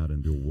here. We're not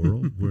in the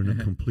world. We're in a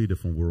complete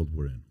different world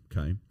we're in.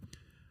 Okay.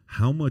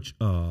 How much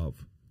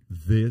of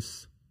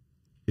this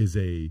is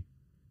a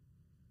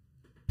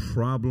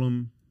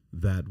problem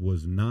that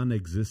was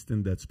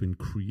non-existent, that's been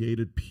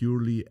created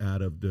purely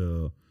out of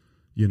the,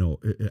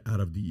 out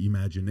of the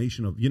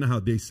imagination of,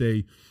 how they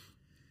say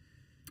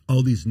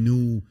all these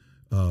new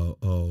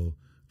phobics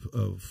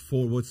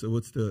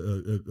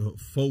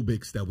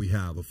that we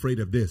have,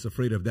 afraid of this,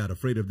 afraid of that,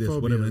 afraid of this,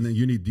 Phobias. whatever, and then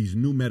you need these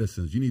new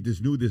medicines, you need this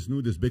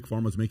big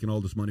pharma's making all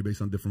this money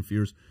based on different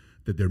fears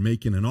that they're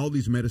making, and all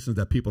these medicines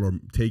that people are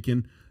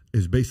taking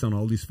is based on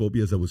all these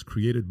phobias that was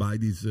created by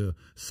these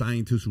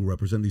scientists who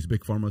represent these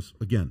big pharmas.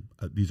 Again,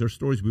 these are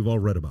stories we've all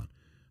read about.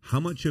 How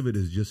much of it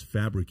is just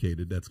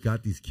fabricated that's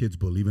got these kids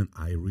believing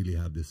I really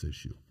have this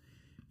issue?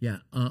 Yeah,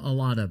 a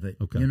lot of it.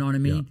 Okay. You know what I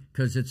mean? Yeah.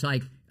 Because it's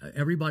like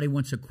everybody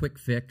wants a quick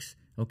fix,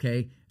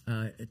 okay?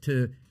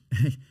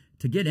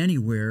 To get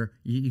anywhere,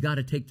 you got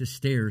to take the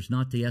stairs,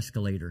 not the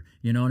escalator.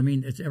 You know what I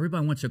mean?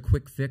 Everybody wants a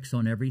quick fix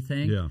on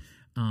everything. Yeah.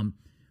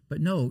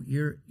 But no,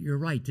 you're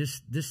right.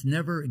 This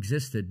never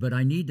existed. But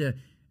I need to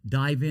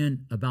dive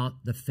in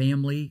about the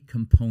family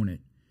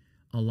component.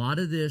 A lot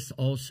of this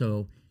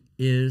also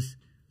is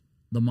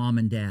the mom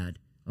and dad,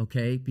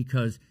 okay?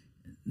 Because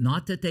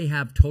not that they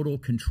have total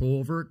control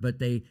over it, but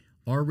they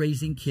are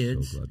raising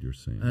kids. So glad you're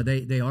saying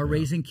they are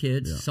raising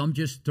kids. Yeah. Some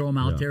just throw them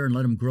out Yeah. there and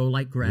let them grow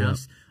like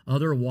grass.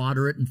 Other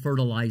water it and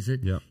fertilize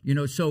it. Yeah. You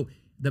know, so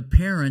the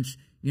parents,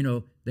 you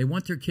know, they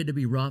want their kid to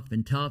be rough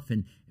and tough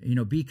and, you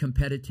know, be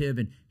competitive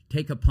and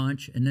take a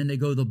punch, and then they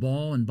go to the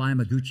ball and buy them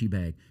a Gucci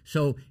bag.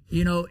 So,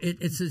 you know,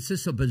 it's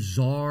just a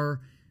bizarre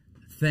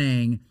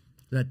thing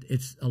that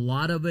a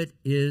lot of it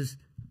is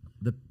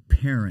the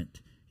parent,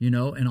 you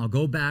know, and I'll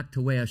go back to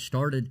the way I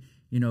started,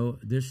 you know,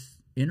 this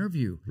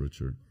interview.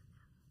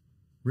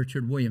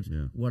 Richard Williams.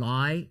 Yeah. What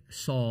I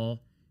saw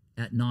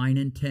at 9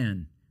 and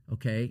 10,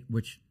 okay,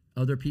 which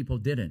other people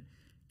didn't.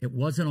 It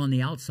wasn't on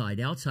the outside.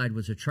 The outside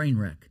was a train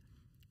wreck.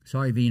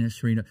 Sorry, Venus,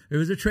 Serena. It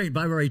was a train.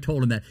 I've already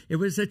told him that. It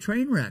was a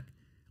train wreck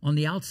on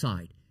the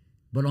outside.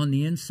 But on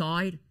the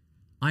inside,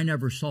 I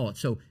never saw it.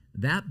 So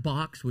that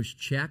box was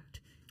checked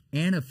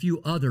and a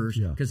few others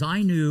because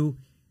I knew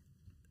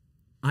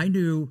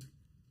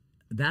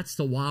that's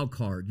the wild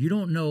card. You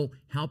don't know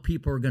how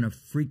people are going to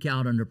freak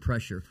out under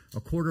pressure.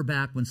 A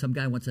quarterback, when some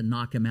guy wants to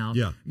knock him out,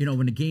 you know,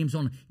 when the game's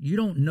on, you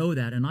don't know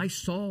that. And I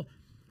saw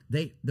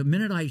the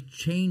minute I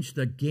changed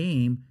the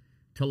game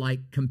to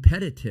like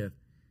competitive,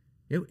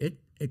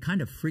 it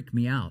kind of freaked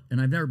me out.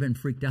 And I've never been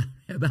freaked out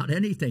about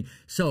anything.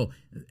 So,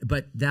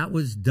 but that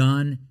was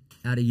done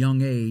at a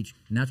young age.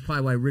 And that's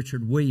probably why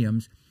Richard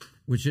Williams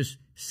was just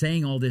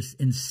saying all this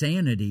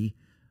insanity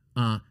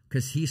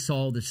because he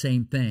saw the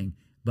same thing.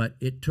 But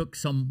it took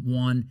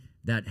someone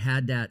that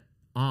had that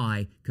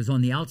eye, because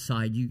on the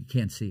outside you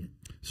can't see it.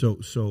 So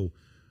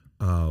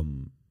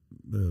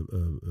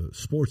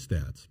sports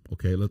dads.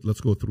 Okay,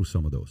 let's go through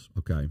some of those.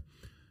 Okay,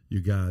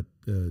 you got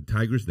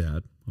Tiger's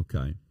dad.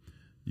 Okay,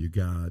 you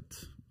got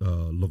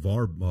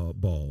LeVar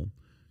Ball.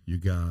 You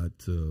got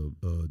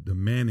the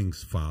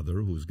Manning's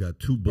father, who's got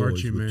two boys.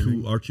 Archie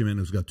Manning,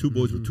 who's got two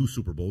boys with 2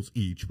 Super Bowls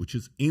each, which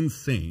is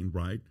insane,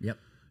 right? Yep.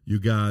 You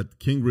got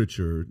King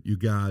Richard. You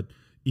got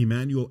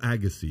Emmanuel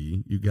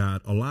Agassi. You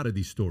got a lot of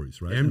these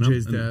stories, right?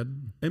 MJ's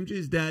dad.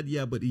 MJ's dad,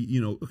 yeah, but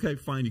okay,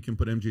 fine, you can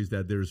put MJ's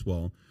dad there as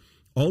well.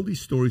 All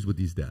these stories with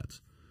these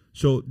dads.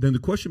 So then the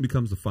question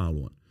becomes the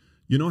following.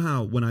 You know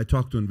how when I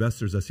talk to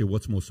investors, I say,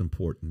 what's most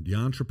important? The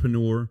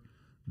entrepreneur,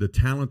 the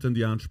talent in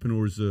the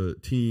entrepreneur's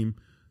team,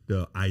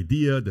 the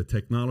idea, the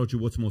technology,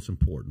 what's most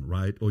important,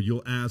 right? Or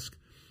you'll ask,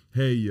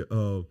 hey,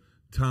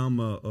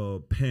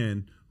 Tom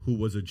Penn, who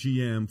was a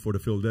GM for the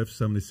Philadelphia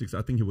 76.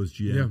 I think he was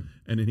GM.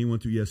 And then he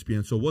went to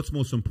ESPN. So what's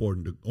most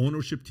important? The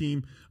ownership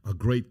team, a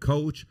great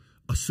coach,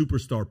 a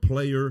superstar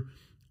player,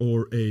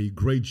 or a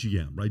great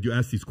GM, right? You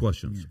ask these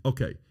questions.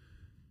 Okay.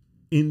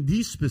 In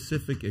these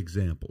specific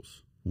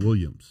examples,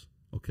 Williams,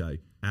 okay,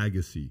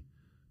 Agassi,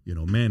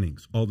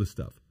 Manning's, all this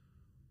stuff,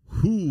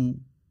 who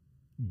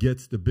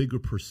gets the bigger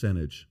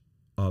percentage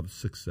of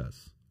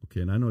success?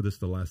 Okay, and I know this is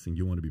the last thing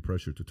you want to be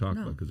pressured to talk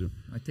about. Because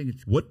I think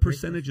it's what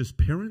percentage is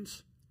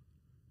parents?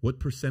 What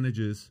percentage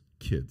is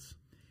kids?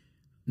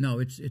 No,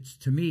 it's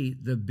to me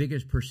the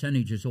biggest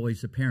percentage is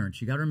always the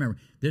parents. You got to remember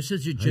this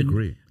is a I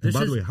agree. And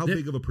by the way, how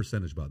big of a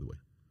percentage? By the way,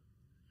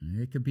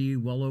 it could be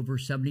well over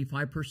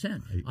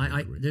 75%.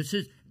 I agree. This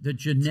is the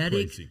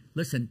genetics.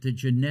 Listen, the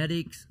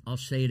genetics. I'll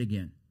say it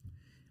again.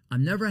 I've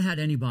never had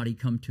anybody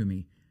come to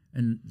me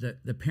and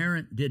the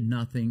parent did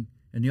nothing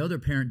and the other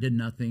parent did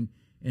nothing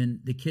and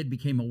the kid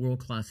became a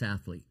world-class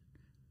athlete.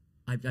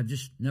 I've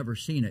just never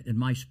seen it in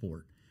my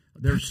sport.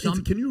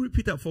 Can you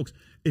repeat that, folks?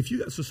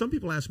 So some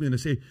people ask me and they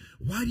say,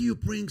 why do you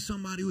bring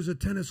somebody who's a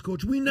tennis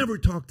coach? We never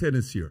talk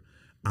tennis here.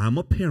 I'm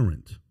a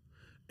parent,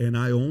 and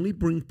I only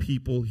bring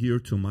people here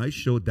to my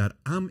show that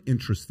I'm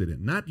interested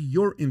in, not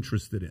you're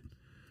interested in.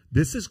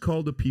 This is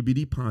called the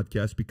PBD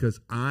Podcast because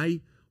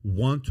I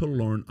want to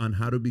learn on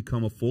how to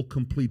become a full,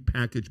 complete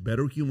package,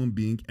 better human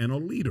being, and a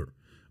leader.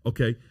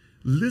 Okay?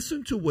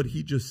 Listen to what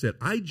he just said.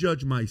 I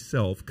judge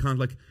myself kind of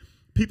like...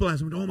 People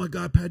ask me, oh, my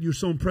God, Pat, you're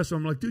so impressive.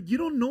 I'm like, dude, you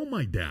don't know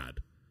my dad.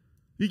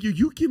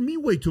 You give me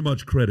way too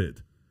much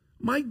credit.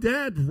 My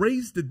dad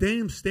raised the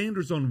damn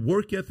standards on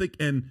work ethic,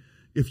 and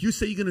if you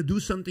say you're going to do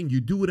something, you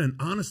do it in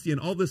honesty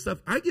and all this stuff.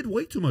 I get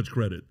way too much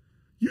credit.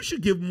 You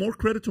should give more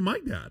credit to my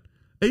dad.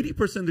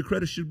 80% of the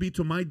credit should be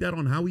to my dad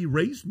on how he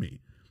raised me,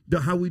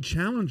 how he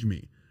challenged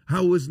me,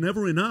 how it was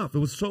never enough. It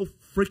was so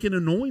freaking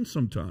annoying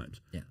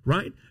sometimes,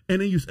 right?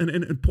 And then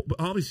and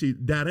obviously,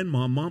 dad and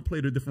mom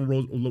played a different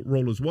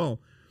role as well.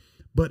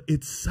 But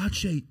it's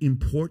such an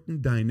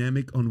important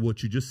dynamic on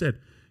what you just said.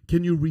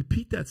 Can you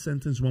repeat that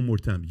sentence one more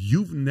time?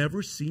 You've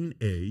never seen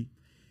a...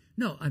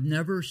 No, I've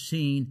never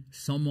seen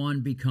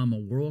someone become a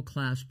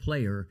world-class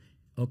player,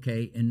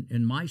 okay,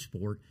 in my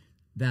sport,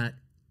 that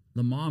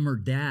the mom or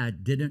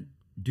dad didn't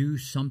do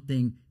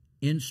something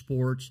in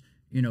sports,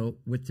 you know,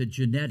 with the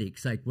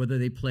genetics, like whether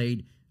they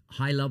played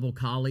high-level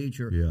college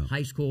or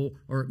high school,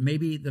 or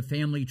maybe the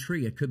family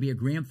tree. It could be a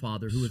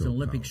grandfather who was an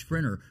Olympic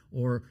sprinter,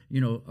 or, you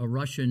know, a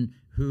Russian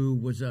who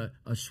was a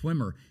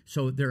swimmer.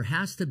 So there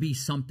has to be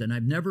something.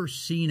 I've never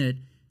seen it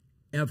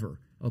ever.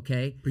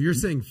 Okay, but you're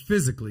saying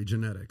physically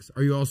genetics.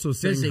 Are you also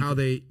saying how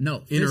they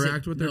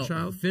interact with their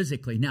child?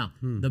 Physically. Now,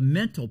 the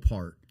mental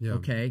part,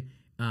 okay,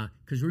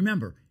 because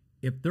remember,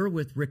 if they're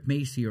with Rick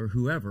Macci or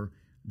whoever,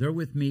 they're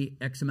with me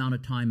X amount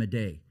of time a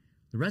day.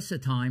 The rest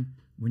of the time,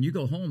 when you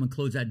go home and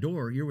close that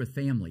door, you're with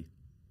family.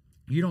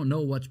 You don't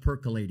know what's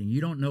percolating. You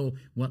don't know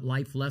what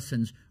life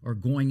lessons are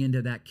going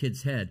into that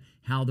kid's head,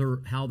 how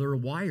they're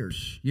wired.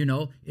 You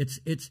know,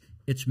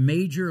 it's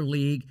major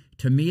league.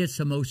 To me, it's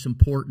the most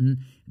important.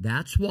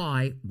 That's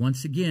why,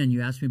 once again,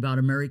 you asked me about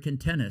American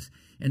tennis.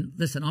 And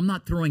listen, I'm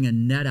not throwing a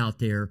net out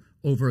there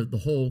over the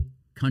whole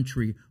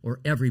country or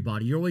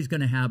everybody. You're always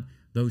going to have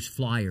those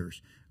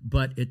flyers.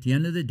 But at the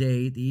end of the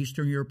day, the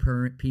Eastern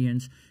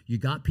Europeans, you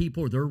got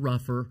people, they're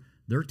rougher,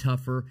 they're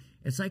tougher.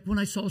 It's like when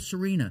I saw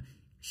Serena.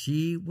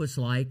 She was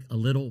like a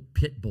little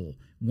pit bull.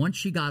 Once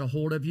she got a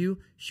hold of you,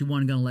 she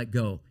wasn't going to let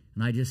go.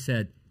 And I just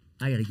said,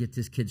 I got to get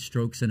this kid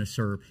strokes and a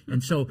serve.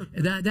 And so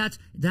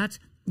that's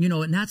you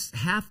know, and that's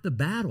half the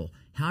battle.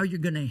 How you're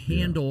going to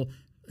handle,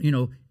 you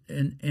know,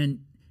 and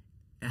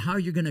how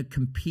you're going to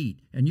compete.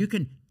 And you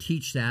can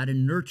teach that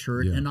and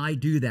nurture it, and I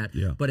do that.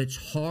 But it's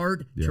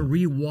hard to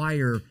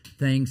rewire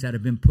things that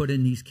have been put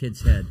in these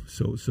kids' head.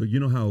 So you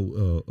know how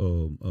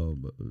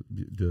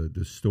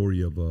the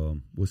story of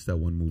what's that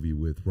one movie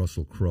with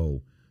Russell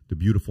Crowe, The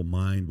Beautiful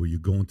Mind, where you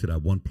go into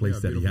that one place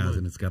that he has,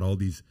 and it's got all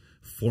these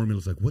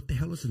formulas. Like, what the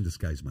hell is in this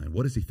guy's mind?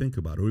 What does he think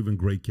about? Or even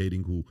Greg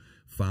Kading, who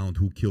found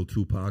who killed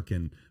Tupac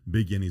and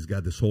Biggie, and he's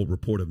got this whole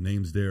report of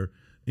names there.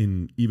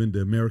 In even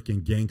the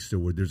American Gangster,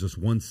 where there's this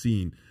one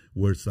scene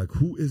where it's like,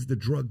 who is the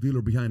drug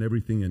dealer behind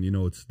everything? And, you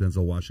know, it's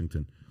Denzel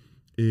Washington.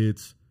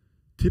 It's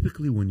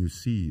typically when you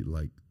see,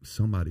 like,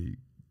 somebody,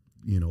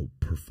 you know,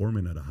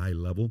 performing at a high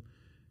level,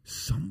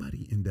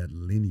 somebody in that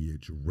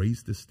lineage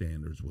raised the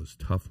standards, was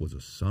tough, was a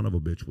son of a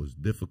bitch, was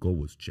difficult,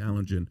 was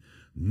challenging.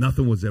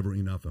 Nothing was ever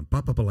enough. And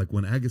like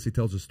when Agassi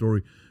tells a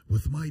story,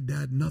 with my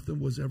dad,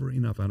 nothing was ever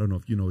enough. I don't know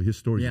if you know his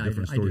story, a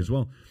different story as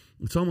well.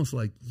 It's almost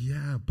like,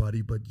 yeah,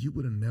 buddy, but you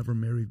would have never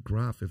married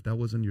Graf if that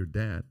wasn't your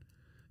dad.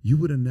 You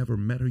would have never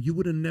met her. You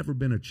would have never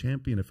been a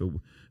champion if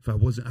I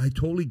wasn't. I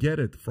totally get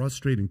it.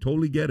 Frustrating.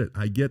 Totally get it.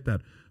 I get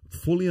that.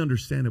 Fully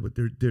understand it. But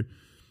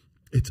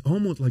it's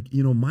almost like,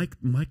 you know, Mike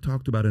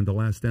talked about it in The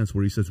Last Dance,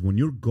 where he says when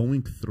you're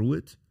going through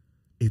it,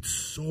 it's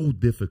so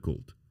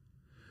difficult.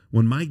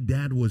 When my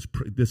dad was,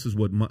 this is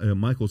what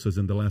Michael says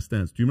in The Last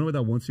Dance. Do you remember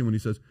that one scene when he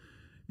says,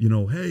 you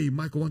know, hey,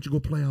 Michael, why don't you go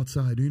play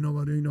outside? You know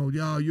what? You know,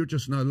 yeah, you're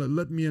just not.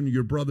 Let me and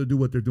your brother do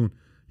what they're doing.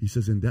 He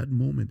says, in that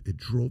moment, it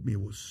drove me.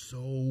 It was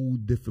so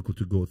difficult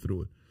to go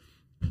through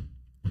it.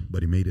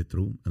 But he made it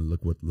through, and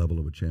look what level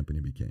of a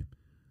champion he became.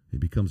 He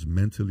becomes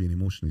mentally and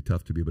emotionally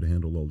tough to be able to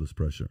handle all this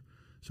pressure.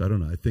 So I don't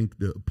know. I think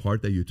the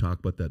part that you talk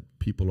about, that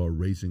people are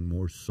raising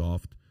more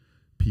soft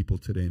people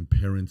today, and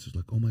parents is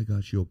like, oh my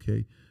gosh, you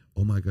okay?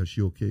 Oh my gosh,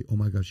 you okay? Oh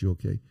my gosh, you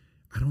okay?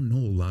 I don't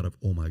know a lot of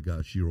oh my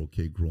gosh, you're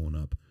okay growing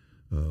up,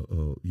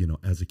 you know,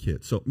 as a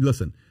kid. So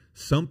listen,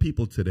 some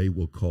people today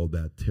will call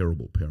that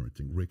terrible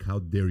parenting. Rick, how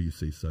dare you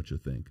say such a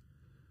thing?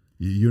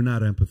 You're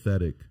not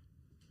empathetic.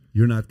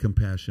 You're not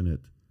compassionate.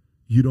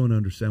 You don't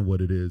understand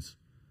what it is.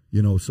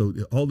 You know, so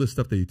all this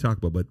stuff that you talk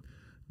about, but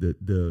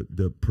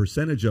the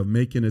percentage of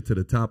making it to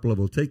the top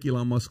level, take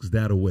Elon Musk's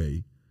dad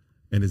away,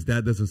 and his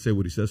dad doesn't say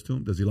what he says to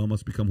him, does Elon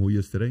Musk become who he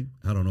is today?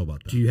 I don't know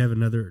about that. Do you have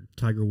another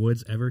Tiger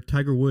Woods ever?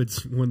 Tiger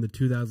Woods won the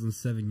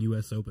 2007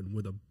 U.S. Open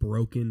with a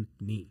broken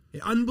knee.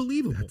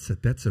 Unbelievable.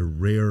 That's a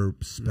rare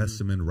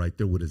specimen right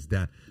there with his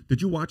dad.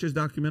 Did you watch his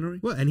documentary?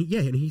 Well, and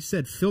he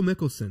said Phil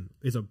Mickelson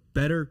is a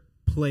better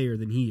player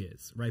than he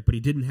is, right? But he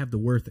didn't have the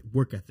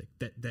work ethic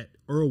that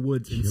Earl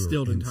Woods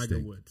instilled in Tiger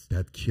Woods.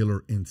 That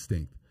killer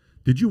instinct.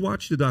 Did you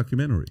watch the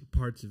documentary?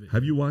 Parts of it.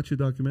 Have you watched the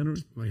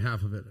documentary? Like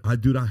half of it.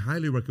 I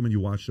highly recommend you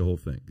watch the whole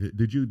thing.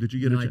 Did you get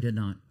it? No, I did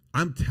not.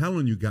 I'm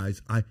telling you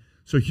guys,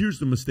 so here's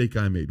the mistake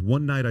I made.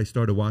 One night I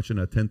started watching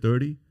at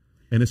 10:30,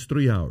 and it's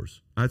 3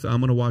 hours. I'm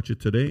going to watch it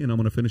today, and I'm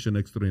going to finish the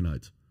next 3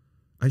 nights.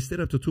 I stayed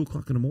up to 2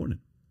 o'clock in the morning.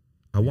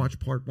 I watched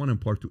part 1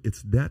 and part 2.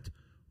 It's that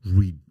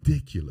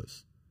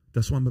ridiculous.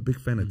 That's why I'm a big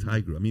fan of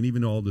Tiger. I mean,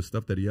 even all the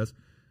stuff that he has,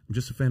 I'm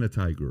just a fan of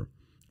Tiger.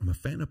 I'm a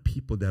fan of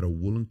people that are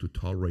willing to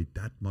tolerate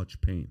that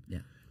much pain. Yeah.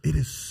 It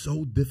is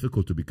so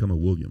difficult to become a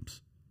Williams.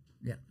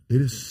 Yeah.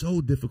 It is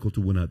so difficult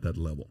to win at that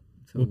level.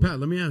 So, well, Pat,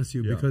 let me ask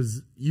you,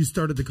 because you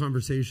started the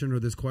conversation or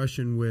this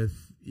question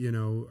with, you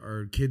know,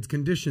 are kids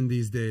conditioned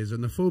these days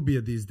and the phobia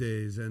these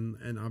days?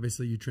 And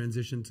obviously you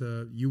transitioned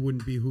to, you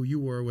wouldn't be who you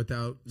were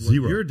without what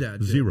your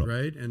dad did,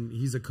 right? And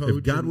he's a coach.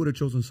 If God would have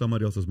chosen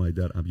somebody else as my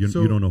dad, you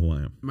don't know who I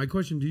am. My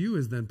question to you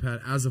is then,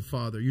 Pat, as a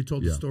father, you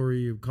told the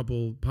story a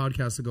couple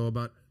podcasts ago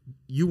about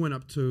you went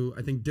up to,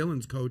 I think,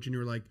 Dylan's coach, and you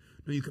were like,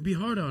 no, you can be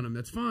hard on him.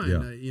 That's fine.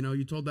 Yeah.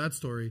 You told that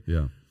story.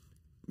 Yeah.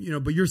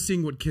 But you're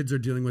seeing what kids are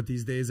dealing with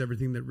these days,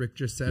 everything that Rick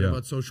just said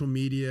about social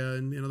media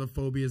and, the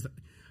phobias.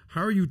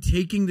 How are you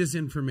taking this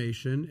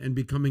information and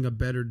becoming a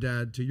better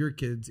dad to your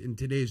kids in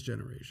today's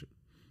generation?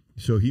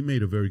 So he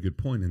made a very good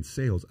point in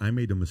sales. I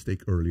made a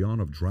mistake early on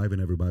of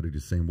driving everybody the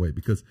same way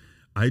because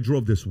I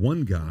drove this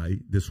one guy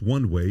this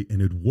one way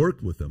and it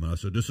worked with him. And I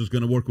said, this is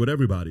going to work with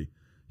everybody.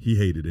 He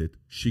hated it.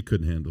 She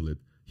couldn't handle it.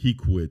 He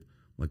quit.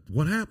 Like,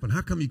 what happened?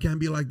 How come you can't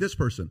be like this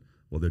person?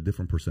 Well, they're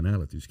different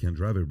personalities. You can't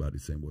drive everybody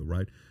the same way,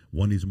 right?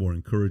 One needs more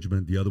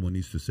encouragement. The other one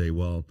needs to say,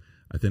 well,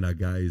 I think that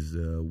guy's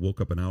woke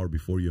up an hour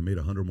before you, made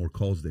 100 more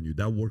calls than you.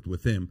 That worked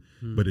with him,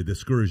 but it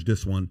discouraged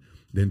this one.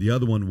 Then the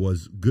other one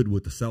was good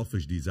with the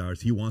selfish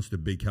desires. He wants the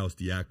big house,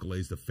 the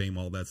accolades, the fame,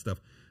 all that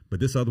stuff. But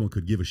this other one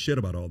could give a shit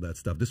about all that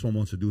stuff. This one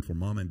wants to do it for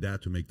mom and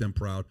dad to make them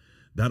proud.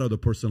 That other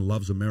person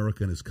loves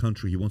America and his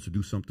country. He wants to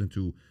do something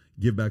to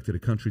give back to the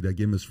country that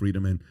gave him his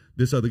freedom. And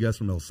this other guy's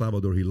from El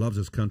Salvador. He loves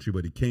his country,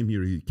 but he came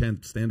here. He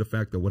can't stand the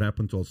fact that what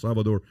happened to El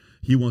Salvador.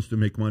 He wants to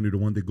make money to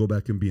one day go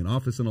back and be in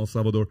office in El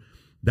Salvador.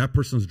 That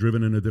person's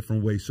driven in a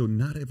different way. So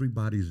not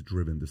everybody's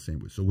driven the same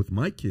way. So with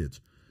my kids,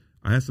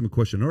 I asked them a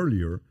question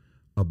earlier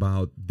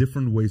about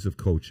different ways of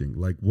coaching.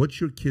 Like what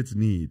your kids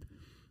need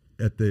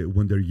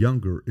when they're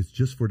younger is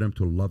just for them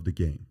to love the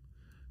game.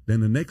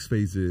 Then the next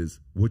phase is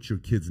what your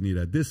kids need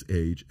at this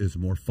age is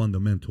more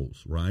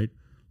fundamentals, right?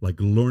 Like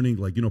learning,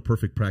 like,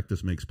 perfect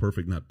practice makes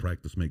perfect, not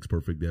practice makes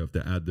perfect. They have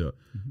to add the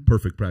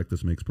perfect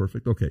practice makes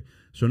perfect. Okay,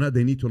 so now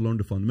they need to learn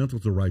the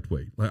fundamentals the right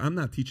way. Like I'm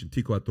not teaching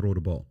Tico how to throw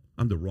the ball.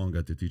 I'm the wrong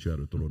guy to teach you how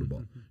to throw the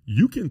ball.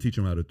 You can teach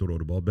them how to throw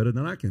the ball better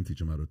than I can teach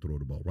them how to throw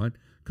the ball, right?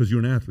 Because you're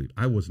an athlete.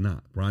 I was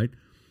not, right?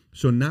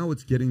 So now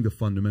it's getting the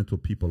fundamental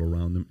people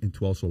around them and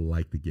to also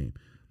like the game.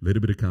 A little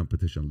bit of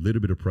competition, a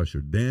little bit of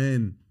pressure.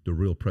 Then the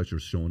real pressure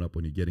is showing up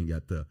when you're getting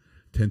at the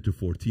 10 to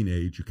 14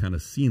 age. You're kind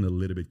of seeing a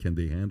little bit, can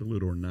they handle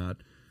it or not?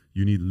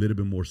 You need a little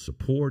bit more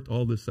support,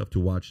 all this stuff to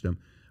watch them.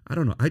 I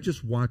don't know. I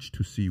just watch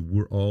to see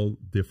we're all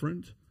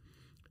different.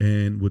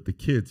 And with the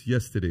kids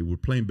yesterday, we're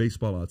playing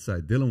baseball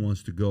outside. Dylan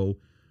wants to go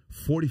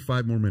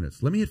 45 more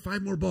minutes. Let me hit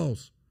 5 more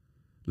balls.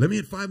 Let me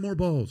hit 5 more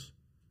balls.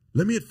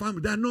 Let me hit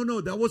 5 more.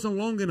 No, that wasn't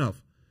long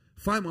enough.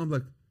 5 more. I'm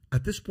like,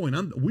 at this point,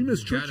 we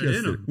missed church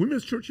yesterday. We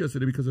missed church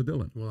yesterday because of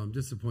Dylan. Well, I'm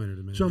disappointed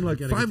in him. So I'm like,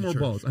 5 more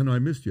balls. I know I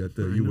missed you.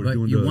 You were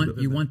doing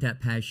you want that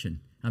passion.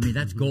 I mean,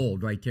 that's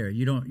gold right there.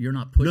 You're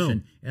not pushing.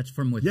 No. That's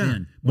from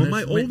within. Yeah.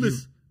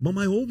 But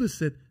my oldest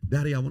said,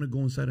 Daddy, I want to go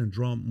inside and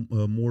draw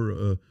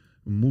more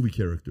movie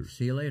characters.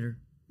 See you later.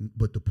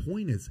 But the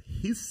point is,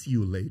 his see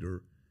you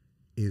later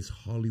is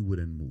Hollywood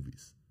and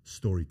movies,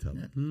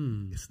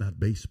 storytelling. It's not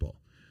baseball.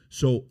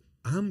 So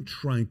I'm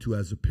trying to,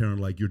 as a parent,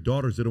 like your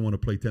daughters, they don't want to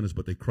play tennis,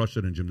 but they crush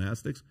it in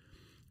gymnastics.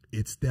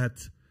 It's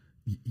that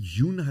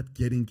you're not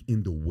getting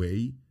in the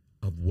way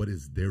of what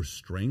is their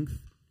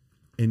strength,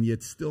 and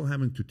yet still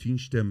having to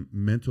teach them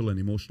mental and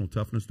emotional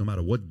toughness no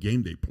matter what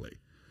game they play.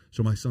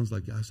 So my son's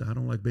like, I said, I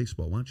don't like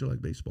baseball. Why don't you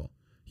like baseball?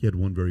 He had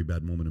one very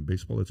bad moment in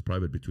baseball. It's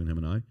private between him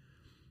and I.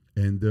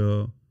 And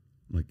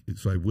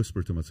so I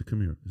whispered to him, I said,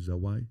 come here. Is that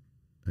why?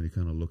 And he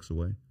kind of looks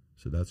away.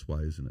 So that's why,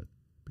 isn't it?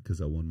 Because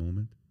that one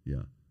moment?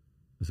 Yeah.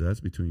 I said, that's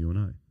between you and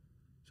I.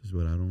 He says,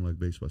 but I don't like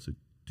baseball. I said,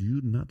 do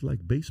you not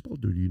like baseball? Or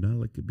do you not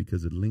like it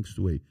because it links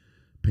to a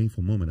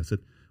painful moment? I said,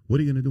 what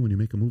are you going to do when you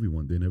make a movie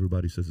one day and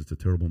everybody says it's a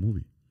terrible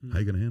movie? How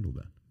are you going to handle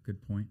that?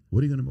 Good point.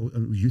 What are you going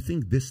to? You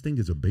think this thing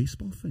is a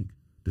baseball thing?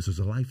 This is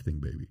a life thing,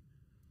 baby.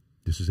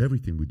 This is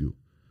everything we do.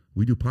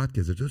 We do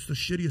podcasts. It's just the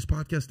shittiest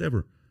podcast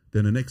ever.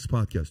 Then the next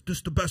podcast. This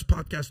is the best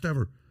podcast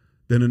ever.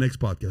 Then the next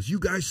podcast. You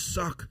guys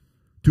suck.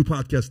 2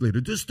 podcasts later.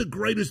 This is the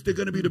greatest. They're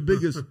going to be the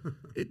biggest.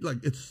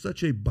 It's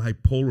such a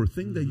bipolar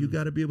thing that you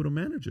got to be able to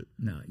manage it.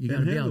 No, you got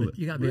to be able to.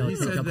 You got to be able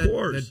to take up.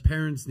 That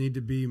parents need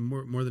to be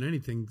more than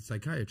anything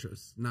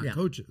psychiatrists, not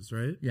coaches,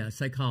 right? Yeah,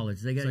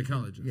 psychologists. They got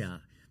psychologists. Yeah,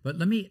 but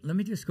let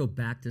me just go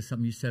back to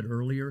something you said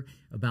earlier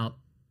about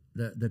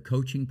the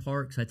coaching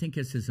part, because I think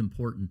this is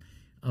important.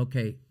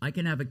 Okay, I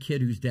can have a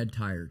kid who's dead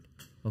tired,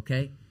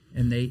 okay,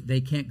 and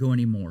they can't go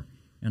anymore,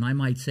 and I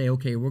might say,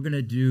 okay, we're going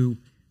to do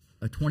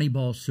a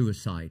 20-ball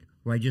suicide,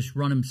 where I just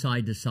run them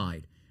side to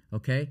side,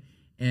 okay?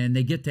 And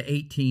they get to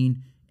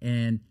 18,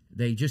 and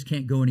they just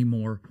can't go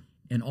anymore.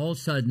 And all of a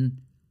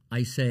sudden,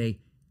 I say,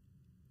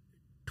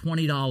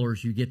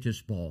 $20, you get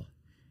this ball.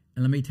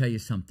 And let me tell you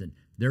something.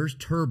 There's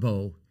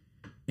turbo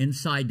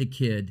inside the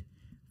kid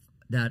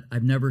that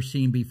I've never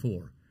seen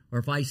before. Or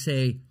if I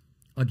say,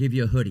 I'll give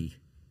you a hoodie,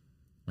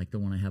 like the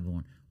one I have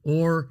on.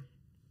 Or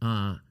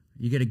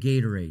you get a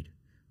Gatorade.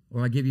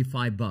 Or I'll give you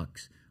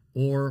 $5.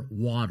 Or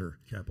water.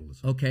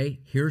 Capitalism. Okay,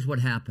 here's what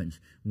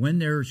happens. When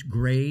there's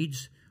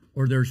grades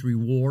or there's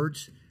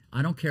rewards,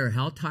 I don't care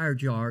how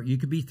tired you are, you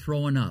could be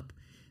throwing up.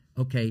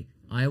 Okay,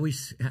 I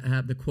always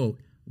have the quote,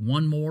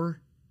 one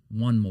more,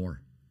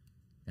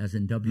 as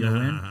in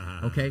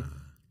W-O-N. Okay,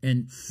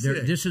 and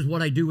this is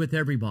what I do with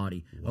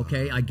everybody. Wow.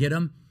 Okay, I get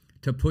them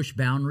to push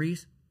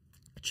boundaries,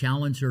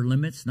 challenge their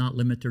limits, not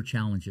limit their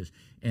challenges.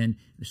 And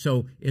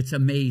so it's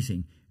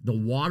amazing. the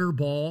water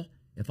ball,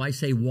 if I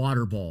say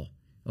water ball,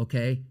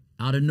 okay,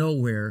 out of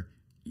nowhere,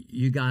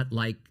 you got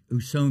like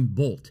Usain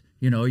Bolt.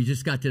 You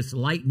just got this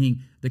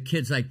lightning. The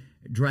kid's like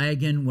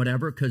dragon,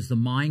 whatever, because the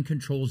mind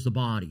controls the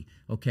body,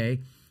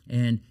 okay?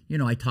 And,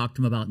 I talked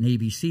to him about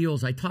Navy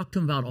SEALs. I talked to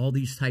him about all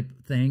these type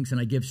of things, and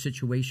I give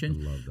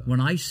situation. I love that.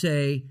 When I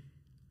say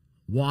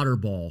water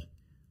ball,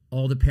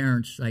 all the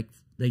parents, like,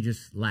 they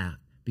just laugh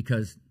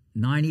because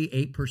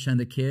 98% of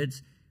the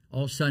kids,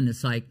 all of a sudden,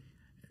 it's like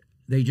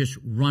they just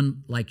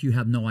run like you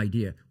have no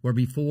idea. Where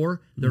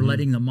before, they're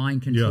letting the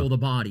mind control the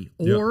body.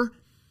 Or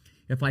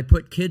if I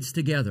put kids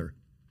together,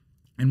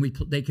 and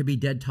they could be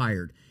dead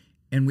tired,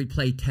 and we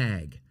play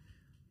tag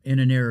in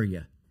an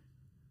area,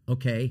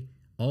 okay?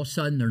 All of a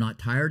sudden, they're not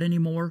tired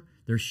anymore.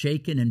 They're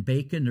shaking and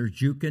baking. They're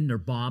juking. They're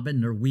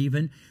bobbing. They're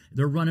weaving.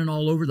 They're running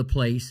all over the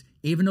place,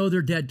 even though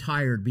they're dead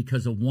tired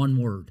because of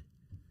one word,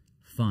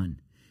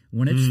 fun.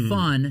 When it's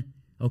fun,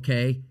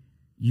 okay,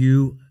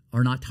 you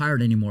are not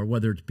tired anymore,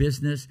 whether it's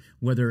business,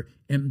 and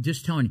I'm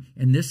just telling you,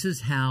 and this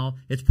is how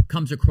it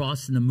comes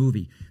across in the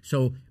movie.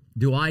 So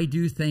do I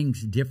do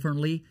things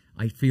differently?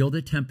 I feel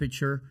the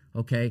temperature,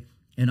 okay,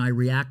 and I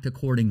react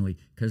accordingly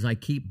because I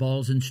keep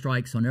balls and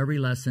strikes on every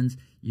lessons.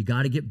 You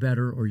got to get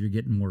better or you're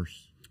getting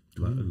worse.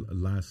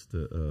 Last,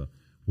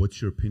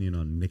 what's your opinion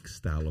on Nick's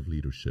style of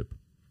leadership?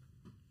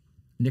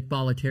 Nick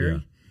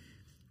Valuetainment?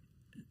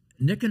 Yeah.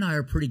 Nick and I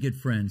are pretty good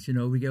friends.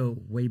 We go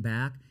way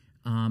back.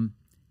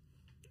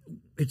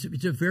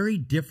 It's a very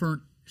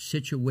different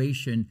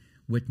situation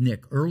with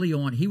Nick. Early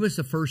on, he was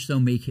the first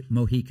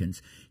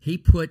Mohicans. He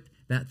put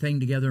that thing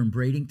together in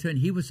Bradenton.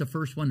 He was the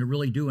first one to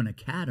really do an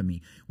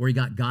academy where he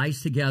got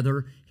guys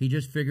together. He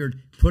just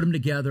figured, put them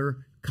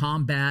together,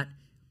 combat,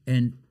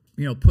 and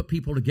put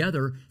people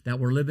together that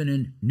were living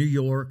in New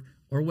York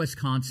or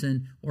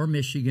Wisconsin or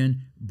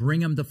Michigan, bring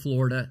them to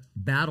Florida,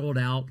 battle it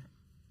out,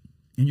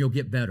 and you'll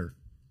get better.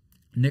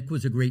 Nick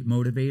was a great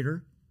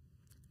motivator.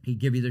 He'd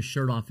give you the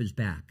shirt off his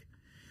back.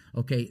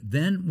 Okay,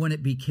 then when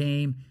it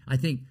became, I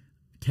think,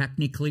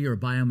 technically or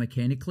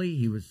biomechanically,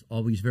 he was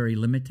always very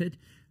limited.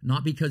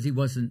 Not because he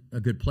wasn't a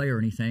good player or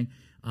anything,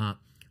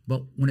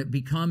 but when it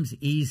becomes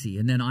easy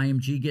and then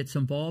IMG gets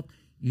involved,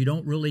 you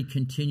don't really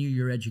continue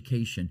your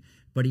education.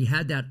 But he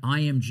had that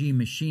IMG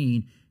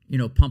machine,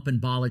 pumping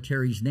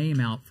Bollettieri's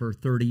name out for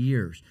 30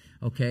 years,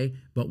 okay?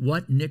 But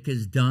what Nick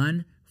has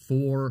done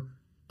for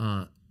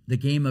the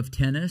game of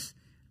tennis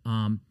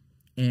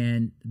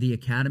and the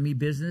academy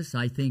business,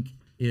 I think,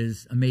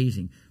 is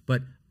amazing.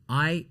 But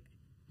I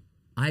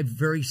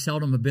very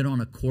seldom have been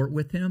on a court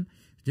with him.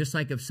 Just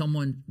like if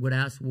someone would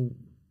ask, well,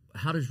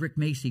 how does Rick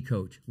Macci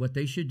coach? What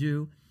they should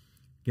do,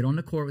 get on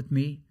the court with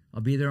me.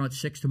 I'll be there at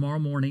 6 tomorrow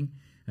morning,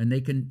 and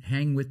they can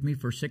hang with me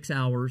for 6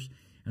 hours,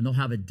 and they'll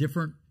have a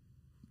different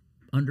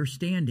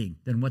understanding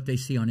than what they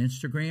see on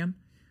Instagram,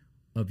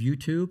 of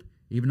YouTube,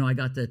 even though I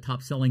got the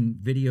top-selling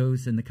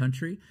videos in the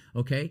country,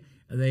 okay?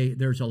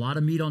 There's a lot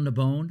of meat on the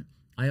bone.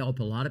 I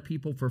help a lot of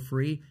people for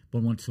free,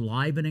 but when it's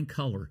live and in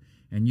color,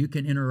 and you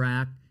can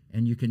interact,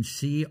 and you can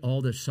see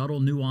all the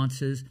subtle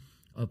nuances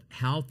of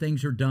how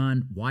things are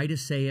done, why to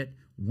say it,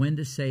 when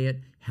to say it,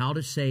 how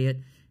to say it.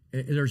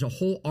 There's a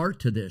whole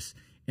art to this,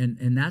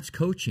 and that's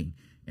coaching.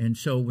 And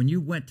so when you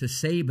went to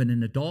Saban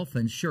and the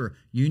Dolphins, sure,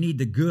 you need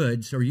the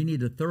goods or you need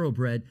the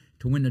thoroughbred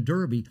to win the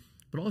Derby,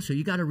 but also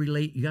you got to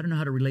relate. You got to know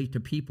how to relate to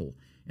people,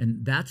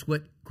 and that's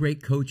what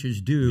great coaches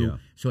do. Yeah.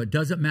 So it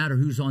doesn't matter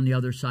who's on the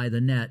other side of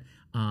the net.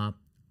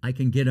 I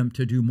can get them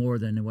to do more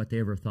than what they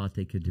ever thought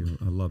they could do.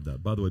 I love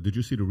that. By the way, did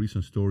you see the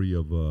recent story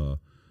of?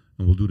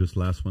 And we'll do this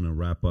last one and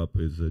wrap up.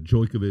 Is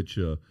Djokovic?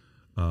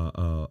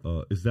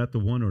 Is that the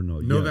one or no?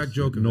 Novak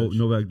Djokovic.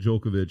 Novak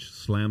Djokovic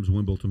slams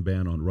Wimbledon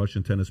ban on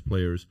Russian tennis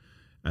players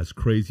as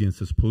crazy and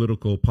says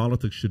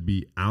politics should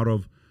be out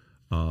of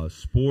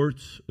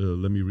sports.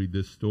 Let me read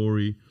this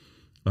story.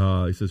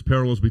 It says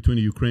parallels between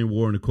the Ukraine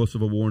war and the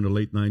Kosovo war in the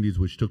late 90s,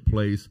 which took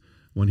place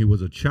when he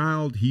was a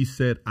child. He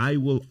said, "I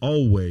will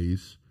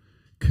always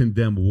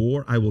condemn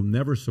war. I will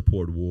never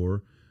support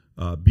war.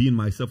 Being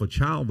myself a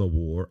child of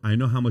war, I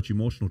know how much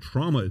emotional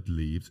trauma it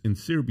leaves. In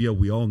Serbia,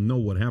 we all know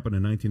what happened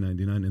in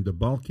 1999. In the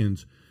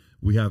Balkans,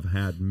 we have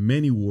had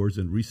many wars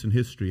in recent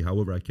history.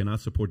 However, I cannot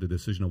support the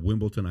decision of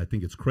Wimbledon. I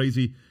think it's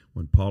crazy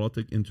when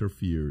politics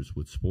interferes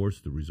with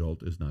sports. The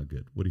result is not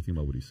good." What do you think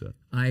about what he said?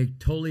 I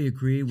totally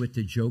agree with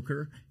the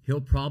Joker.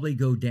 He'll probably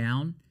go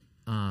down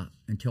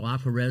until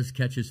Alcaraz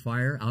catches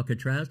fire,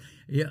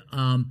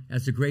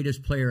 as the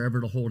greatest player ever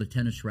to hold a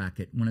tennis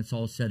racket when it's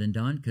all said and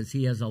done, because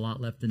he has a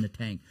lot left in the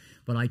tank.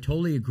 But I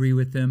totally agree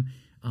with him.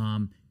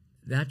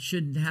 That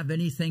shouldn't have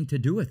anything to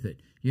do with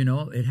it.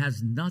 It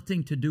has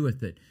nothing to do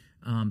with it.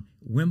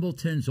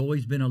 Wimbledon's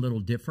always been a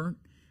little different.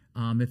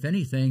 If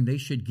anything, they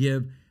should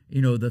give,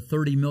 the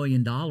 $30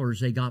 million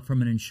they got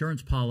from an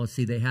insurance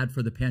policy they had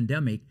for the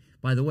pandemic.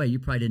 By the way, you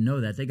probably didn't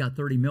know that. They got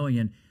 $30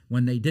 million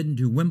when they didn't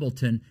do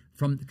Wimbledon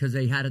because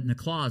they had it in the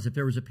clause. If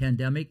there was a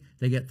pandemic,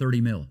 they get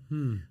 $30 million.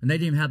 And they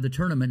didn't even have the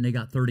tournament, and they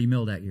got $30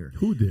 million that year.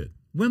 Who did?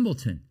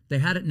 Wimbledon. They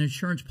had it in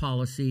insurance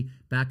policy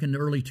back in the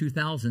early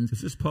 2000s. Is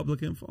this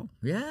public info?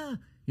 Yeah.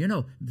 You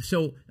know,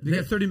 so They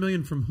got $30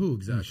 million from who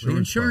exactly? the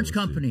insurance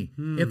policy.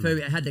 company. If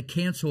they had to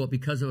cancel it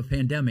because of a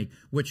pandemic,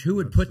 which who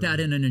would put that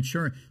in an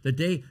insurance? The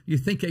day you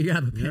think you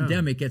have a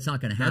pandemic, it's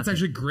not going to happen. That's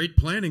actually great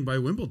planning by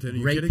Wimbledon. Are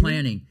you Great kidding me?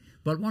 planning.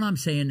 But what I'm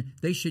saying,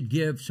 they should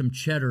give some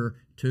cheddar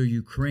to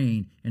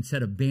Ukraine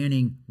instead of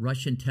banning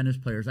Russian tennis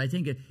players. I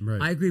think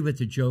Right. I agree with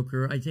the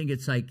Joker. I think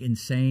it's like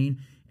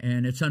insane,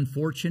 and it's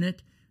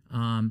unfortunate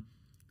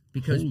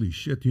because Holy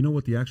shit. Do you know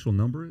what the actual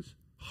number is?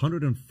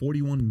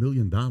 $141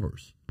 million.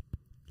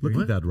 Look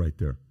What? at that right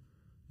there.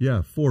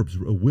 Yeah, Forbes,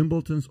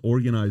 Wimbledon's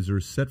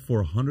organizers set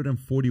for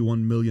 $141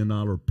 million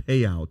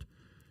payout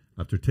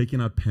after taking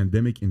out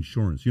pandemic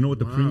insurance. You know what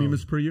the premium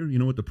is per year? You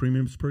know what the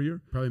premium is per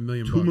year? Probably $1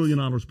 million. $2 million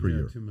per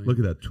year. $2 million. Look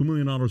at that, $2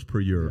 million per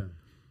year. Yeah.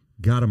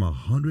 Got him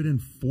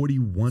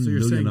 $141 So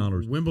you're saying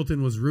million.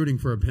 Wimbledon was rooting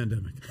for a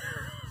pandemic?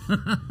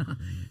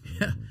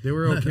 They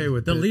were okay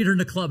with the it. leader in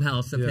the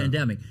clubhouse, the Yeah.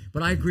 pandemic.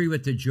 But I agree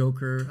with the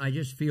Joker. I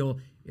just feel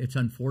it's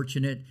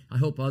unfortunate. I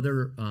hope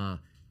other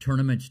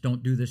tournaments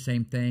don't do the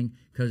same thing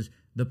because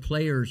the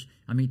players,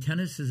 I mean,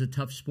 tennis is a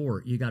tough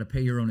sport. You got to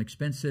pay your own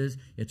expenses.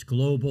 It's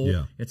global.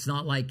 Yeah. It's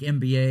not like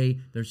NBA.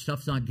 Their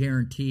stuff's not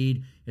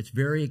guaranteed. It's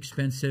very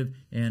expensive.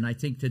 And I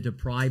think to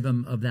deprive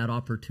them of that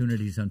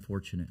opportunity is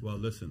unfortunate. Well,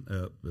 listen,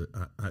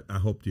 I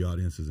hope the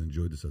audience has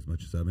enjoyed this as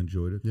much as I've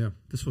enjoyed it. Yeah.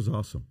 This was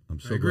awesome. I'm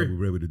so agree. glad we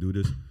were able to do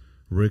this.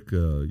 Rick,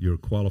 you're a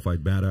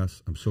qualified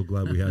badass. I'm so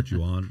glad we had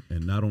you on.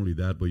 And not only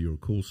that, but you're a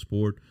cool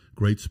sport,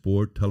 great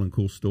sport, telling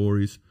cool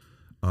stories.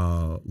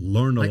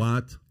 Learned a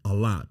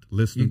lot.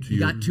 Listening to you. You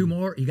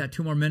got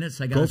two more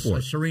minutes. I got Go for a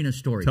it. Serena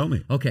story. Tell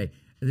me. Okay.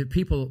 The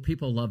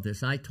people love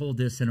this. I told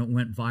this and it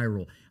went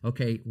viral.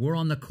 Okay, we're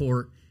on the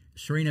court.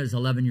 Serena is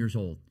 11 years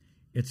old.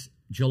 It's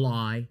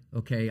July.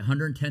 Okay,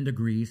 110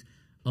 degrees.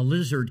 A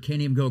lizard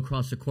can't even go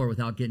across the court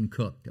without getting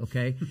cooked.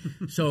 Okay,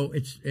 so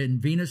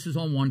and Venus is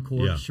on one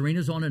court. Yeah.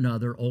 Serena's on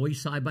another.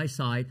 Always side by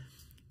side.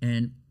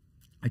 And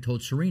I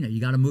told Serena, you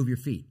got to move your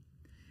feet.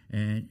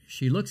 And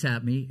she looks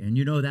at me, and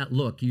you know that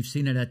look. You've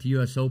seen it at the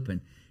U.S.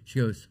 Open. She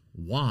goes,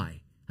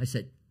 why? I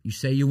said, you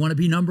say you want to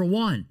be number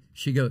one.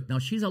 She goes, now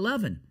she's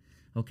 11,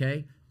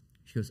 okay?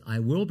 She goes, I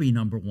will be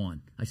number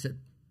one. I said,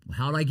 well,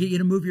 how do I get you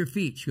to move your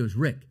feet? She goes,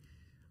 Rick,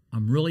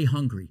 I'm really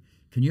hungry.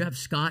 Can you have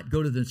Scott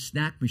go to the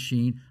snack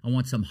machine? I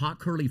want some hot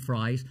curly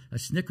fries, a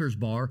Snickers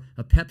bar,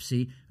 a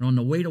Pepsi. And on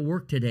the way to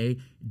work today,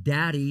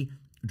 Daddy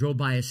drove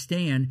by a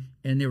stand,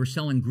 and they were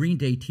selling Green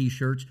Day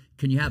T-shirts.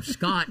 Can you have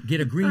Scott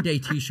get a Green Day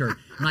T-shirt?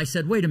 And I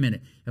said, wait a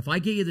minute. If I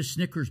get you the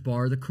Snickers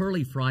bar, the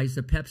curly fries,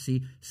 the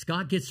Pepsi,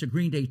 Scott gets the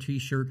Green Day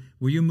T-shirt,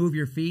 will you move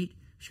your feet?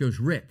 She goes,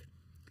 Rick,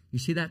 you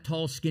see that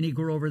tall, skinny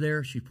girl over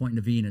there? She's pointing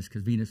to Venus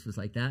because Venus was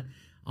like that.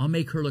 I'll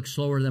make her look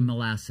slower than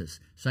molasses.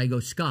 So I go,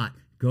 Scott,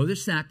 go to the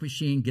snack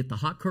machine, get the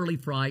hot curly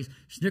fries,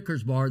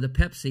 Snickers bar, the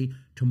Pepsi.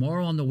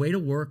 Tomorrow on the way to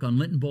work on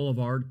Linton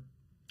Boulevard,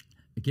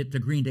 get the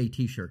Green Day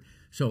T-shirt.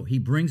 So he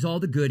brings all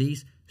the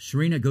goodies.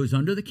 Serena goes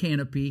under the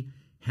canopy,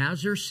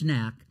 has her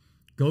snack,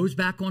 goes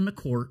back on the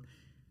court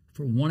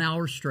for 1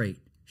 hour straight.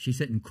 She's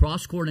sitting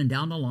cross court and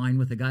down the line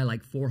with a guy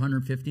like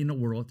 450 in the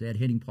world. They had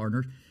hitting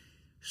partners.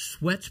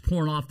 Sweat's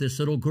pouring off this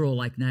little girl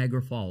like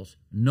Niagara Falls.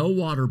 No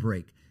water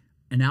break.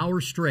 An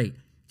hour straight,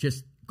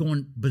 just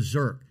going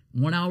berserk.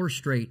 1 hour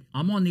straight.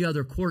 I'm on the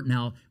other court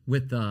now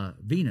with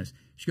Venus.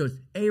 She goes,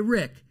 hey,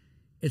 Rick,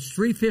 it's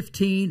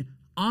 3:15.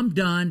 I'm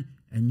done.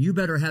 And you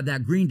better have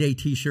that Green Day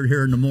T-shirt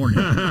here in the morning.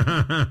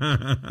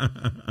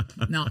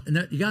 Now,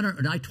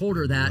 and I told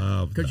her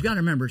that because you got to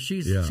remember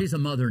she's a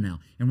mother now.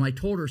 And when I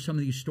told her some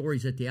of these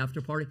stories at the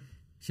after party,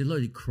 she's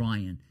literally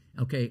crying.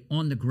 Okay,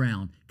 on the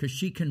ground because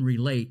she can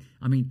relate.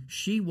 I mean,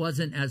 she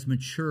wasn't as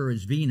mature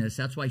as Venus.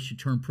 That's why she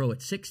turned pro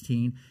at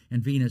 16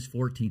 and Venus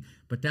 14.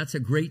 But that's a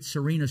great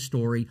Serena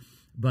story.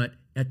 But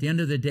at the end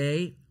of the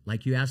day,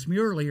 like you asked me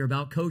earlier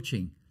about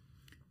coaching,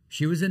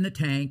 she was in the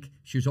tank.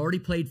 She was already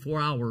played 4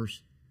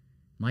 hours.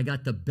 I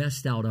got the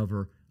best out of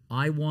her.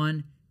 I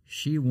won,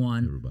 she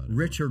won, Everybody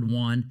Richard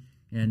won,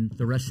 and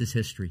the rest is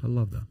history. I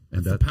love that.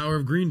 And That's the power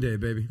of Green Day,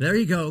 baby. There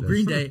you go,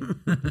 Green Day.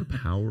 the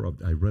power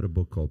of, I read a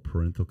book called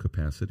Parental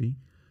Capacity,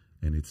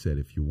 and it said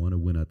if you want to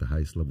win at the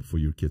highest level for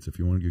your kids, if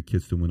you want your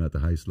kids to win at the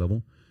highest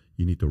level,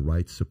 you need the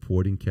right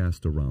supporting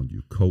cast around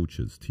you,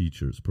 coaches,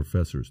 teachers,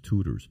 professors,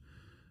 tutors,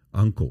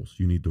 uncles.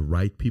 You need the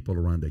right people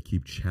around that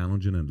keep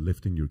challenging and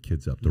lifting your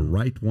kids up. The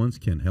right ones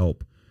can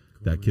help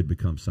that kid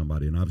become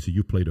somebody. And obviously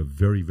you played a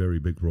very, very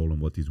big role in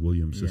what these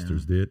Williams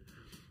sisters did.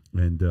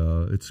 And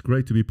it's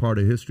great to be part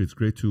of history. It's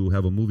great to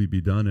have a movie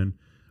be done. And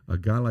a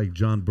guy like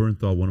John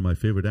Bernthal, one of my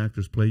favorite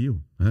actors, play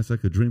you. That's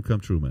like a dream come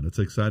true, man. It's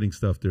exciting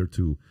stuff there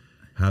to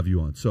have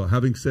you on. So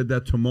having said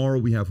that, tomorrow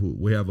we have who?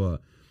 We have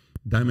a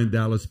Diamond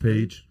Dallas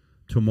Page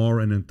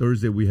tomorrow. And then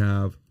Thursday we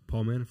have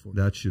Paul Manafort.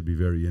 That should be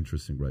very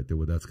interesting right there,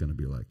 what that's going to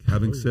be like.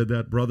 Having said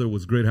that, brother, it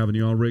was great having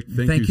you on, Rick.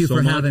 Thank you so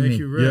for much. having me. Thank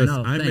you, Rick. Yes,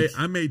 No,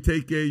 I may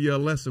take a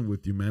lesson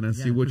with you, man, and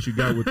see what you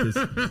got with this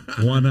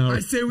 1 hour. I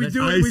say we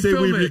do it. I We say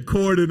film we it.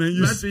 record it, and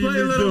you Let's see play me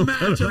a little do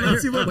match and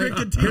let's see what Rick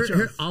can teach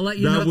us. I'll let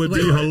you That know. would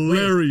be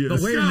hilarious.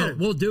 But wait a Let's go. minute.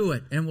 We'll do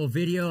it, and we'll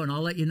video, and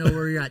I'll let you know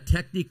where you're at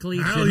technically,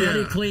 Hell yeah.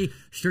 genetically,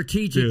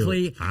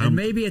 strategically, Dude, and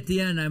maybe at the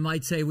end I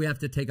might say we have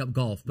to take up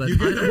golf. But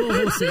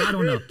we'll see. I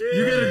don't know.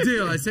 You get a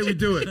deal. I say we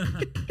do it.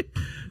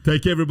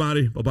 Take care,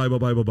 everybody. Bye-bye,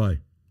 bye-bye,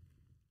 bye-bye.